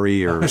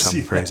Ferrari or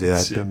something crazy.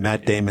 That.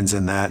 Matt Damon's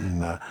in that,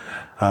 and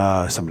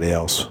somebody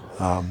else.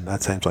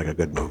 That seems like a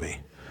good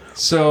movie.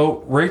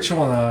 So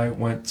Rachel and I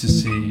went to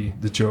see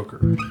The Joker,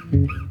 and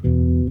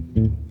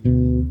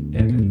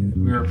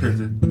we were up here at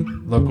the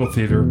local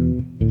theater.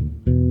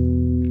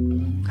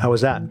 How was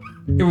that?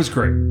 It was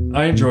great.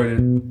 I enjoyed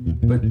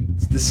it, but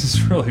this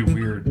is really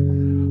weird.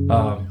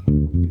 About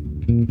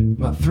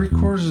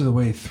 3/4 of the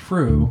way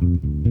through,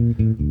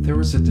 there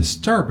was a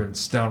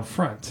disturbance down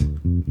front,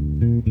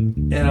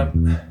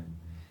 and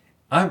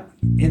I'm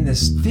in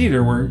this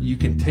theater where you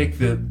can take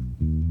the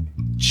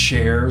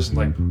chairs and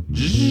like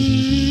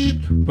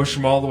push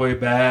them all the way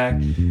back,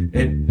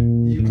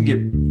 and you can get.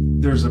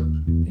 There's a,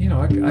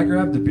 I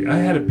grabbed I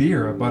had a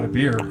beer. I bought a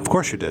beer. Of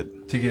course you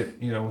did. To get,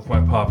 with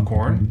my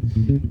popcorn,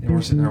 and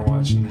we're sitting there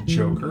watching The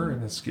Joker,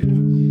 and it's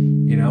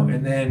getting,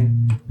 and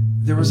then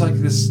there was like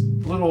this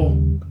little,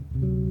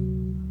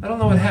 I don't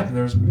know what happened.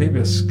 There was maybe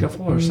a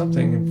scuffle or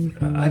something.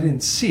 I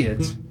didn't see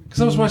it,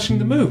 because I was watching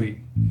the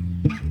movie.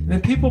 And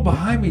then people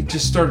behind me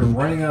just started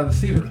running out of the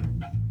theater.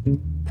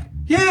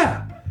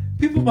 Yeah,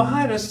 people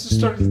behind us just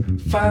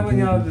started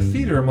filing out of the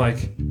theater. I'm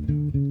like,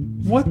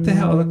 what the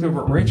hell? I looked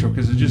over at Rachel,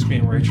 because it's just me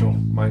and Rachel,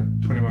 my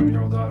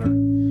 21-year-old daughter.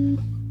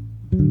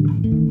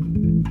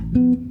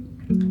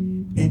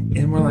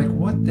 And we're like,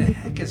 what the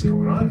heck is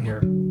going on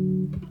here?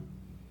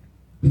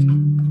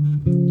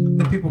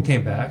 Then people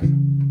came back.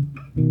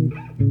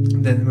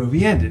 Then the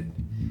movie ended.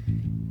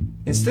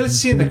 Instead of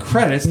seeing the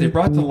credits, they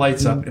brought the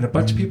lights up and a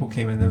bunch of people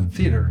came in the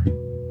theater.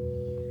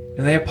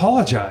 And they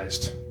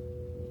apologized.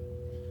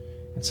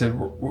 And said,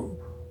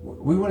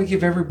 we want to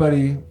give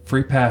everybody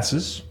free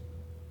passes.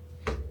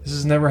 This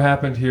has never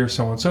happened here,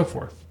 so on and so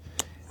forth.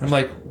 I'm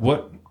like,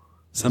 what?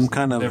 Some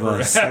kind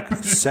of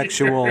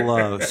sexual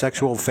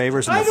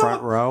favors in the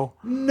front row?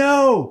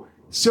 No.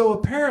 So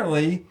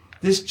apparently,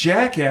 this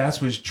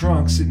jackass was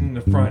drunk sitting in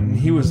the front, and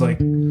he was like,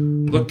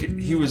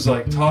 he was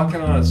like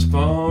talking on his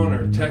phone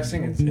or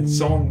texting, and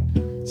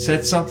someone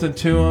said something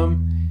to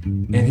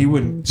him, and he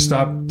wouldn't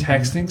stop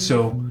texting.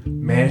 So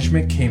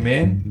management came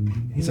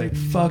in. He's like,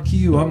 "Fuck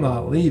you! I'm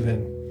not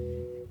leaving."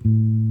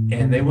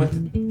 And they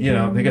went,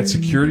 they got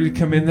security to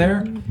come in there,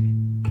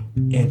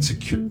 and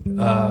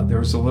there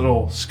was a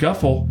little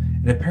scuffle,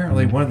 and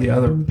apparently one of the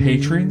other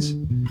patrons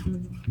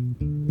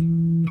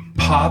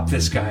popped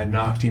this guy and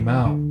knocked him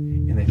out,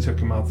 and they took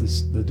him out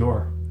the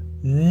door.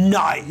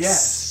 Nice.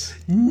 Yes.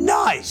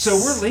 Nice. So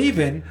we're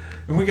leaving,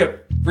 and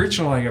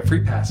Rachel and I got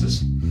free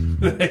passes.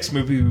 The next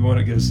movie we want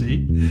to go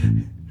see.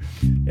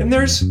 And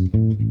there's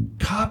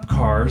cop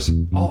cars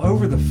all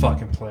over the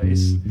fucking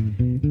place,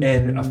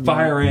 and a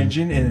fire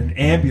engine and an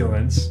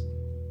ambulance.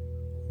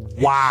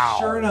 Wow. And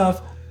sure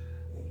enough,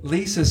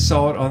 Lisa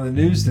saw it on the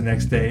news the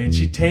next day, and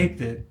she taped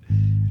it.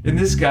 And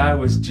this guy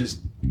was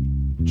just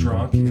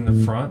drunk in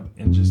the front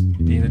and just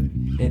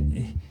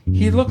and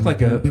he looked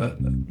like a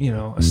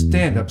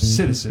stand-up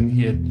citizen.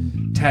 He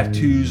had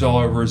tattoos all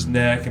over his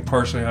neck and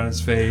partially on his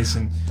face,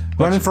 and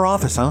running for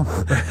office, huh?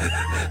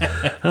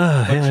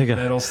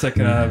 metal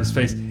sticking out of his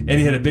face, and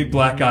he had a big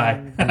black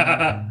eye.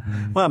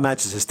 Well, it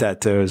matches his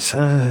tattoos.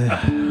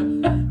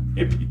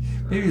 Maybe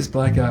his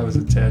black eye was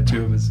a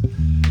tattoo of his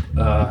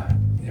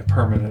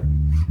permanent.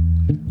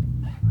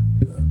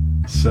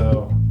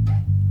 So,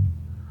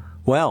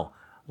 well,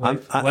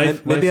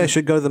 maybe I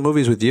should go to the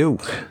movies with you.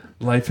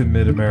 Life in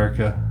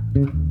mid-America,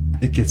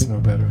 it gets no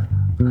better.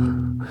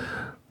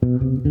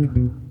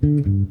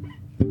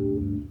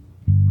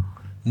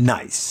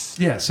 Nice.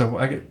 Yeah, so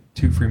I get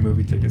 2 free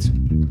movie tickets.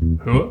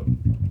 Huh?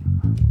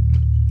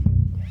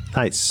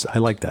 Nice. I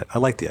like that. I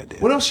like the idea.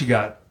 What else you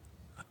got?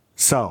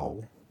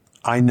 So,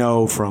 I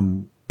know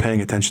from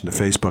paying attention to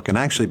Facebook and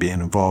actually being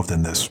involved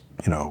in this,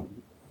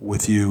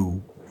 with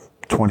you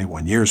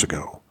 21 years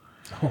ago,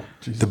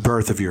 the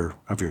birth of your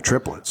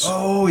triplets.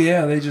 Oh,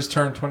 yeah, they just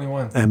turned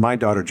 21. And my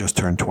daughter just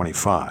turned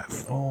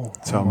 25.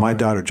 So my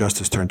daughter just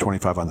has turned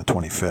 25 on the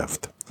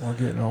 25th. We're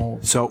getting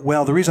old. So,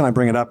 well, the reason I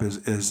bring it up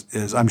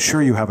is I'm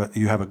sure you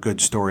have a good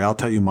story. I'll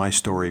tell you my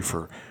story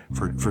for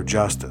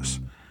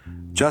Justice.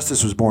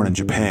 Justice was born in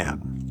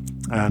Japan,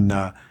 and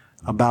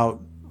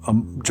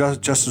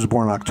Justice was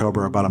born in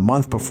October. About a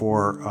month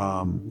before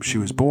she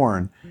was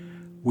born,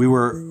 we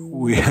were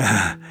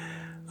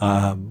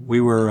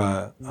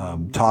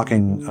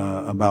talking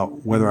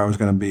about whether I was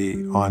going to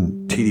be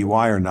on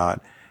TDY or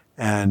not,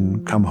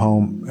 and come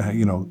home,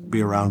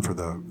 be around for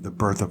the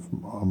birth of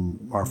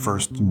our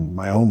first and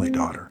my only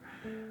daughter.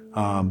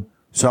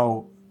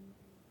 So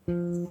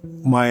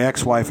my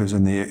ex-wife is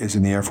in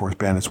the Air Force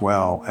Band as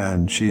well,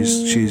 and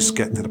she's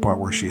getting to the point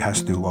where she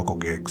has to do local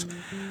gigs.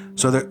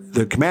 So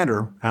the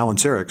commander, Alan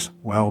Sirix,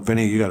 well,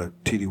 Vinny, you got a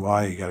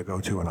TDY you got to go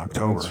to in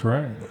October. That's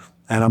right.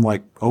 And I'm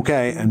like,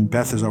 okay. And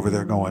Beth is over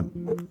there going,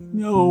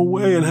 no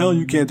way in hell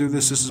you can't do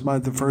this. This is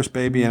the first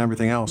baby and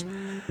everything else.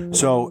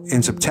 So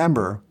in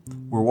September,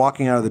 we're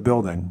walking out of the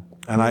building,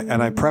 and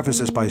I preface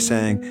this by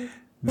saying,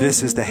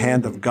 this is the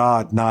hand of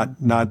God, not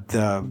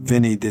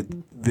Vinny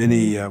did.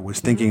 Vinny was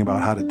thinking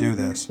about how to do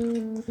this.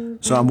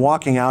 So I'm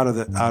walking out of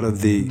the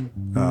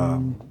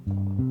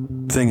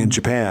thing in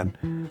Japan,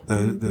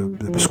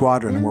 the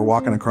squadron, and we're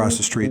walking across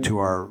the street to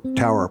our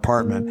tower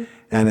apartment,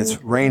 and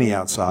it's rainy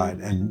outside,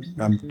 and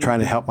I'm trying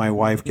to help my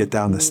wife get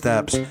down the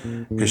steps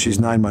because she's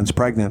 9 months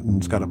pregnant and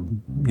has got a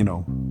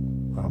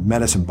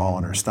medicine ball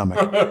in her stomach,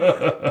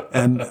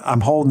 and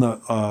I'm holding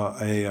an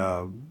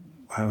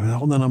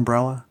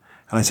umbrella,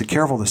 and I said,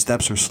 "Careful, the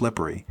steps are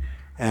slippery,"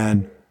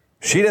 and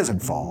she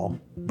doesn't fall,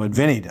 but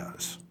Vinny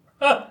does.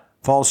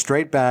 Falls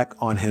straight back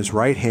on his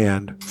right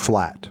hand,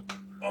 flat.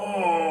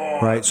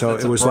 Right, so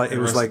it was like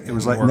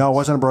no, it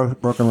wasn't a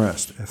broken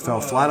wrist. It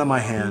fell flat on my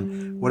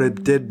hand. What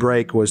it did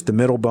break was the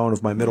middle bone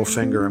of my middle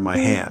finger in my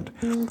hand,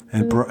 and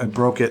it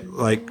broke it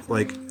like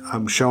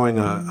I'm showing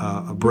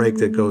a break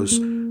that goes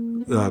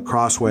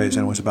crossways,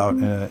 and it was about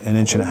an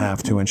inch and a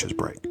half, 2 inch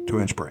break.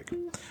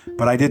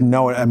 But I didn't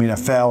know it. I mean, I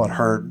fell. It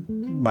hurt.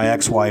 My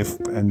ex-wife,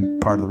 and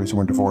part of the reason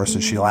we're divorced,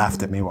 is she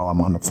laughed at me while I'm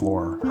on the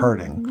floor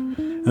hurting.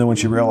 And then when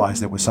she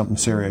realized it was something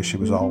serious,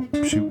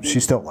 she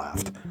still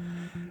laughed.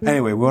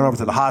 Anyway, we went over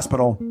to the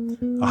hospital.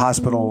 The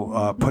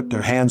hospital put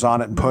their hands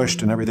on it and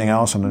pushed and everything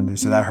else. And then they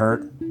said, that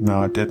hurt?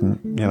 No, it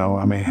didn't. You know,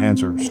 I mean,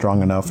 hands are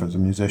strong enough as a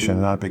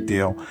musician, not a big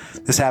deal.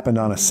 This happened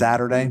on a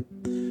Saturday.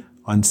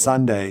 On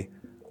Sunday,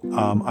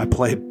 I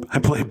played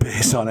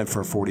bass on it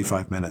for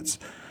 45 minutes.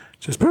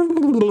 Just,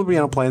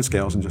 playing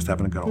scales and just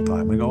having a good old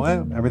time. We go,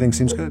 everything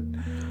seems good.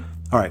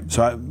 All right,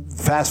 so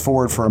fast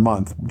forward for a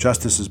month.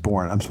 Justice is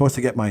born. I'm supposed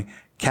to get my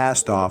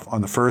cast off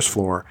on the first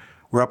floor.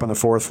 We're up on the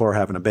fourth floor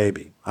having a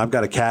baby. I've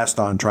got a cast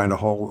on trying to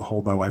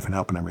hold my wife and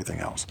help and everything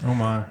else. Oh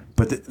my!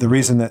 But the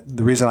reason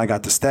I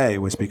got to stay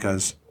was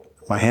because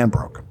my hand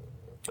broke.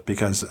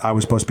 Because I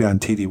was supposed to be on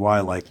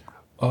TDY like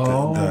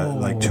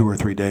 2 or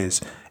 3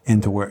 days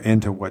into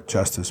what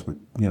Justice would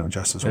be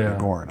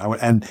born.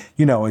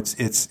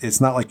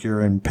 It's not like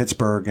you're in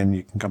Pittsburgh and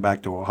you can come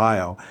back to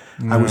Ohio.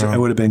 No. I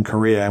would have been in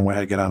Korea and we had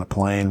to get on a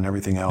plane and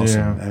everything else,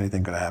 and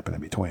anything could have happened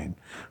in between.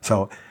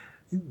 So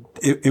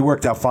it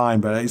worked out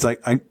fine. But it's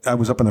like I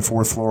was up on the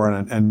fourth floor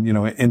and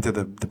into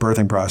the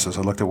birthing process.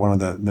 I looked at one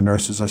of the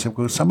nurses. I said,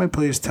 "Will somebody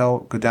please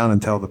go down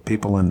and tell the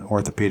people in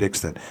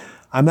orthopedics that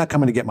I'm not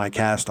coming to get my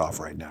cast off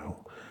right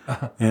now."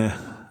 Yeah.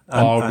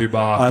 I'll be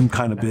back. I'm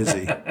kind of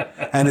busy.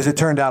 And as it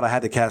turned out, I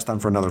had to cast on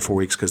for another 4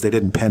 weeks because they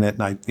didn't pin it.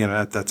 And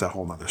that's a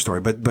whole other story.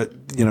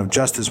 But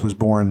Justice was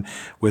born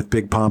with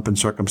big pomp and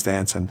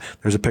circumstance. And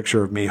there's a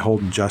picture of me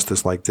holding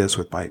Justice like this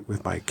with my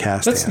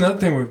cast. That's hand. another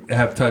thing we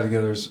have tied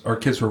together is our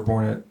kids were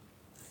born at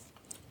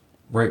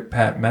Wright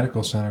Pat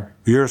Medical Center.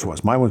 Yours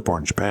was. Mine was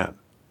born in Japan.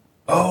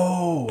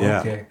 Oh, yeah,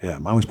 okay. Yeah,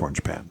 mine was born in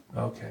Japan.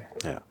 Okay.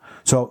 Yeah.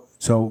 So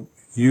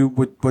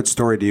what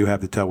story do you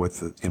have to tell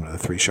with the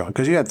three show?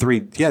 Because you had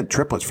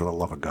triplets, for the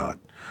love of God.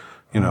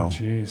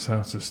 Jeez,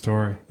 that's the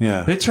story.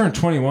 Yeah. They turned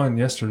 21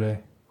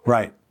 yesterday.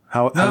 Right.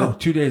 How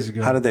 2 days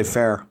ago. How did they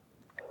fare?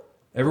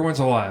 Everyone's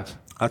alive.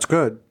 That's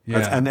good.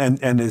 Yeah.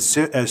 And as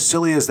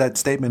silly as that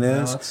statement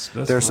is, that's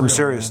there's some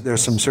real,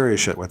 some serious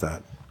shit with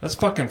that. That's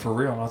fucking for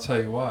real, and I'll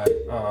tell you why.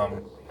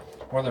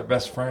 One of their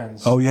best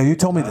friends. Oh yeah, you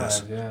told me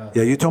this. Yeah,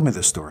 you told me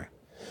this story.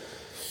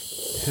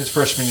 His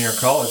freshman year of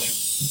college.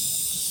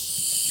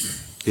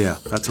 Yeah,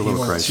 that's a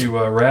little crazy. He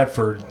went to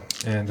Radford,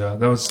 and that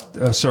was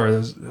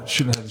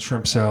shouldn't have had the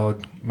shrimp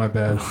salad. My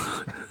bad.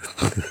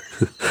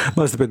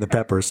 Must have been the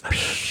peppers.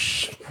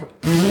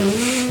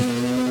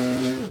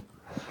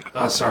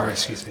 Oh, sorry,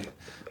 excuse me.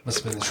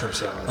 Must have been the shrimp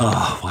salad.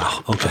 Oh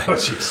wow. Okay. Oh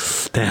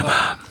jeez. Damn.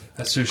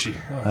 That's sushi.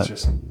 Oh, it's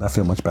just. I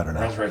feel much better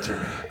now. Runs right through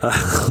me.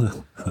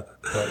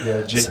 But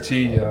yeah,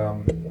 JT.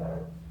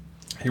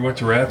 He went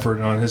to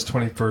Radford on his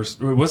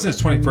 21st. It wasn't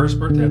his 21st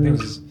birthday. I think it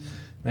was his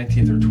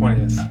 19th or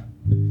 20th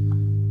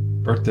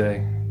birthday.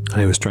 And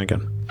he was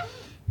drinking.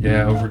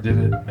 Yeah, overdid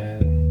it,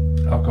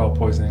 man. Alcohol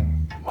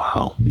poisoning.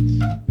 Wow.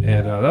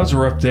 And that was a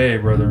rough day,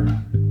 brother.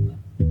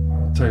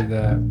 I'll tell you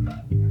that.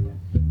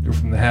 You're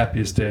from the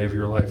happiest day of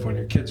your life when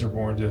your kids are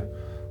born to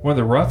one of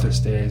the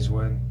roughest days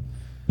when,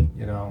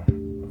 a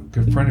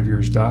good friend of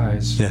yours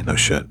dies. Yeah, no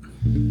shit.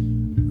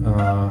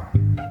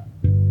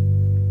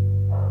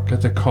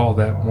 Got the call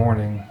that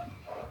morning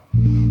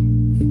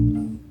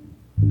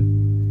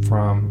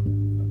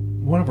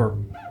from one of our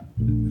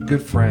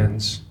good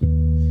friends,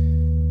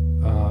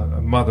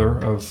 a mother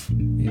of,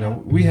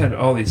 we had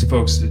all these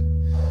folks that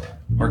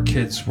our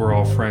kids were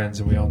all friends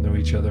and we all knew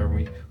each other. And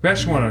we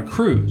actually went on a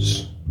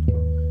cruise.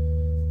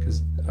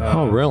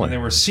 Oh, really? When they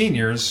were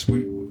seniors,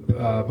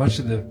 a bunch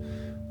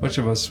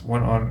of us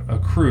went on a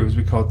cruise.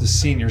 We called it the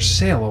Senior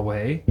Sail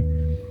Away.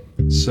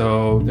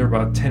 So there were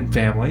about 10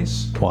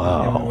 families.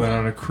 Wow. And we went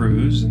on a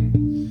cruise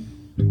and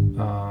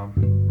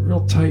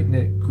real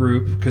tight-knit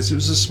group because it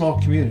was a small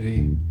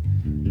community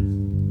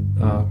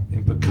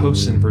in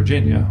Poquoson,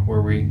 Virginia,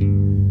 where we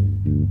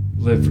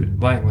lived at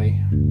Langley.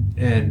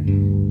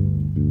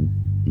 And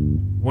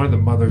one of the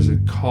mothers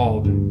had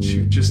called and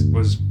she just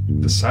was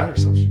beside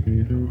herself.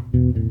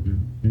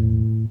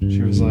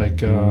 She was like,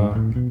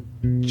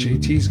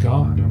 JT's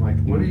gone. I'm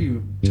like, what are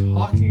you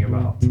talking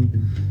about?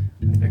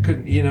 I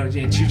couldn't,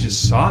 and she was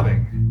just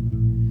sobbing.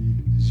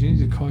 You need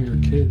to call your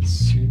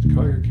kids. You need to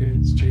call your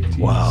kids. JT's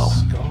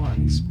gone.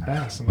 He's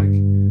passed. I'm like,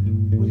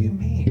 what do you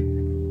mean?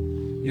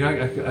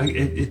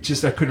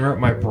 I couldn't wrap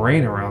my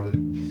brain around it.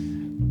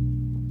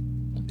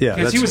 Yeah.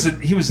 Because he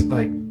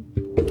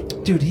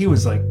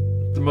was like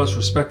the most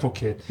respectful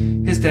kid.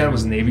 His dad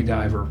was a Navy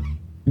diver.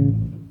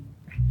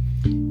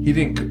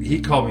 He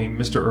called me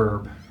Mr.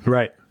 Herb.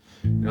 Right.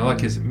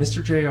 Like his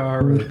Mr.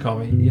 JR, or they call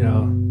me,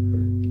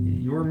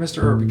 you were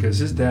Mr. Herb because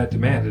his dad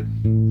demanded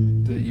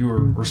that you were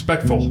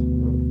respectful.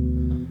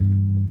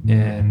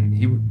 And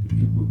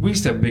we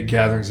used to have big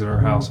gatherings at our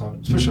house,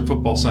 especially on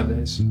football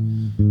Sundays.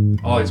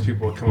 All these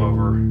people would come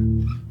over,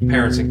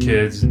 parents and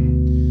kids,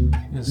 and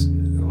it was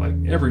like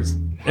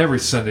every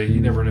Sunday,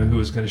 you never knew who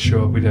was going to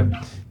show up. We'd have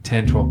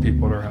 10, 12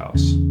 people at our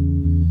house.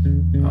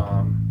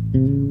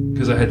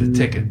 Because I had the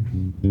ticket.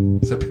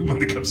 So people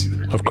wanted to come see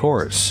their kids. Of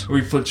course.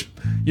 We flip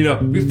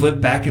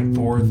back and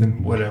forth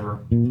and whatever.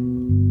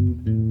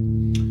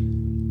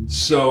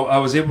 So I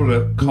was able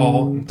to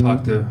call and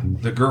talk to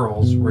the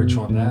girls,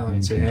 Rachel and Natalie,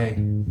 and say, hey,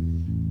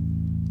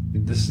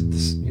 this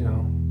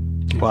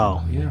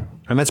Wow. Yeah.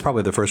 And that's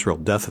probably the first real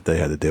death that they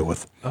had to deal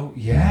with. Oh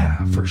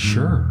yeah, for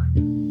sure.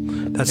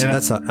 That's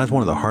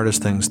one of the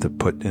hardest things to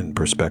put in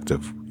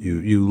perspective.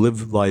 You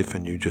live life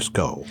and you just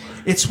go.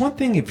 It's one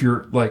thing if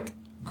you're like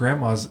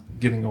grandma's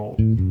getting old.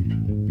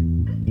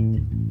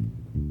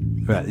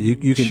 Right.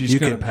 She's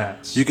gonna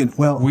pass. You can.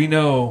 Well, we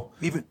know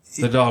even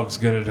the dog's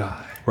gonna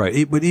die.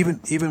 Right. But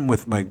even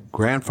with my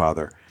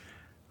grandfather,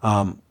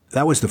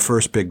 that was the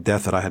first big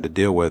death that I had to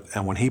deal with.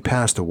 And when he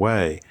passed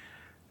away,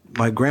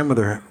 my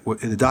grandmother,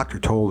 the doctor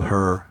told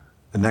her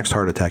the next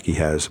heart attack he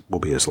has will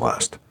be his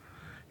last.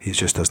 He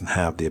just doesn't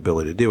have the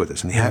ability to deal with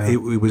this. And he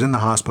was in the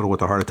hospital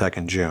with a heart attack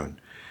in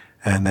June.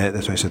 And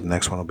that's why I said the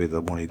next one will be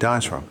the one he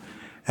dies from.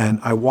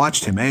 And I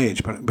watched him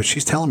age, but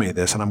she's telling me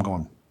this, and I'm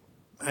going,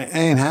 it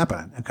ain't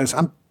happening. Because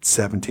I'm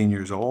 17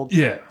 years old.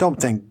 Yeah. Don't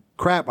think,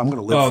 crap, I'm going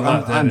to live. Oh,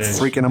 not that I'm age.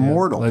 freaking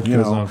immortal. Life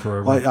goes on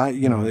forever.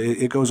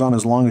 It goes on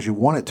as long as you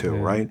want it to,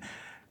 right?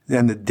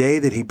 And the day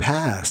that he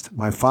passed,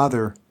 my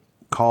father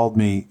called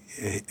me.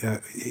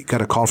 He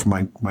got a call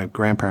from my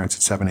grandparents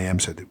at 7 a.m.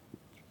 said,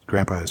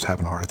 Grandpa is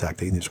having a heart attack.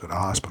 They need to go to the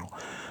hospital.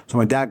 So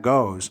my dad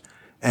goes,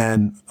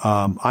 and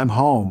I'm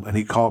home,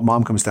 and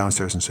Mom comes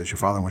downstairs and says, your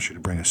father wants you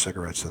to bring his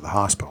cigarettes to the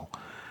hospital.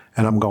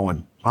 And I'm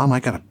going, Mom, I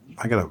got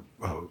a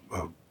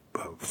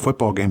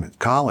football game at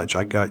college.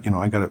 I got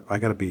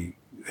to be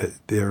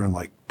there in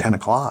like 10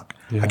 o'clock.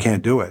 I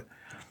can't do it.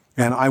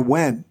 And I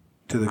went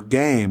to the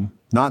game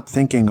not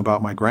thinking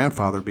about my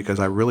grandfather because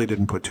I really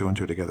didn't put two and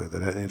two together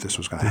that this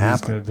was going to happen.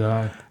 He's going to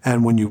die.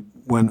 And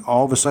when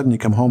all of a sudden you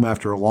come home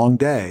after a long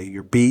day,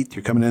 you're beat,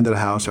 you're coming into the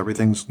house,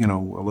 everything's, a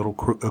little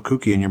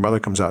kooky, and your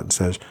mother comes out and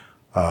says,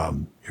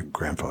 your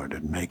grandfather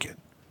didn't make it.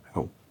 I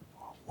go,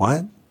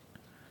 what?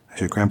 I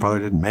said, your grandfather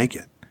didn't make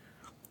it.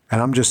 And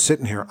I'm just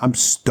sitting here, I'm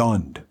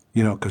stunned,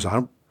 because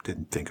I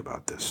didn't think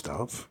about this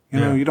stuff.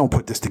 You don't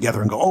put this together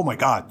and go, oh my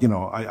God,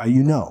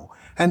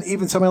 And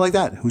even somebody like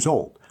that who's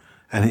old.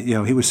 And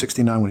he was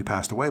 69 when he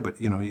passed away,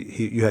 but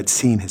you had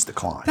seen his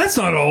decline. That's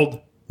not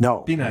old.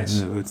 No, be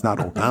nice. It's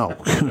not old now.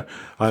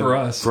 For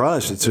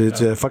us, it's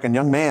a fucking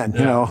young man.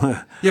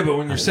 Yeah, but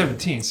when you're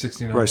 17,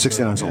 69. Right,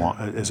 69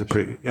 is a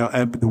pretty.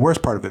 And the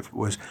worst part of it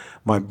was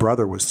my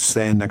brother was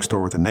staying next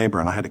door with a neighbor,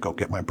 and I had to go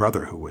get my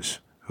brother who was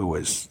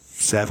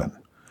 7.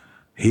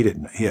 He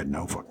had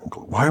no fucking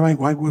clue. Why?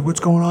 What's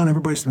going on?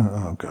 Everybody's.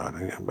 Oh God,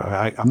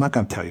 I'm not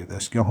going to tell you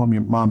this. Go home.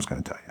 Your mom's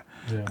going to tell you.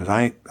 Because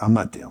I'm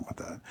not dealing with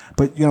that.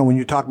 But, when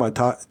you talk about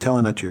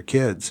telling that to your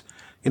kids,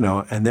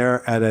 and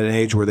they're at an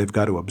age where they've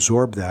got to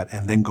absorb that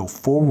and then go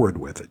forward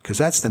with it, because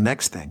that's the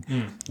next thing.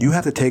 You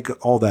have to take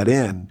all that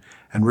in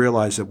and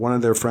realize that one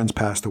of their friends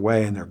passed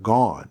away and they're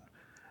gone.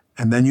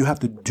 And then you have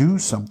to do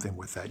something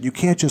with that. You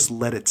can't just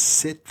let it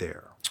sit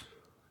there.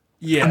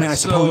 Yeah, I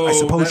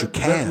suppose you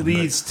can. That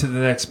leads to the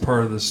next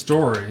part of the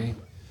story,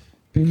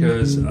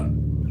 because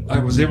I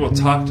was able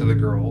to talk to the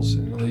girls,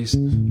 and at least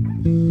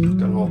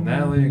got a hold of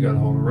Natalie, got a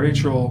hold of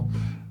Rachel,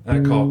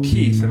 and I called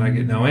Keith, and I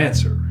get no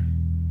answer.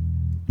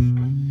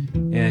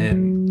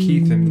 And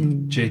Keith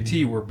and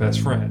JT were best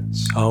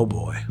friends. Oh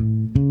boy.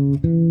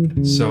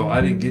 So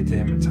I didn't get to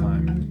him in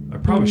time. I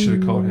probably should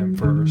have called him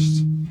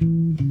first,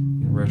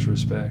 in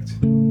retrospect.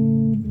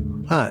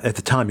 At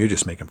the time, you're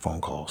just making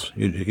phone calls.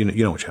 You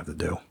know what you have to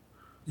do.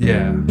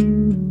 Yeah.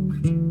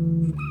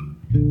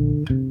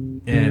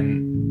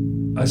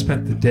 And I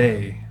spent the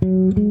day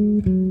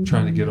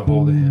trying to get a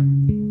hold of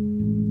him.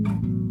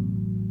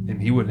 And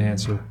he wouldn't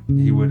answer.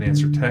 He wouldn't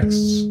answer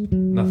texts.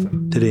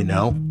 Nothing. Did he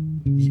know?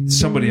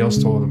 Somebody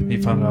else told him. He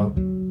found out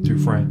through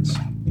friends.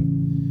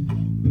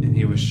 And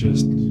he was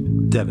just...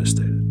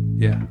 devastated.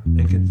 Yeah.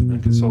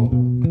 Inconsolable.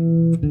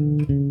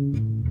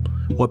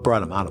 What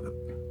brought him out of it?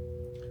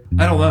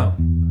 I don't know.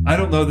 I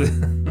don't know that...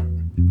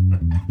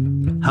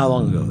 How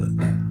long ago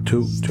then?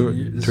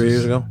 3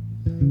 years ago?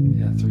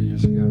 Yeah, 3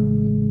 years ago.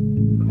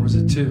 Or was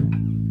it 2?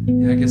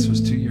 Yeah, I guess it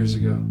was 2 years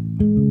ago.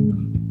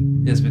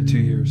 Yeah, it's been 2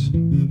 years.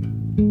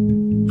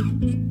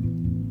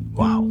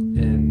 Wow.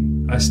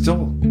 And I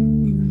still,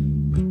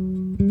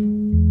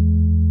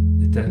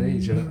 at that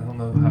age, I don't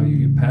know how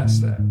you get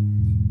past that.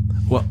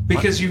 Well,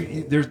 because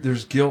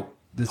there's guilt.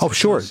 That's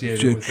sure.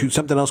 associated with it.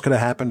 Something else could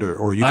have happened,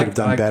 or you could have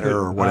done better,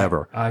 or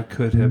whatever. I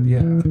could have, yeah.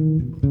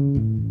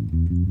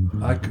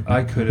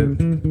 I could have,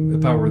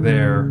 if I were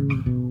there,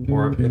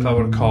 or if I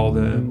would have called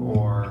him,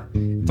 or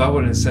if I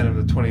would have sent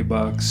him the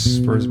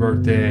 $20 for his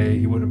birthday,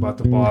 he wouldn't have bought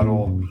the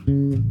bottle,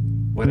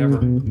 whatever.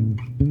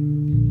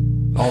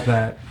 All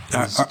that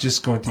is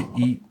just going to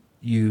eat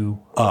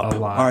you up.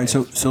 alive. All right,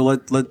 so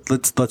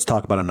let's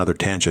talk about another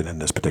tangent in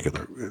this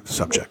particular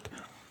subject.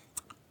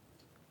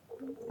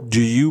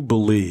 Do you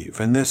believe,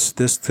 and this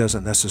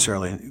doesn't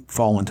necessarily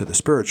fall into the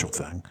spiritual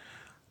thing,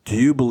 do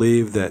you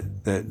believe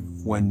that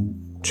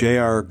when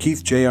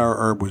Keith J.R.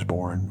 Erb was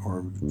born,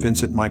 or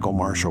Vincent Michael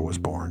Marshall was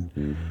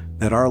born,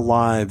 that our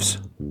lives,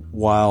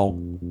 while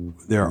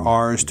they're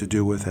ours to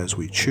do with as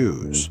we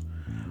choose,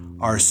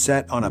 are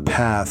set on a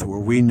path where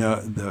we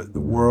know the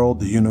world,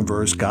 the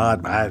universe,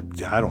 God, I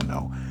don't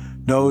know,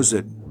 knows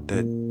that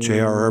that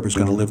J.R. Erb is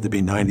going to live to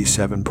be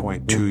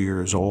 97.2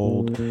 years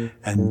old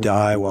and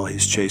die while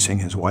he's chasing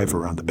his wife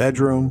around the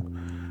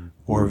bedroom,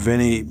 or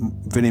Vinnie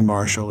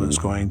Marshall is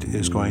going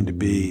to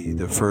be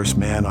the first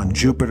man on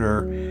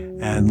Jupiter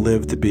and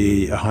live to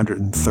be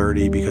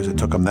 130 because it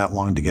took him that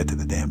long to get to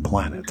the damn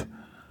planet.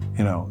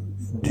 You know,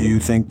 do you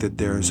think that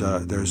there's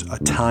a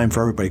time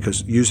for everybody?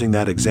 Because using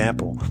that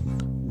example,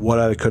 what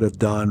I could have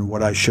done,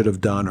 what I should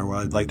have done, or what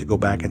I'd like to go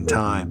back in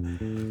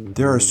time.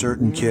 There are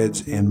certain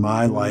kids in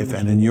my life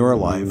and in your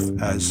life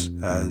as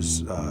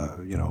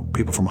you know,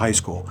 people from high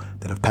school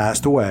that have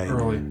passed away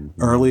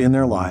early in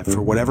their life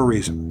for whatever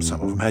reason.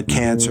 Some of them had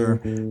cancer.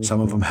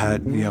 Some of them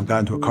had, you know, got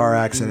into a car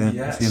accident.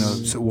 Yes. You know,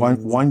 so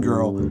one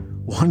girl,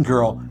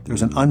 there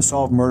was an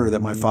unsolved murder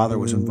that my father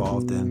was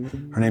involved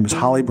in. Her name is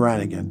Holly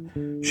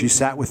Brannigan. She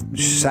sat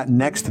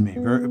next to me,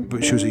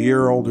 but she was a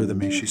year older than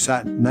me. She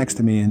sat next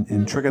to me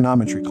in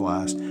trigonometry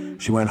class.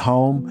 She went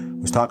home,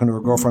 was talking to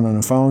her girlfriend on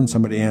the phone.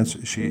 Somebody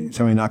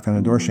knocked on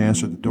the door. She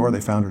answered the door. They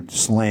found her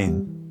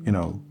slain. You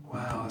know.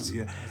 Wow.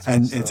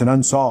 And it's an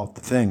unsolved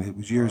thing. It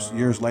was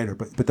years later.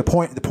 But the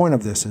point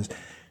of this is,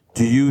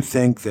 do you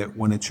think that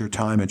when it's your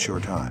time, it's your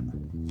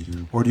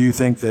time, or do you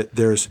think that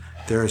there's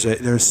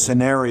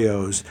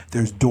scenarios,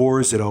 there's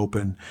doors that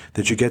open,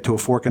 that you get to a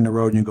fork in the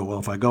road and you go, well,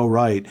 if I go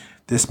right,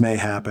 this may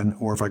happen,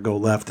 or if I go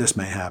left, this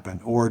may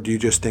happen, or do you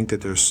just think that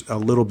there's a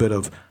little bit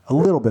of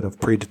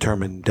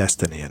predetermined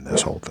destiny in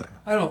this whole thing?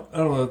 I don't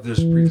know if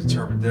there's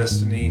predetermined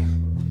destiny.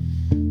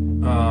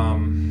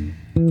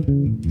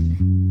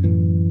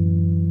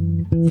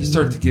 You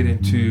start to get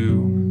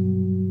into.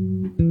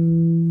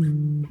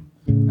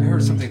 I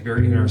heard something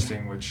very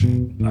interesting, which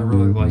I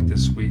really liked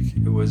this week.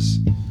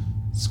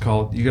 It's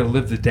called "You Got to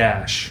Live the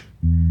Dash,"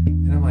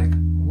 and I'm like,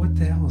 what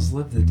the hell is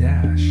live the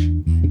dash?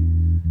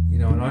 You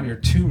know, and on your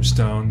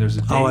tombstone, there's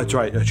a date. Oh, that's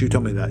right. You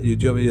told me that. You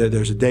told me that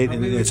there's a date,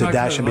 and it's a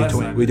dash in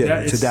between. We did.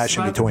 It's a dash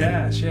in between.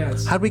 Dash, yeah.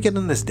 How did we get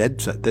in this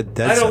dead?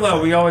 I don't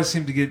know. We always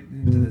seem to get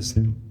into this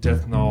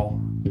death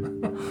knell.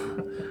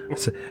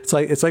 It's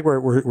like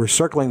we're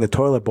circling the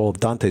toilet bowl of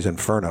Dante's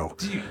Inferno.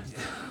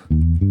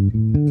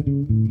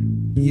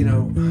 You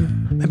know,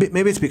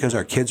 maybe it's because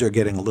our kids are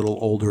getting a little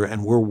older,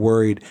 and we're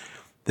worried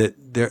that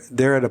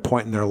they're at a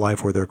point in their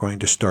life where they're going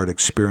to start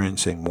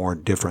experiencing more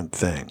different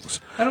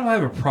things. I don't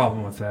have a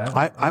problem with that.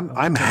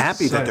 I'm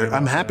happy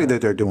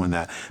that they're doing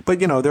that. But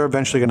you know, they're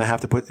eventually going to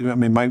have to put. I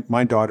mean,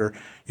 my daughter.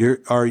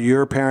 Are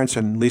your parents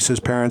and Lisa's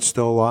parents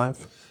still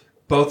alive?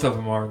 Both of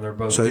them are. They're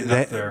both so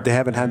up there. They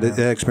haven't had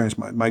the experience.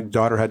 My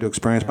daughter had to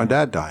experience my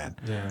dad dying.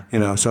 Yeah. You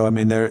know, so I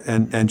mean,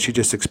 and she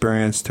just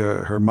experienced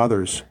her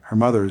mother's.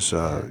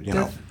 You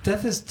know,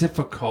 death is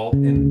difficult,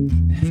 and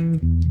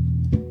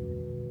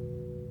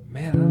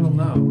man, I don't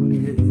know.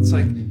 It's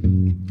like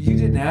you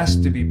didn't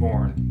ask to be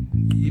born.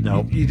 You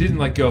didn't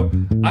like go.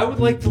 I would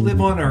like to live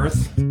on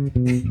Earth,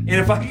 and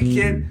if I could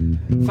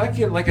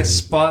get like a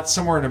spot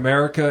somewhere in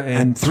America,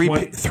 and three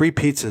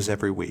pizzas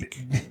every week.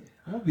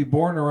 I would be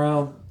born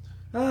around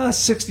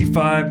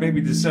 65,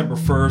 maybe December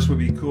 1st would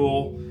be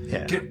cool.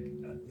 Yeah.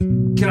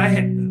 Can I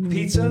hit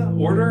pizza?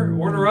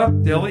 Order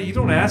up, deli. You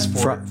don't ask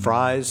for it.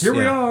 Fries. Here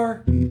we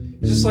are.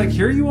 Just like,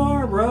 here you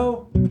are,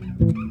 bro.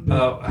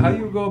 How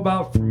you go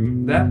about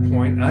from that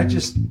point, I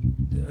just,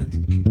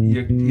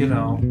 you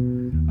know,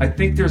 I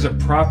think there's a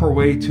proper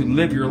way to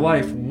live your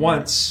life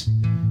once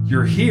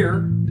you're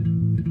here.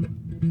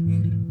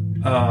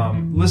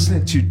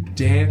 Listening to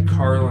Dan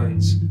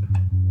Carlin's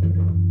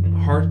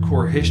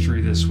Hardcore History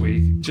this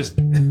week, just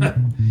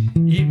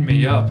eating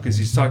me up because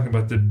he's talking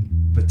about the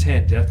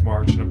Bataan Death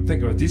March, and I'm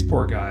thinking about these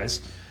poor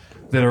guys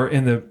that are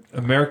in the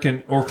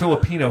American or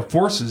Filipino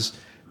forces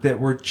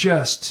that were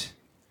just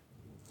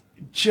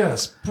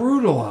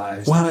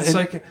brutalized. Well, it's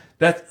like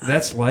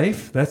that's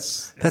life.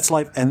 That's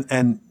life, and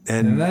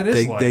that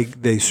is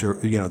life. They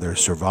you know, there's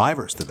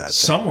survivors to that.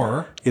 Some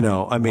were. You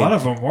know, I mean, a lot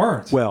of them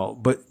weren't. Well,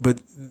 but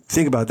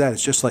think about that.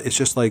 It's just like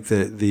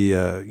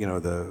the you know,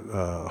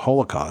 the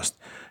Holocaust.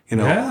 You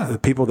know, the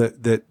people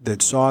that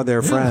saw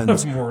their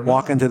friends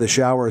walk into the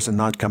showers and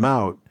not come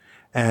out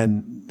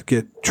and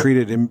get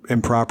treated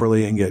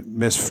improperly and get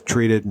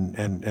mistreated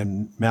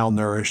and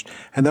malnourished.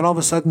 And then all of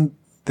a sudden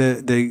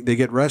they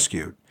get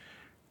rescued.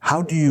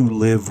 How do you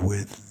live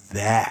with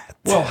that?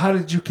 Well, how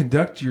did you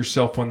conduct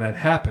yourself when that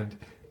happened?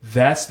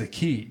 That's the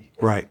key.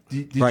 Right.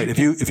 Right. If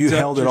you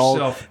held it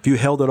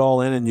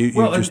all in and you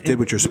just did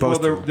what you're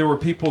supposed to. There were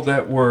people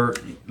that were,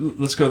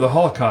 let's go to the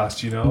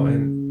Holocaust, you know,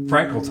 and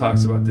Frankl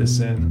talks about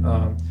this in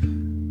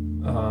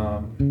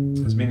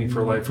his Meaning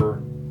for Life,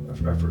 or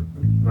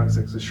I'm not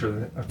exactly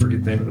sure, I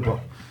forget the name of the book.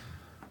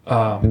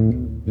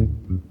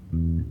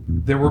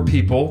 There were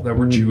people that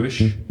were Jewish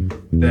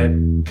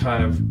that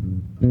kind of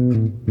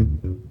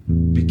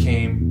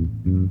became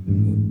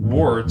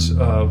wards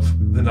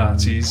of the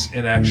Nazis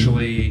and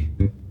actually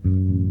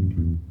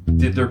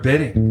did their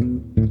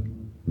bidding.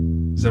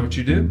 Is that what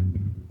you do?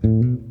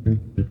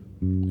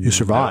 You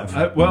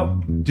survive.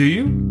 Well, do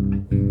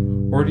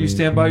you? Or do you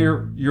stand by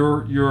your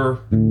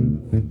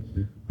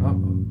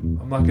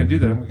I'm not going to do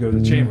that. I'm going to go to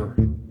the chamber.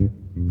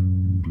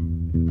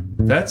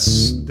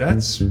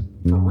 That's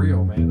for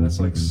real, man. That's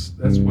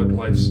what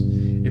life's.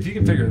 If you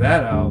can figure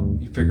that out,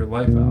 you figure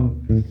life out.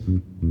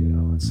 You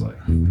know, it's like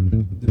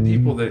the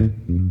people that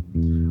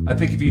I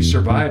think if you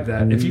survive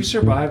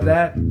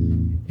that,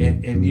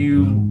 and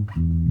you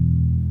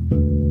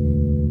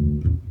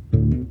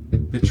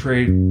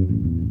betrayed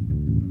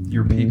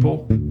your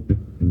people,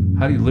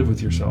 how do you live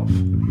with yourself?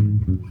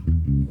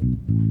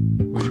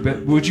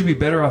 Would you be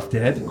better off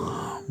dead?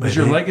 Is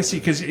your legacy,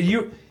 because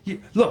you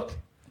look,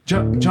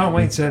 John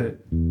Wayne said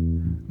it.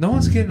 No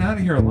one's getting out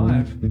of here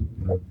alive.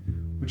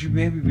 Would you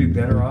maybe be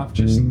better off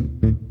just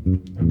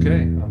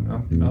okay?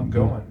 I'm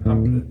going.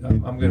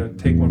 I'm going to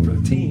take one for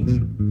the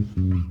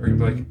team, or you'd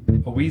be like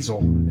a weasel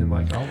and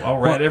like I'll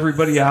rat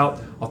everybody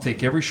out. I'll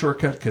take every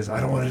shortcut because I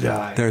don't want to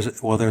die. There's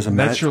a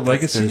that's your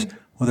legacy.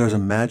 There's a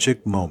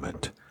magic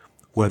moment,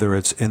 whether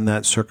it's in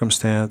that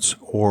circumstance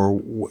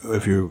or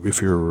if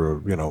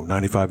you're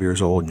 95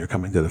 years old and you're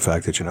coming to the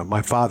fact that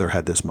my father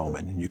had this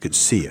moment and you could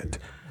see it.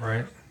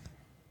 Right.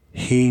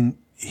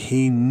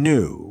 He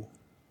knew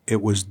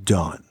it was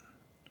done.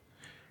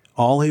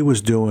 All he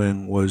was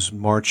doing was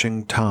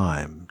marching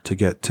time to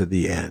get to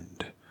the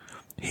end.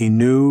 He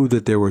knew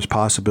that there was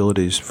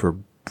possibilities for,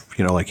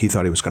 like he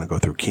thought he was going to go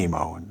through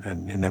chemo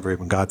and he never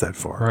even got that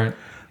far. Right.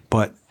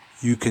 But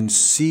you can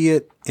see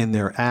it in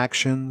their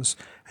actions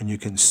and you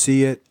can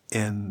see it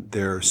in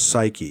their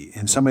psyche.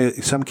 In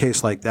some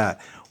case like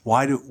that,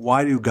 why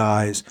do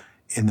guys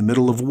in the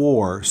middle of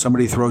war,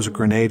 somebody throws a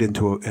grenade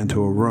into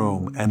a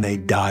room and they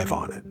dive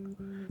on it?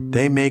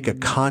 They make a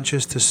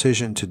conscious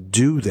decision to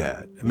do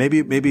that.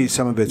 Maybe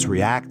some of it's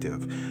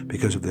reactive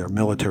because of their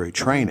military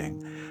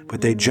training,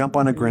 but they jump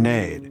on a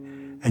grenade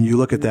and you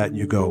look at that and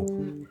you go,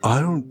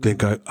 I don't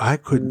think I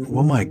could,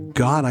 oh my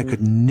God, I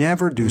could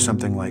never do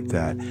something like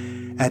that.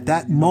 At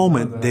that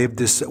moment,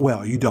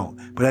 you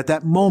don't, but at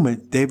that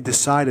moment, they've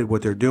decided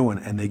what they're doing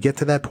and they get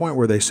to that point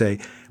where they say,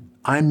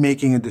 I'm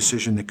making a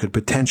decision that could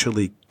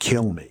potentially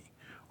kill me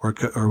or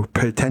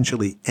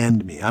potentially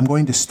end me. I'm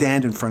going to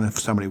stand in front of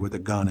somebody with a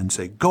gun and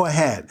say, go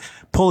ahead,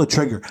 pull the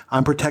trigger.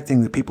 I'm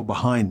protecting the people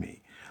behind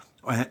me.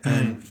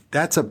 And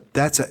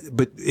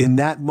but in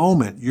that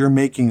moment, you're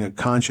making a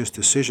conscious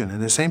decision.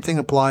 And the same thing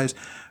applies,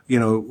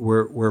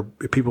 where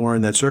people are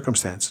in that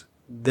circumstance.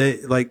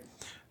 They like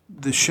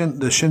the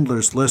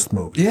Schindler's List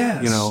movie.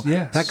 Yes,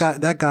 yes.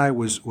 That guy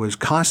was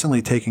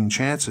constantly taking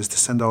chances to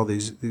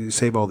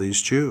save all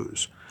these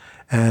Jews.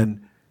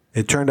 And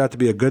it turned out to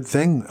be a good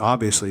thing,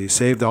 obviously. He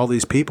saved all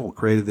these people,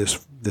 created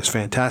this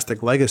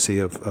fantastic legacy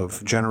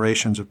of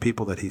generations of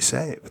people that he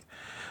saved.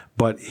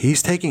 But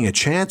he's taking a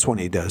chance when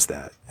he does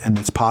that. And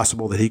it's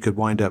possible that he could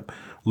wind up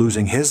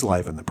losing his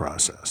life in the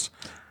process.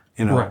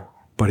 Right.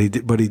 But he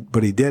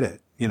did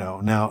it.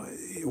 Now,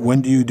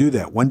 when do you do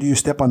that? When do you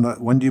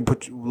when do you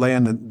lay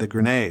on the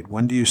grenade?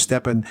 When do you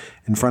step in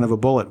front of a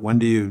bullet? When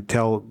do you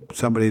tell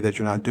somebody that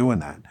you're not doing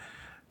that?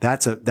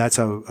 That's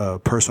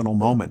a personal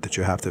moment that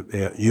you have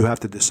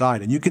to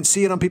decide, and you can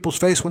see it on people's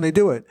face when they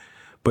do it,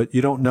 but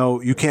you don't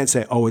know. You can't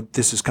say, "Oh,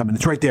 this is coming.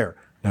 It's right there."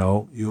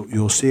 No,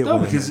 you'll see it. No,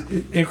 because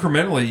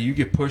incrementally you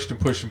get pushed and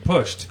pushed and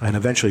pushed, and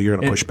eventually you're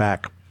going to push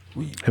back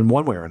in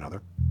one way or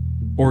another,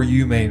 or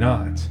you may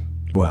not.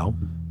 Well,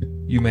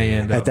 you may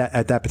end up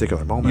at that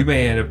particular moment. You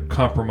may end up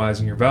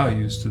compromising your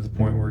values to the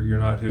point where you're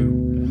not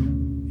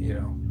who.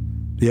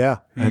 Yeah,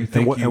 and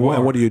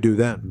what do you do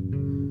then?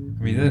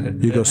 I mean,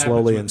 you go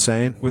slowly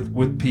insane with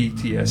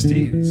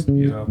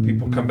PTSD.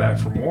 People come back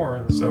for more,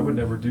 and so I would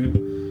never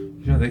do.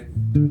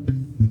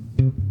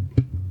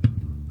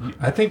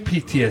 I think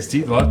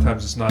PTSD a lot of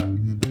times it's not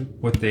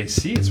what they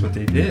see; it's what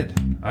they did.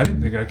 I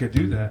didn't think I could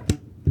do that,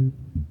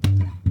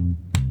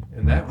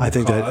 and that. I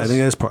think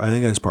that's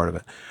part of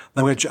it.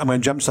 I'm going to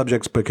jump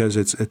subjects because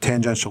it's a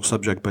tangential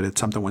subject, but it's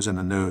something was in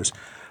the news.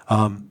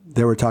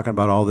 They were talking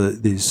about all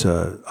these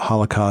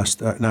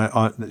Holocaust,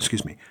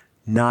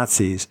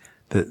 Nazis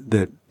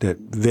that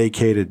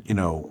vacated,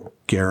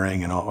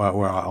 Goering and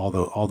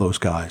all those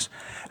guys.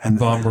 And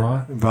Von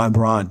Braun.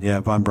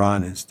 Von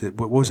Braun is.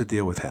 What was the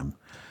deal with him?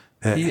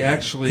 He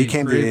actually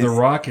created the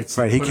rockets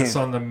that put us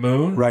on the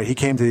moon. Right. He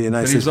came to the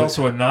United States. But he was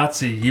also a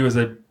Nazi. He was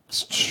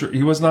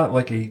not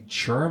like a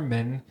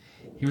German.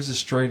 He was a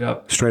straight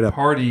up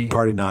party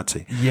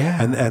Nazi.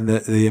 Yeah. And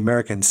the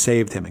Americans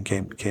saved him and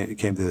came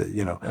to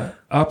the,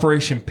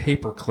 Operation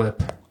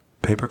Paperclip.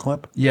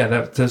 Paperclip? Yeah,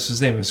 that's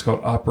his name. It's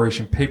called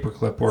Operation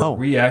Paperclip, where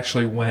we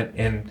actually went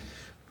and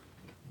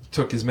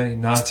took as many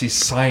Nazi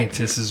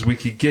scientists as we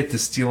could get to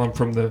steal them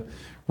from the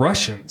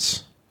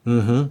Russians.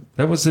 Mm-hmm.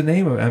 That was the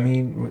name of it. I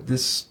mean,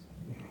 this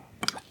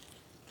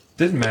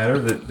didn't matter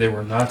that they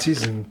were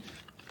Nazis and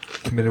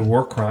committed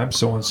war crimes,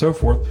 so on and so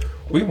forth.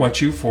 We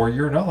want you for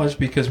your knowledge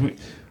because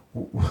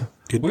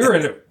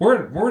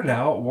We're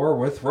now at war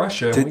with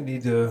Russia. We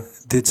need to.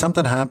 Did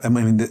something happen?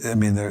 I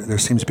mean, there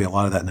seems to be a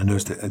lot of that in the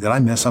news. Did I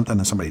miss something?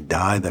 That somebody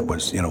died? That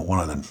was, one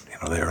of them.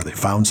 They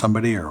found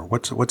somebody, or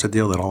what's the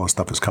deal that all this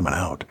stuff is coming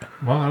out?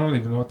 Well, I don't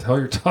even know what the hell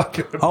you're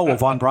talking about. Oh, well,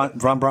 Von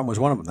Braun was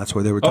one of them. That's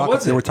what they were talking.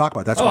 They were talking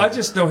about. That's. I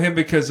just know him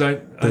because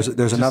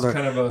there's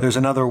another there's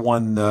another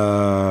one.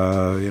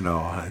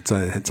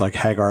 It's like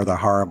Hagar the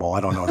Horrible.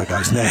 I don't know the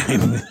guy's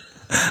name.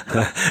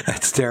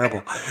 It's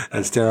terrible.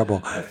 It's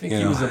terrible. I think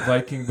he was a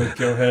Viking, but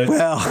go ahead.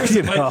 Well,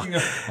 Viking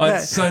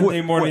on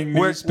Sunday morning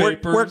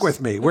newspapers. Work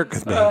with me.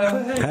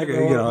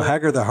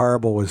 Hagar the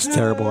Horrible was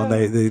terrible, and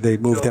they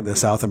moved him to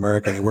South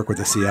America. And he worked with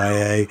the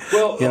CIA.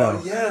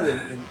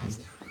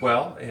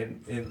 Well,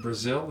 in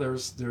Brazil,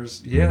 there's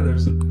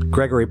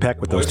Gregory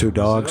Peck with those two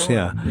dogs.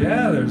 Brazil.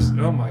 Yeah. There's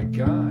oh my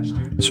gosh,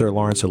 dude. Sir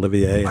Laurence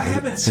Olivier. I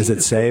haven't seen Is it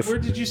this. safe? Where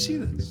did you see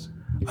this?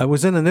 I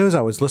was in the news.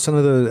 I was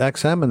listening to the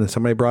XM, and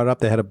somebody brought up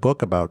they had a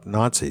book about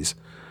Nazis,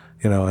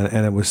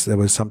 and it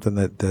was something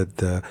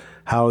that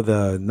how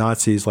the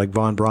Nazis like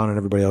von Braun and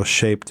everybody else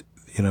shaped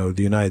the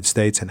United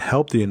States and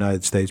helped the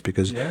United States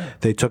because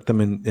they took them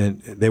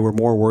and they were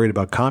more worried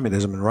about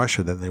communism in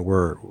Russia than they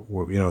were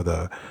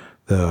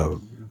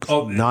the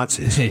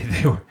Nazis. They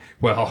were,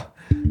 well,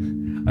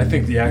 I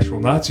think the actual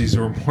Nazis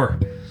were more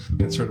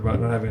concerned about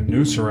not having a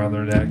noose around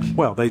their neck.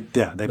 Well, they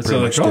pretty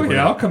much like, did.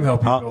 I'll come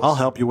help you. I'll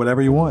help you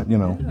whatever you want.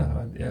 Yeah.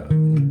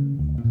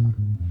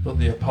 Build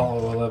the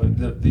Apollo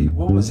 11. The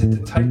what was it? The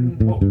Titan.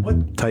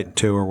 What? Titan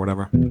 2 or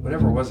whatever.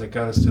 Whatever it was that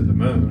got us to the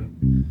moon.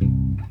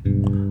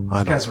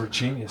 These guys were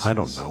geniuses. I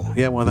don't know.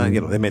 Yeah, well,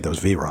 they made those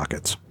V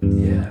rockets.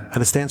 Yeah.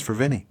 And it stands for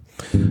Vinny.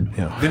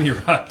 Vinny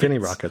Rockets. Vinny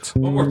Rockets.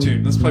 One more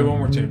tune. Let's play one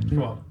more tune.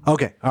 Come on.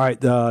 Okay. All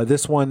right.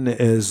 This one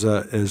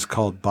is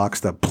called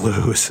Boxed Up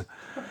Blues.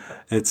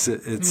 It's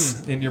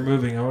and you're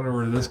moving. I wonder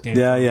where this came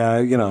from. Yeah.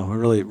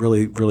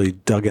 Really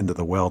dug into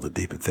the well to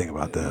deep and think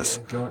about this.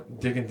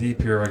 Digging deep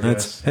here, I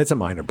guess. It's a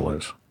minor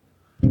blues.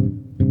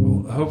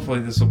 Well, hopefully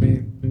this will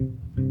be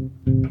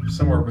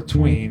somewhere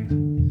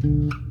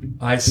between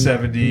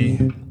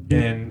I-70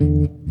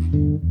 and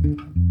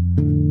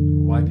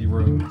windy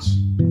roads.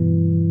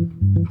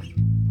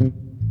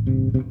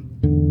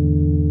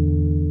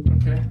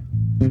 Okay.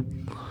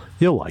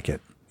 You'll like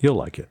it.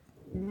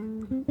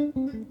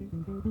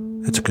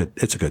 It's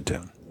a good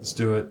tune. Let's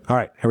do it. All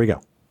right, here we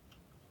go.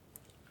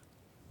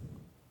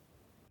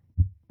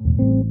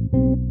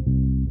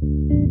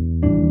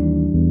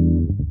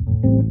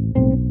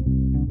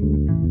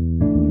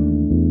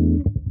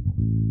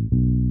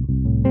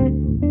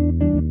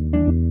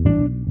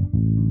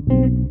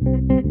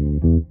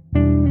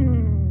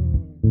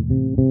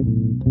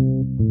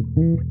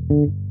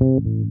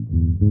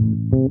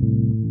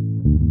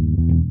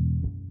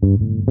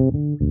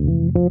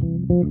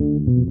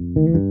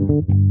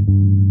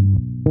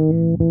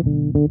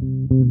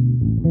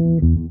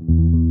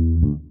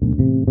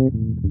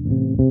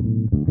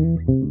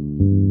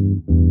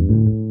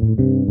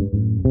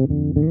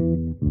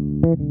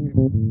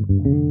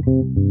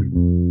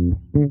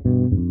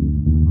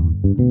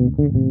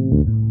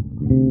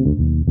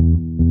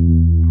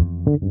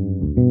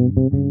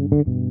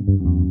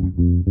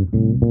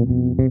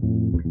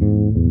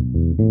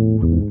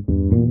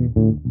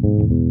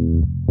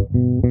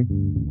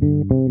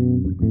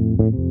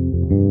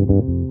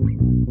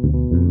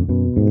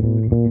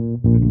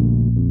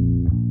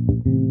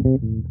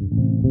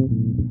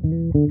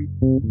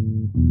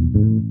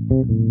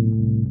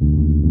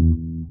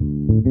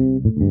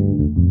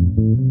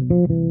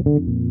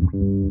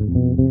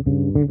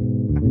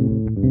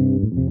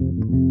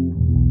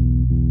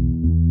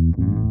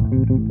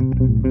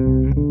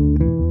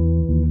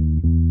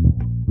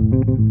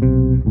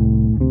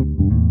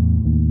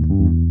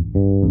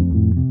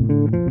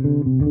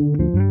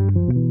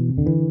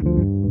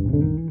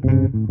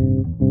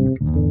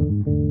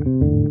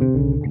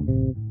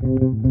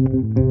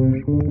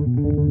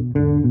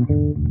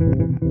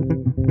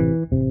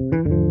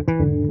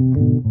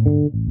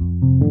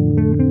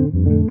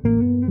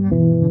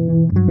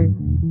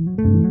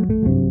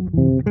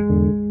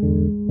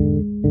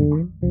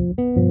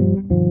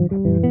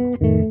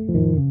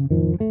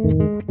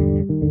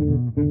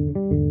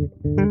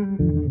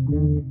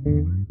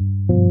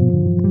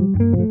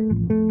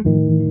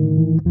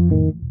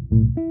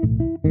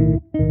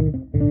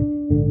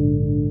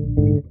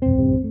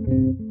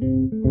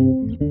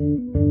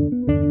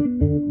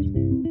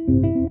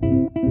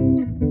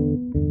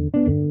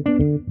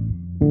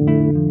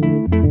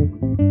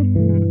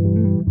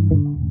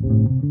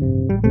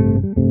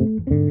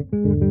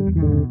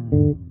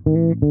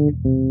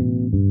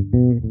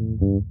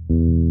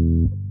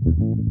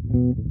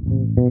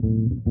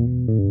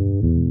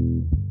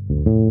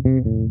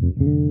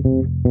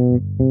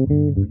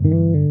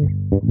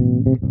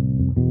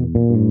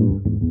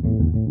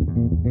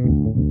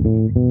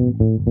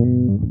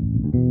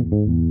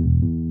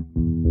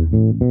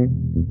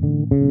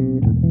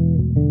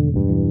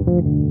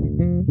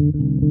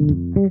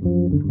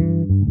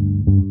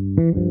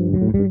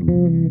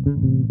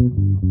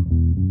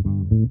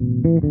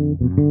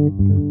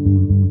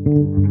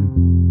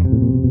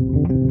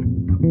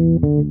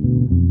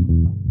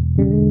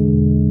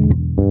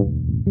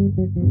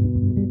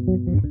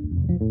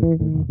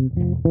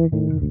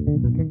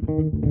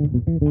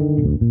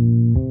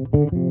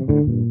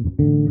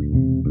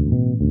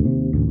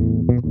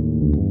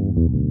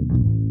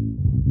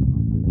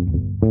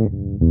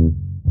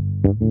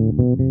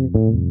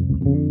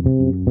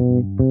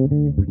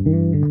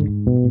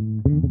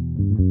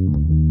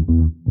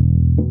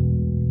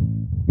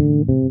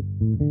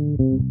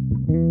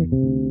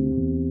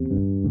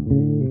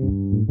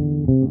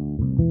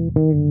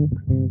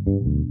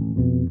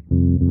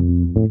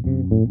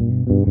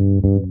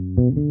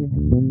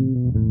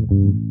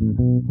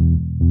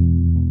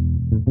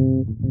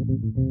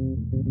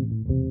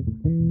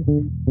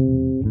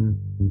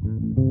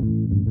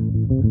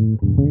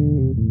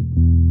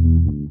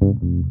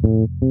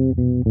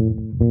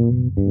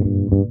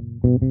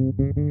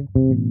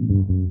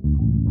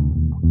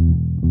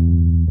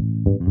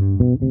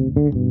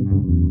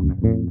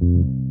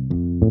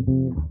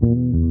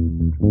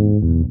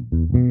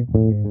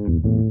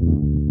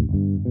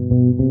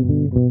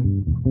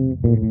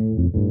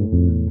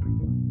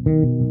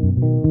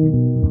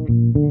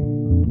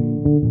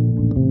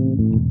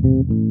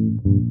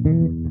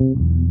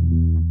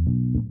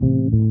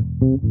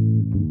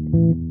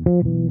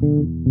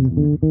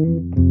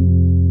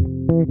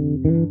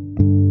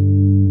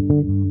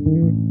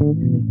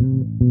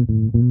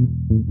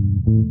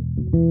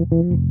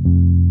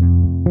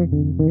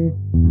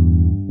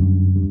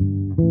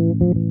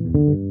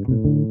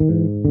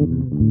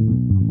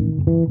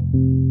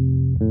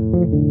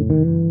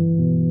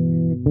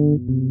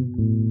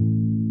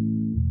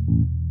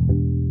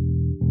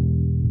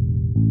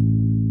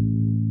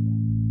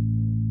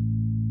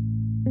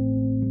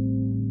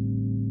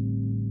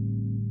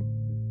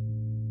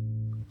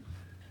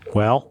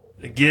 Well,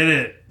 Get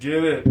it.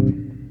 Get it.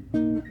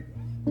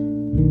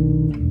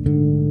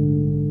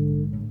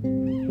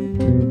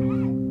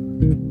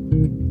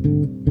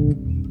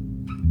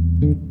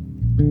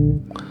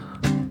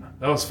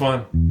 That was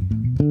fun.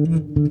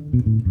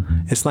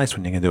 it's nice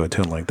when you can do a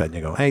tune like that and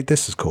you go, hey,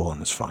 this is cool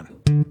and it's fun.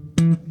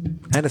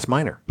 And it's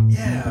minor.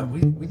 Yeah, we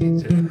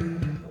need to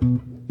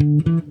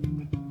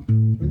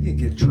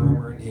get a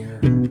drummer in here.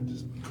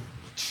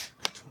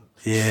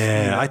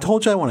 Yeah, I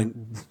told you I want to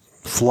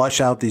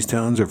flesh out these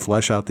tunes. I've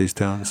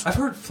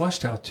heard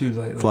Fleshed Out too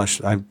lately. Flush.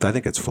 I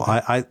think it's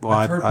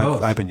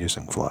I've been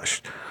using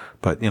flush,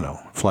 but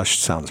flush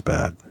sounds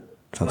bad.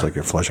 Sounds like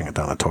you're flushing it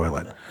down the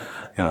toilet.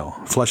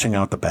 Flushing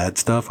out the bad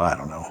stuff. I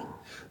don't know.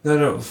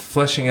 No,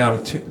 fleshing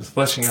out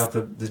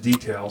the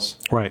details.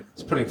 Right.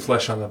 It's putting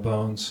flesh on the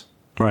bones.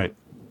 Right.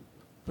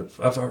 But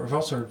I've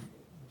also heard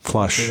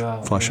Flush it yeah.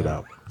 out.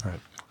 Right.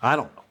 I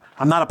don't know.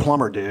 I'm not a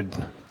plumber, dude.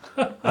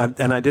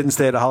 And I didn't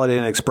stay at a Holiday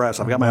Inn Express.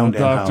 I've got my own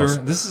damn doctor. house.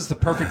 This is the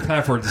perfect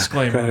time for a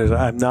disclaimer.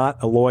 I'm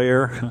not a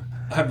lawyer.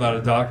 I'm not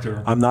a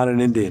doctor. I'm not an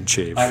Indian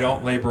chief. I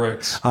don't lay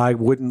bricks. I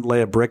wouldn't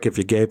lay a brick if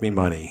you gave me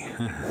money.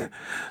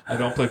 I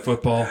don't play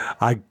football.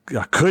 I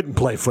couldn't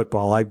play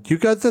football. You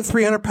got the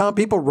 300-pound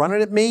people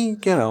running at me.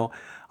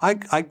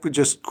 I could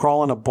just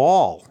crawl in a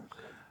ball.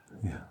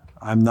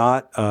 I'm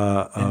not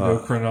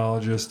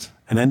Endocrinologist.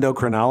 an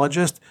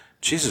endocrinologist.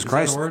 Jesus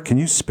Christ! a word? Can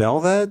you spell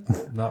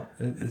that? No,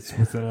 it's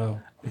with an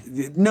O.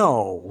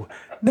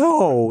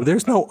 No.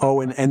 There's no O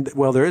in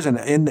well, there is an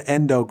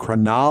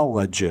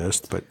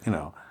endocrinologist, but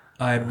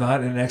I'm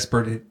not an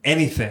expert in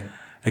anything.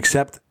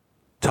 except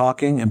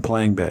talking and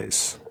playing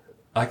bass.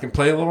 I can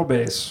play a little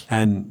bass.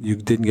 And you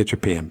didn't get your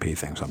PMP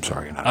thing, so I'm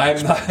sorry you're not. an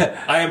expert.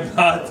 I am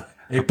not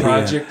a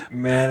project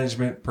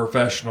management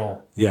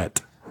professional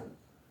Yet.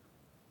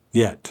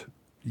 yet.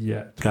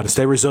 Got to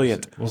stay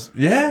resilient. Well,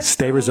 yeah.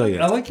 Stay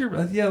resilient. I like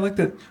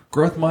that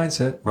growth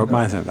mindset. Growth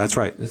mindset. That's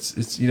right.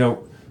 It's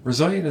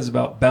resilient is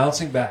about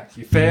bouncing back.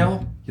 You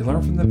fail, you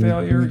learn from the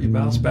failure, you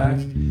bounce back.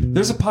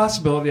 There's a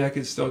possibility I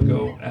could still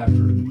go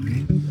after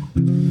it.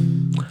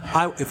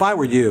 If I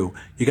were you,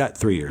 you got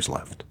 3 years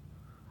left.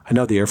 I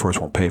know the Air Force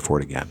won't pay for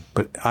it again,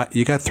 but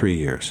you got 3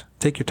 years.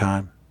 Take your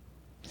time.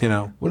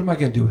 What am I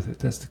going to do with it?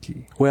 That's the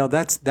key. Well,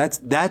 that's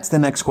the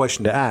next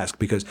question to ask,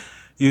 because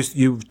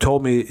you've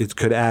told me it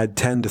could add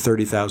 $10,000 to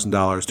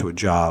 $30,000 to a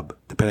job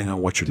depending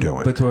on what you're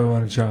doing. But do I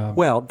want a job?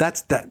 Well,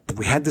 that's that.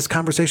 We had this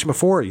conversation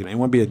before. You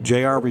want to be a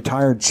JR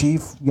retired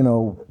chief,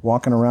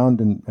 walking around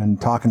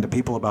and talking to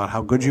people about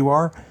how good you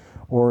are,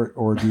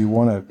 or do you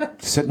want to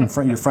sit in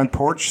front of your front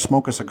porch,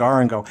 smoke a cigar,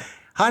 and go,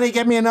 "Honey,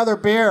 get me another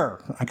beer.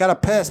 I gotta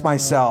piss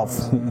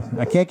myself.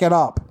 I can't get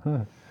up."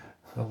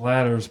 The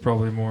latter is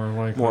probably more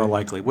likely. More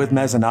likely, with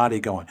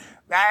Mezzanotte going,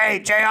 "Hey,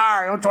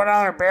 JR, you want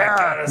another beer?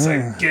 That's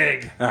a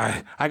gig.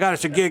 I got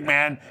us a gig,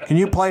 man. Can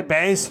you play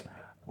bass?"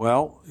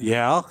 Well,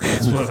 yeah.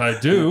 That's what I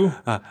do.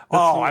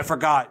 I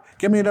forgot.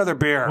 Give me another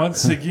beer.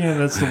 Once again,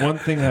 that's the one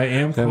thing I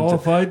am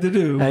qualified to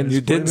do. And is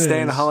you didn't play stay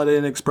in a bass. Holiday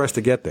Inn Express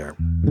to get there.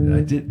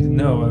 I didn't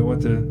know. I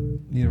went to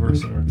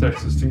University of North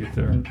Texas to get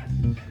there.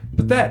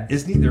 But that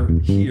is neither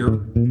here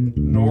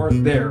nor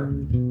there.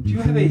 Do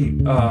you have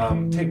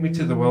a take me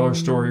to the Weller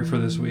story for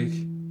this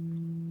week?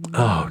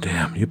 Oh,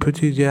 damn. You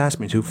asked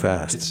me too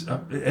fast. It's I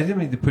didn't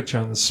mean to put you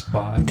on the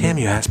spot. Damn,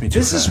 you asked me too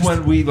This fast. is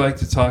when we like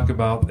to talk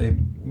about a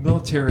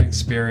military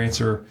experience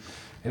or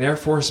an Air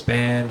Force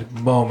band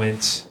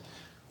moment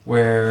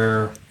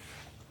where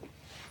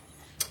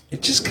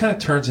it just kind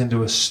of turns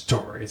into a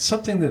story. It's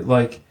something that,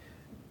 like,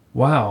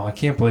 wow, I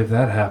can't believe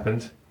that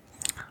happened.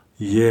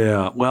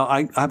 Yeah. Well,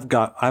 I've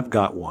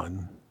got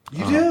one.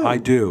 You do?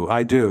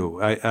 I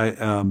do.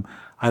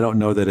 I don't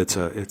know that it's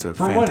a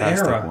For what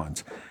fantastic era? one.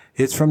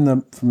 It's from the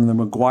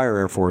McGuire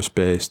Air Force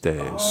Base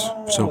days.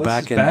 So this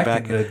back is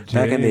back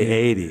in the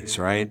 '80s,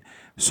 right?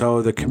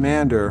 So the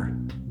commander,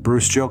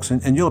 Bruce Jokes,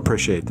 and you'll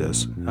appreciate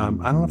this. I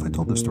don't know if I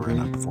told this story or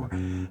not before,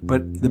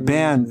 but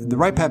the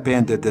Right Pat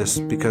Band did this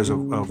because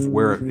of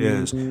where it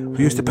is.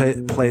 We used to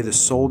play the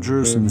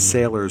Soldiers and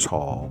Sailors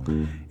Hall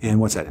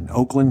in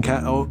Oakland,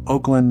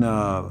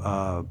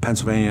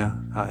 Pennsylvania,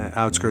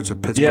 outskirts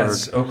of Pittsburgh.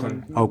 Yes,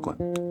 Oakland.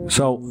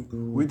 So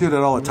we did it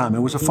all the time. It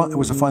was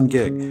a fun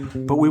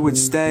gig, but we would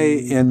stay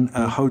in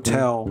a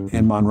hotel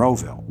in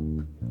Monroeville.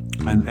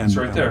 And It's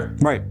right there.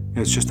 Right.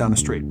 It's just down the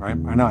street, right?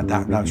 Or not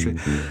down the street.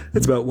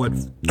 It's about,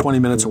 20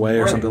 minutes away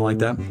or something like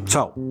that.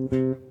 So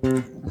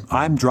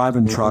I'm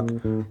driving truck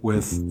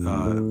with,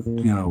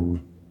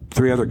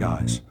 3 other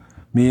guys.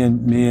 Me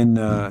and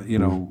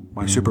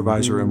my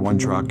supervisor in one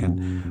truck,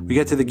 and we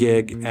get to the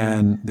gig,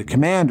 and the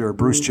commander,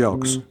 Bruce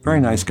Jokes, very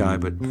nice guy,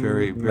 but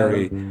very,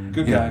 very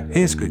Good guy.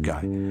 He is a good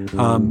guy.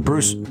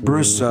 Bruce, liked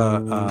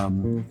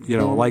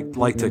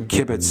to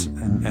kibitz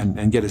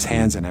and get his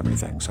hands in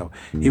everything. So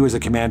he was a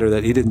commander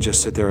that he didn't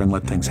just sit there and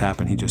let things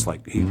happen. He just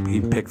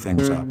he picked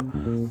things up.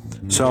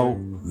 So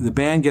the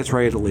band gets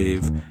ready to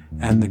leave,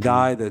 and the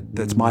guy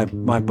that's my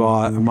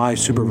boss, my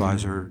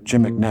supervisor,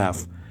 Jim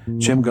McNeff.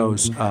 Jim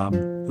goes,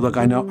 look,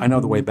 I know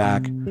the way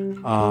back.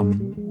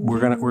 We're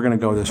gonna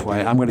go this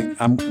way.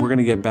 We're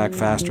gonna get back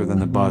faster than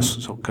the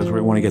bus, because we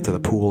want to get to the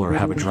pool or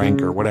have a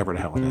drink or whatever the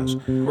hell it is.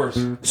 Of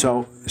course.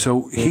 So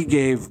he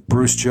gave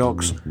Bruce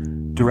Jokes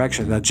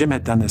direction. Now Jim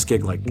had done this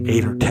gig like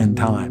 8 or 10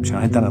 times.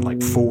 I had done it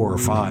like 4 or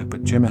 5,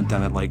 but Jim had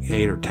done it like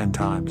 8 or 10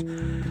 times.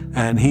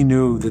 And he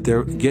knew that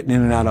they're getting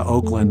in and out of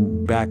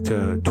Oakland back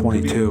to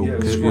 22. Yeah,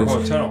 Square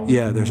Hole Tunnel.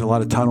 Yeah, there's a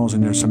lot of tunnels,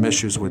 and there's some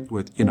issues with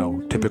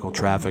typical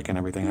traffic and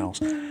everything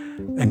else,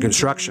 and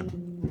construction.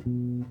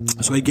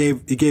 So he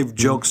gave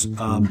Jokes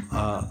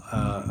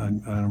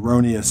an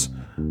erroneous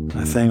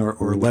thing,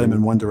 or led him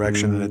in one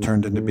direction, and it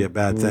turned into be a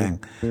bad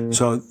thing.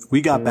 So we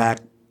got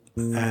back,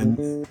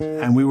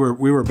 and we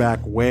were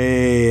back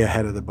way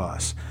ahead of the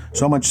bus.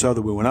 So much so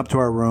that we went up to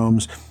our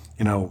rooms.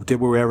 Did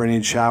we ever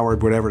need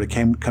showered, whatever,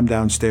 to come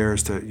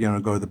downstairs to,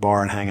 go to the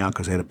bar and hang out,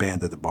 because they had a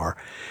band at the bar.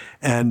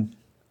 And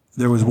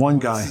there was one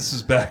guy. This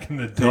is back in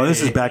the day. No,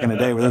 this is back in the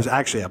day where there was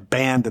actually a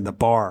band in the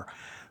bar.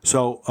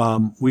 So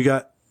we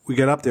got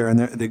up there, and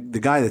the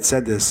guy that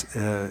said this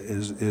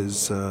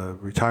is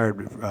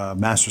retired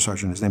Master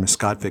Sergeant. His name is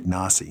Scott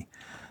Vignassi.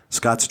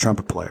 Scott's a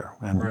trumpet player,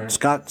 and Right.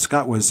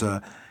 Scott was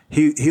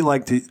he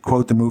liked to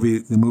quote the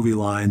movie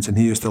lines, and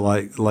he used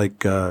to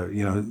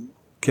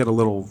get a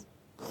little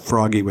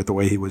froggy with the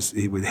way he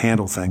would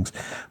handle things,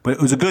 but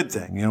it was a good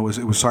thing. It was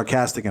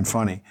sarcastic and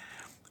funny.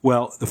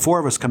 Well, the 4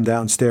 of us come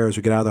downstairs.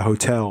 We get out of the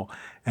hotel,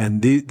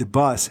 and the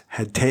bus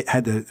had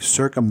to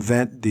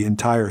circumvent the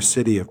entire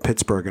city of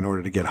Pittsburgh in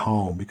order to get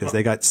home, because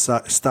they got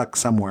stuck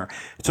somewhere.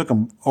 It took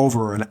them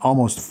over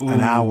almost an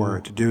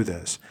hour to do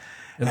this.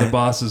 And the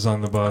boss is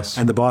on the bus.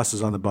 And the boss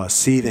is on the bus,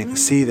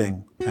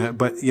 seething,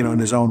 but in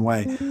his own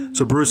way.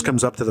 So Bruce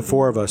comes up to the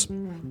 4 of us,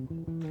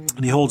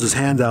 and he holds his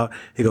hand out.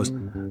 He goes,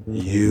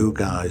 "You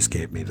guys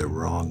gave me the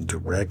wrong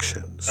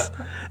directions."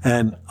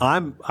 And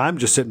I'm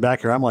just sitting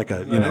back here. I'm like I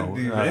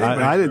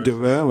didn't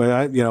do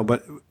it,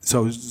 but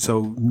so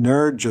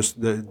nerd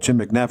Jim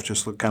McNeff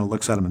just kind of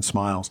looks at him and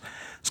smiles.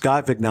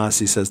 Scott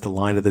Vignassi says the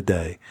line of the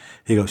day.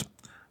 He goes,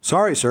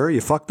 "Sorry, sir, you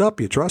fucked up.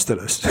 You trusted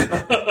us."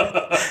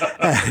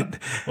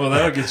 Well,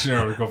 that'll get you an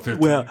Article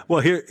 15. Well,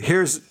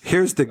 here's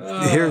Jim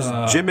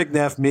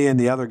McNeff, me, and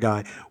the other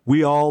guy.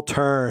 We all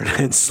turn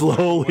and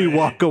slowly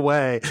walk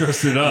away.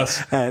 Trusted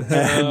us. And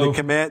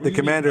the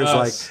commander's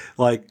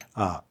like,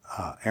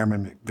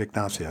 Airman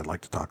Vignassi, I'd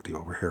like to talk to you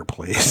over here,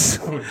 please.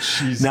 Oh,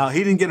 Jesus. Now,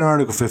 he didn't get an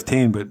Article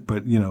 15,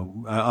 but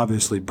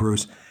obviously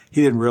Bruce,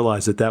 he didn't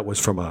realize that was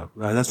from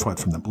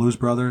from the Blues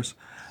Brothers.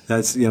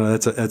 That's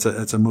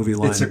a movie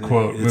line. It's a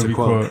quote. It's movie a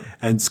quote. quote.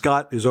 And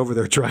Scott is over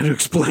there trying to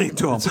explain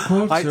to him. It's a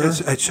quote,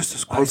 sir. It's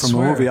just a quote from a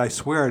movie. I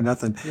swear,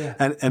 nothing. Yeah.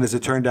 And as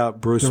it turned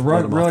out, Bruce The let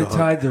rug him really off the hook.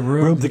 tied the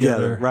room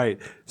together. Right.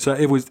 So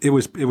it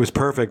was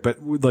perfect. But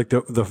like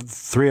the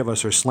 3 of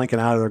us are slinking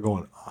out of there,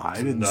 going, "I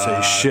didn't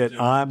say shit.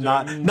 I'm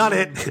not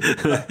it.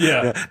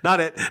 Yeah.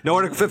 Not it. No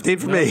Article 15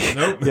 for me.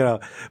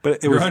 Nope.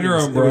 But You're on your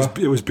own, bro.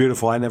 It was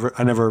beautiful. I never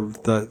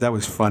that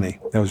was funny.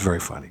 That was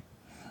very funny.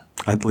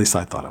 At least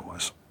I thought it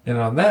was. And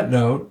on that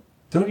note,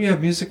 don't you have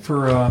music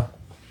for,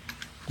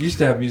 you used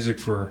to have music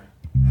for,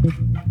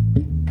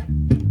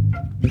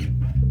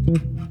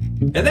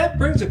 and that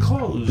brings a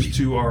close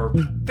to our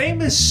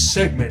famous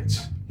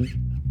segment,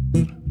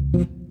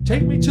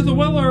 Take Me to the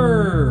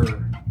Weller.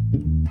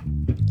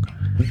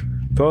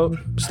 So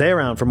stay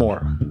around for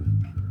more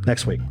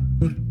next week.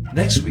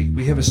 Next week,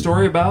 we have a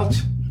story about,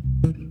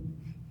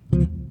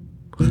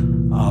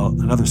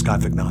 Another Scott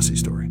Vignassi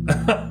story.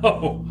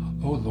 oh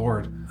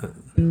Lord.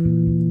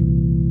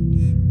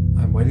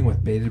 I'm I'm waiting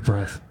with bated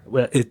breath.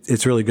 Well,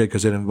 it's really good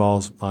because it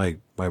involves my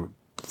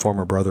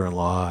former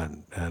brother-in-law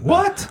and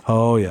What?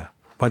 Oh yeah,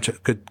 bunch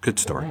of good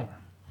story.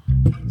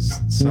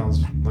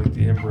 Sounds like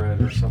the inbred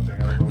or something.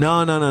 I don't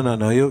know.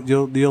 No.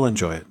 You'll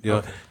enjoy it.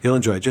 You'll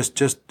enjoy it.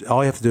 Just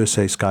all you have to do is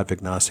say Scott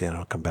Vignacy, and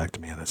it'll come back to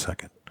me in a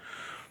second.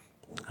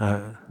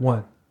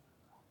 One.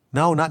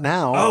 No, not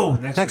now. Oh,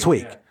 next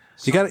week, week.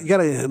 yeah. You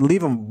gotta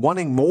leave them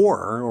wanting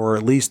more, or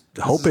at least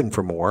hoping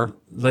for more.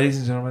 Ladies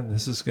and gentlemen,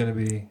 this is going to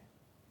be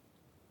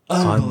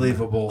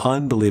unbelievable.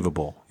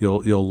 Unbelievable.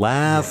 You'll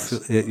laugh.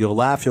 Yes. You'll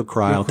laugh. You'll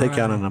cry. I'll take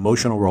you on cry. an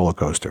emotional roller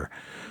coaster,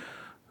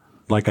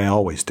 like I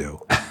always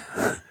do.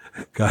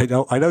 I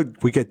know.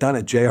 We get done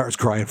and JR's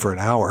crying for an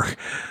hour.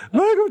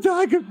 What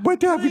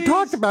have we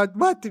talked about?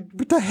 What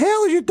the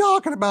hell are you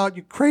talking about?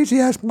 You crazy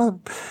ass mother!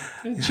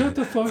 Shut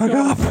the fuck Up.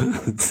 up.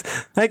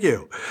 Thank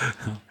you.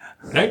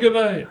 And good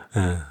night.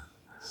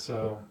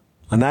 So,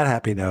 On that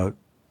happy note,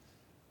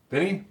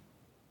 Vinny,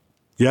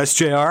 yes,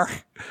 JR.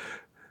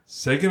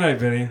 say good night,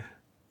 Vinny.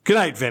 Good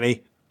night,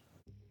 Vinny.